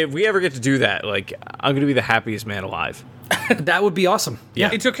 Yeah. if we ever get to do that, like, I'm gonna be the happiest man alive. That would be awesome. Yeah.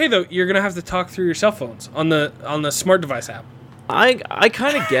 It's okay though. You're gonna have to talk through your cell phones on the smart device app. I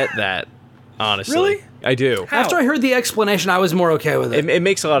kind of get that, honestly. Really? I do. How? After I heard the explanation, I was more okay with it. It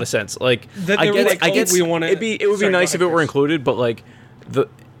makes a lot of sense. Like, That I they were get like, it. I oh, get we wanna- it would be Sorry, go nice if ahead, it were Chris. included, but like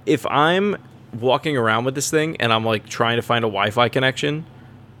if I'm walking around with this thing and I'm like trying to find a Wi-Fi connection,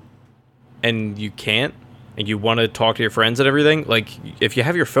 and you can't, and you want to talk to your friends and everything, like if you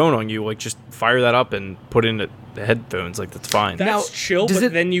have your phone on you, like just fire that up and put in the headphones. Like that's fine. That's Now, chill, does but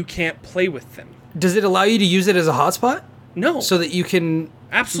it- then you can't play with them. Does it allow you to use it as a hotspot No. so that you can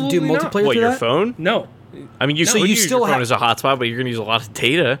Absolutely do not. multiplayer What, through your that? phone? No. I mean, you So could you use still your phone ha- as a hotspot, but you're going to use a lot of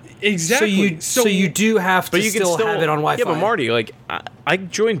data. Exactly. So you do have to But you can still still have it on Wi-Fi. Yeah, but Marty, like I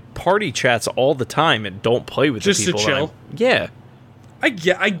join party chats all the time and don't play with Just the to people. chill? Yeah, I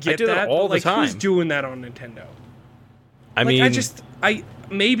get do that that. all but, the like, time. who's doing that on Nintendo? I Like, mean,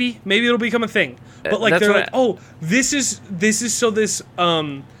 maybe it'll become a thing. But like That's they're what like, oh, this is so this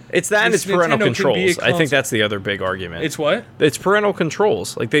it's that and this it's parental Nintendo can be a controls. I think console. that's the other big argument. It's what? It's parental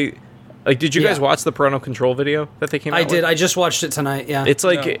controls. Like did you guys Yeah. watch the parental control video that they came out I did. with? I just watched it tonight. Yeah. It's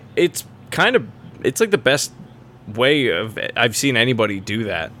like No. it's like the best way of I've seen anybody do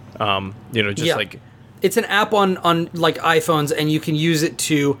that. Just Yeah. like It's an app on like iPhones, and you can use it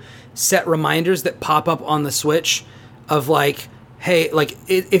to set reminders that pop up on the Switch of like, hey, like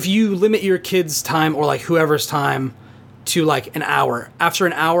if you limit your kid's time or like whoever's time to like an hour, after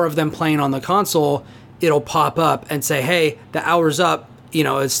an hour of them playing on the console, it'll pop up and say, hey, the hour's up,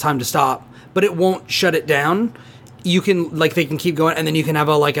 it's time to stop. But it won't shut it down. You can they can keep going, and then you can have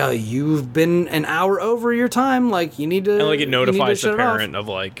you've been an hour over your time, like you need to, and like it notifies shut the it off. parent of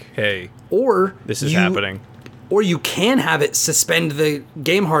like, hey, Or this is happening. Or you can have it suspend the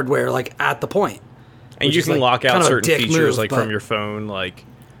game hardware like at the point. And which you is, can like, lock kind out of a certain dick features move, like but- from your phone, like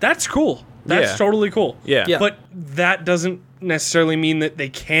That's cool. That's Yeah. totally cool. Yeah. Yeah. But that doesn't necessarily mean that they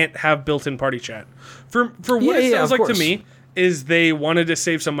can't have built-in party chat. For what Yeah, it yeah, sounds of like to course. me is they wanted to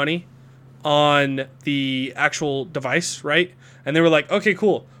save some money on the actual device, right? And they were like, okay,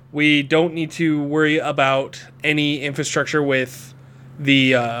 cool. We don't need to worry about any infrastructure with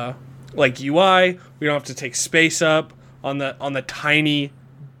the UI. We don't have to take space up on the tiny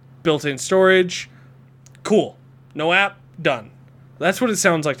built-in storage. Cool. No app, done. That's what it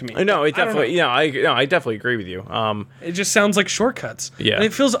sounds like to me. no, it I don't know. definitely I definitely agree with you. It just sounds like shortcuts. Yeah. And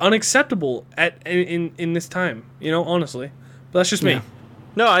it feels unacceptable in this time, honestly. But that's just me. Yeah.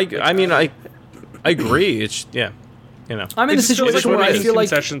 No, I mean I agree. It's I'm in It the just feels situation we're where I making feel like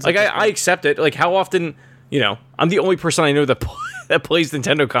concessions like at this I point. accept it. Like how often, I'm the only person I know that that plays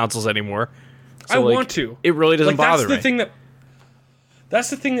Nintendo consoles anymore. So, I like, want to. It really doesn't bother that's the me. thing that's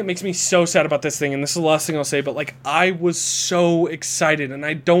the thing that makes me so sad about this thing, and this is the last thing I'll say, but like I was so excited, and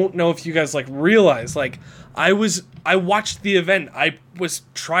I don't know if you guys like realize, like I watched the event. I was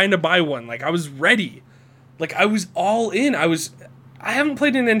trying to buy one. Like I was ready. Like I was all in. I haven't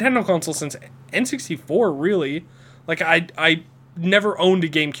played a Nintendo console since N64, really. Like I never owned a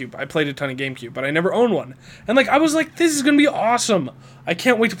GameCube. I played a ton of GameCube, but I never owned one. And like I was like, this is gonna be awesome. I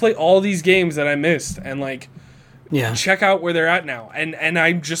can't wait to play all these games that I missed and like check out where they're at now. And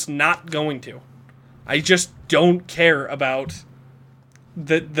I'm just not going to. I just don't care about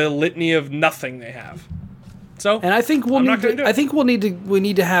the litany of nothing they have. So And I think I'm not gonna do it. I think we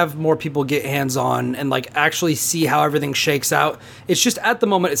need to have more people get hands on and like actually see how everything shakes out. It's just at the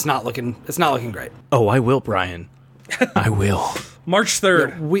moment it's not looking great. Oh, I will, Brian. I will. March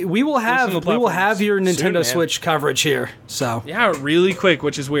 3rd. We will have Listen to platforms. your Nintendo man. Switch coverage here. So Yeah, really quick,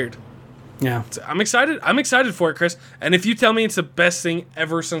 which is weird. yeah. I'm excited. I'm excited for it, Chris. And if you tell me it's the best thing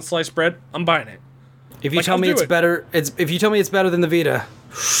ever since sliced bread, I'm buying it. If you Like, tell I'll me do it's it. better, if you tell me it's better than the Vita,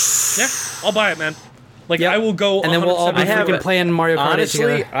 Yeah, I'll buy it, man. Like Yep. I will go, and then we'll all be 100% have freaking it. playing Mario Kart 8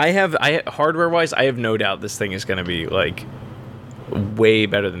 Honestly, together. I hardware wise, I have no doubt this thing is going to be like way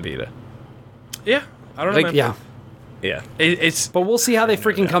better than Vita. Yeah, I don't know, Like, man. Yeah, Yeah, It's. but we'll see how they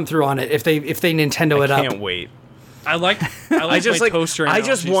freaking come through on it if they Nintendo it up. can't wait. I like I just my like. toaster. I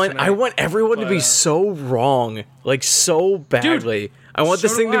just analogies want. tonight. I want everyone to But, be so wrong, like so badly. I want so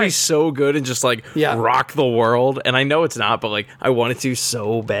this thing do to I. be so good and just like Yeah. rock the world. And I know it's not, but like I want it to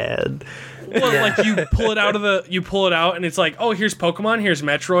so bad. Well, like you pull it out, and it's like, oh, here's Pokemon, here's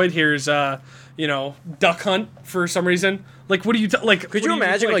Metroid, here's Duck Hunt for some reason. Like, what do you like? Could you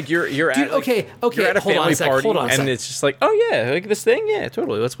imagine like you're Dude, at like, okay, you're at a hold on family a sec, party hold on a and sec. it's just like, oh yeah, like this thing, yeah,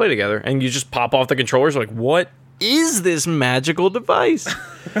 totally, let's play together. And you just pop off the controllers, like, what is this magical device?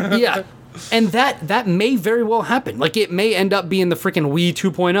 Yeah. And that may very well happen. Like, it may end up being the freaking Wii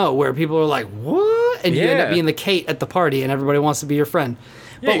 2.0 where people are like, what? And you end up Yeah. being the Kate at the party and everybody wants to be your friend.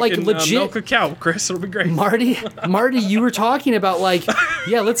 But, like, legit, milk a cow, Chris. It'll be great. Marty, you were talking about, like,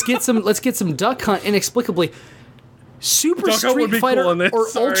 yeah, let's get some Duck Hunt inexplicably. Super Duck Hunt would Street be Fighter cool on this, or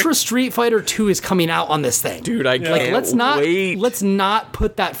sorry. Ultra Street Fighter 2 is coming out on this thing. Dude, I can't Let's wait. not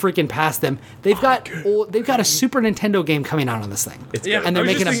put that freaking past them. They've got a Super Nintendo game coming out on this thing. Yeah, and they're I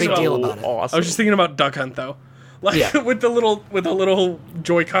was making a just big thinking deal about- about it. Awesome. I was just thinking about Duck Hunt though, like Yeah. with a little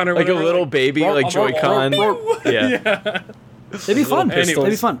Joy-Con or like a whatever, little baby, like Joy-Con. Yeah. It'd be fun. Anyways. It'd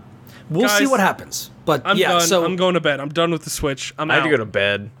be fun. We'll see Guys, what happens. But I'm yeah, done. so I'm going to bed. I'm done with the Switch. I'm I out. have to go to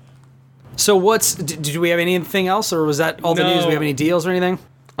bed. so what's? Did we have anything else, or was that all the No. news? Do we have any deals or anything?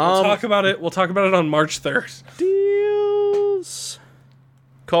 We'll talk about it. We'll talk about it on March 3rd. Deals.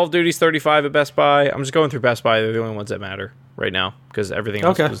 Call of Duty's $35 at Best Buy. I'm just going through Best Buy. They're the only ones that matter right now because everything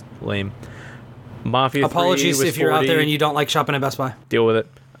else was lame. Mafia 3 Apologies was if you're 40. out there and you don't like shopping at Best Buy. Deal with it.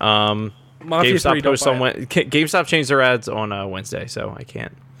 Mafia 3, GameStop don't posts buy on it. GameStop changed their ads on Wednesday, so I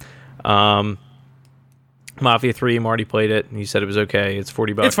can't. Mafia 3, Marty played it, and he said it was okay. It's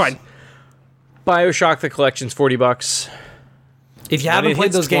 $40. It's fine. BioShock the Collection's $40. If you When haven't it played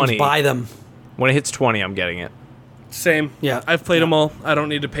hits those games, 20, buy them. When it hits 20, I'm getting it. Same. Yeah. I've played them all. I don't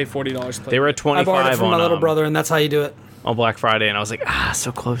need to pay $40 to play. They were at 25 I borrowed it from my little on, brother, and that's how you do it. on Black Friday, and I was like,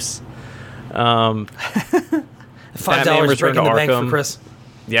 so close. $5 Return breaking to the bank Arkham. for Chris.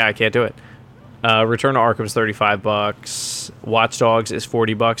 Yeah, I can't do it. Return to Arkham is $35. Watch Dogs is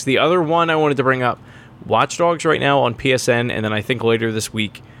 $40. The other one I wanted to bring up, Watch Dogs right now on PSN, and then I think later this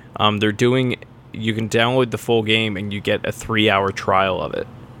week, they're doing. You can download the full game and you get a 3-hour trial of it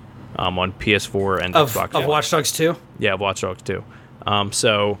on PS4 and Of Xbox. Watch Dogs 2? Yeah, Watch Dogs 2.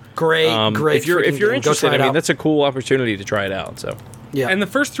 So Great. if you're freaking game. Go interested, try I it mean out. that's a cool opportunity to try it out. So Yeah. And the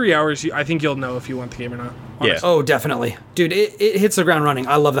first 3 hours, I think you'll know if you want the game or not. yeah. Oh, definitely. Dude, it hits the ground running.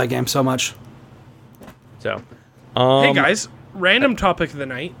 I love that game so much. So Hey guys, random topic of the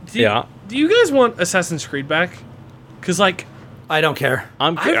night. Do you guys want Assassin's Creed back? Because like, I don't care.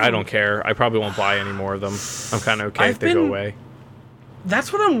 I don't care. I probably won't buy any more of them. I'm kind of okay if they go away.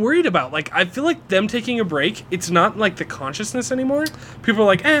 that's what I'm worried about. Like, I feel like them taking a break, it's not like the consciousness anymore. People are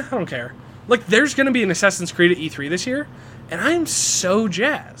like, I don't care. Like, there's going to be an Assassin's Creed at E3 this year, and I am so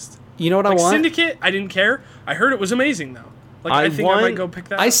jazzed. You know what I Like, want? Syndicate, I didn't care. I heard it was amazing, though. Like, I think I might go pick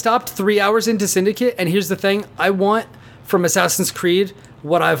that I up. stopped 3 hours into Syndicate, and here's the thing. I want from Assassin's Creed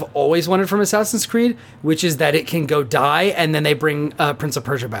what I've always wanted from Assassin's Creed, which is that it can go die, and then they bring Prince of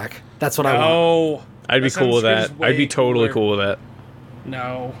Persia back. That's what I want. Oh. I'd be cool with that. I'd be totally cool with that.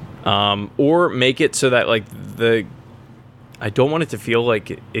 No. Or make it so that like I don't want it to feel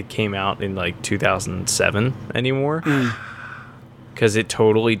like it came out in like 2007 anymore, because it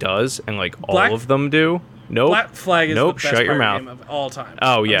totally does, and like all of them do. Nope. Black Flag is Nope. the best Shut your pirate mouth. game of all time.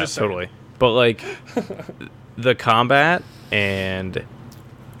 Oh I'm yeah, just saying. totally. But like the combat and I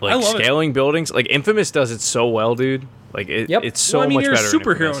like love it. scaling buildings, like Infamous does it so well, dude. Like it's so Well, I mean, much you're better. a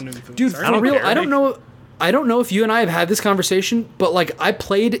superhero in in Infamous. Infamous, Dude, aren't for you? real, Like, I don't know if you and I have had this conversation, but like I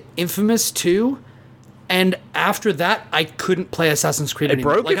played Infamous 2, and after that I couldn't play Assassin's Creed It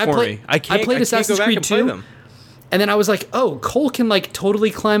anymore. broke Like it for me. I played can't Assassin's go back Creed and play 2, them. and then I was like, oh, Cole can like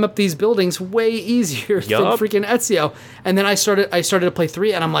totally climb up these buildings way easier than Yup. freaking Ezio. And then I started to play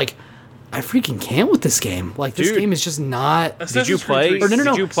 3, and I'm like, I freaking can't with this game. Like this Dude. game is just not. Did you Assassin's Creed play? 3 Or no,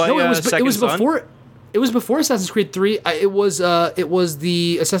 Did you play no, it was Second Son? before. It was before Assassin's Creed 3. It was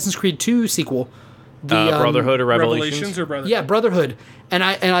the Assassin's Creed 2 sequel. The Brotherhood or Revelations Revelations? or Brotherhood? Yeah, Brotherhood. And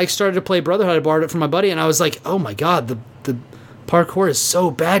I started to play Brotherhood. I borrowed it from my buddy, and I was like, oh my god, the parkour is so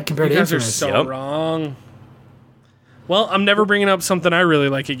bad compared You to guys are Infamous. so Yep. wrong. Well, I'm never bringing up something I really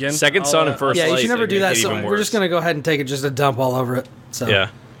like again. Second Son and First Yeah, you Light should never make do that. it So even we're just worse. gonna go ahead and take it just a dump all over it. So Yeah.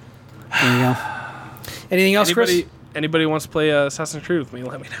 there you go. Anything else, Chris? Anybody wants to play Assassin's Creed with me,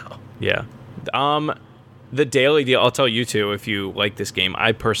 let me know. Yeah. The daily deal, I'll tell you too, if you like this game.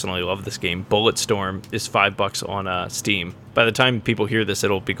 I personally love this game. Bulletstorm is $5 on Steam. By the time people hear this,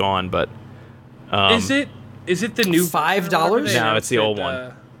 it'll be gone, but Is it the new $5? No, it's the old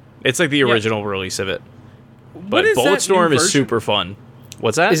one. it's like the original release of it. What But is that new Bulletstorm is version? super fun.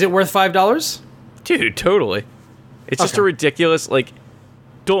 What's that? Is it worth $5? Dude, totally. It's just Okay. a ridiculous, like,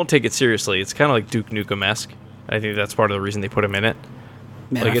 don't take it seriously. It's kind of like Duke Nukem-esque. I think that's part of the reason they put him in it.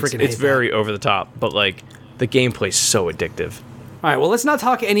 Man, Like, I freaking hate it's that. very over the top, but like the gameplay's so addictive. All right, well, let's not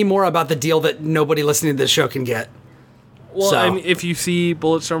talk any more about the deal that nobody listening to this show can get. Well, So- I mean, if you see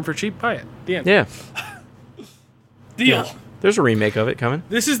Bulletstorm for cheap, buy it. The end. Yeah, Deal. Yeah. there's a remake of it coming.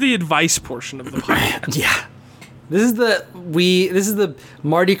 This is the advice portion of the podcast. Yeah. This is the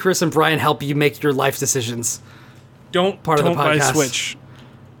Marty, Chris, and Brian help you make your life decisions. Don't Part of the buy podcast. Switch.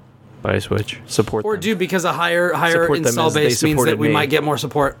 Buy a Switch, support Or them do because a higher Support them install as they base means that supported we me. might get more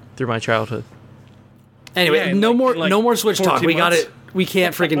support. through my childhood. Anyway, Yeah, no like more Switch talk. 14 We got months. it. We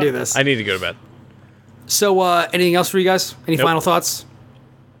can't freaking do this. I need to go to bed. So, anything else for you guys? Any Nope. final thoughts?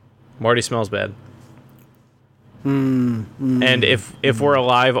 Marty smells bad. And if we're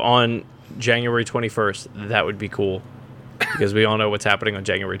alive on January 21st, that would be cool, because we all know what's happening on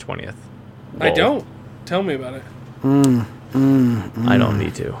January 20th. I Whoa. don't. Tell me about it. I don't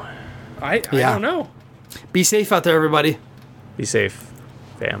need to. I Yeah. don't know. Be safe out there, everybody. Be safe,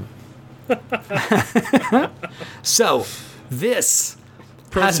 fam. So, this has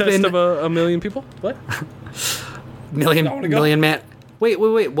Protest been of a million people? What? million wanna go. million man. Wait.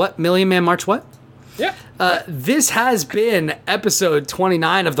 What? Million Man March what? Yeah. This has been episode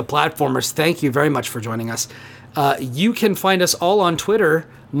 29 of The Platformers. Thank you very much for joining us. You can find us all on Twitter.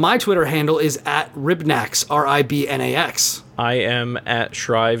 My Twitter handle is @Ribnax, RIBNAX. I am at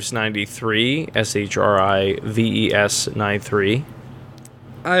Shrives93, SHRIVES93.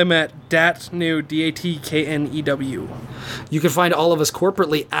 I'm at Datnew, DATKNEW. You can find all of us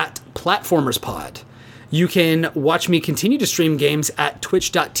corporately at PlatformersPod. You can watch me continue to stream games at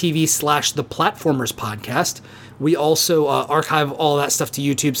twitch.tv/theplatformerspodcast. We also archive all that stuff to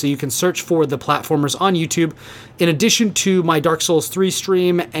YouTube, so you can search for The Platformers on YouTube. In addition to my Dark Souls 3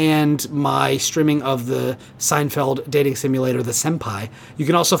 stream and my streaming of the Seinfeld dating simulator, The Senpai, you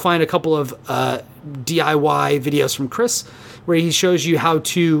can also find a couple of DIY videos from Chris, where he shows you how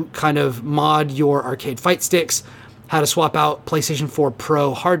to kind of mod your arcade fight sticks, how to swap out PlayStation 4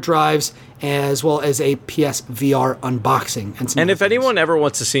 Pro hard drives, as well as a PS VR unboxing. And if anyone ever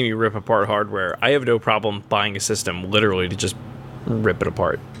wants to see me rip apart hardware, I have no problem buying a system literally to just rip it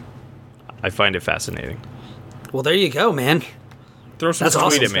apart. I find it fascinating. Well, there you go, man. Throw some That's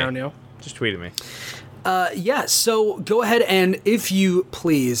awesome. Tweet at down, me. yo. Just tweet at me. Yeah, so go ahead and, if you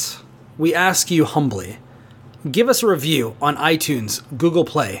please, we ask you humbly, give us a review on iTunes, Google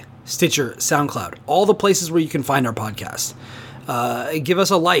Play, Stitcher, SoundCloud, all the places where you can find our podcast. Give us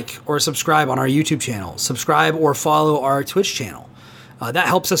a like or a subscribe on our YouTube channel. Subscribe or follow our Twitch channel. That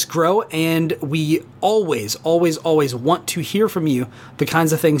helps us grow, and we always want to hear from you the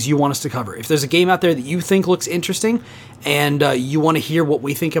kinds of things you want us to cover. If there's a game out there that you think looks interesting and you want to hear what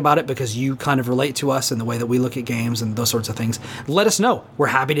we think about it because you kind of relate to us in the way that we look at games and those sorts of things, let us know. We're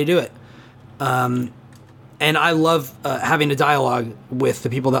happy to do it. And I love having a dialogue with the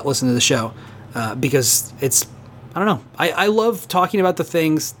people that listen to the show because it's, I don't know, I love talking about the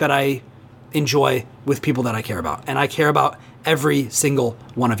things that I enjoy with people that I care about. And I care about every single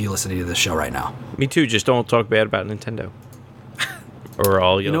one of you listening to this show right now. Me too, just don't talk bad about Nintendo. Or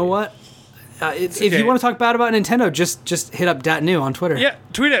I'll You know what? If you want to talk bad about Nintendo, just hit up Datnew on Twitter. Yeah,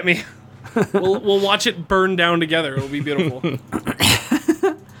 tweet at me. we'll watch it burn down together. It'll be beautiful.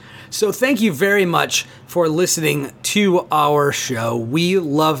 So thank you very much for listening to our show. We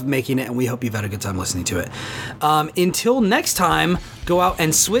love making it, and we hope you've had a good time listening to it. Until next time, go out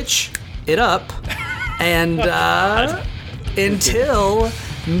and switch it up. And until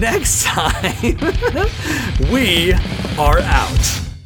next time, we are out.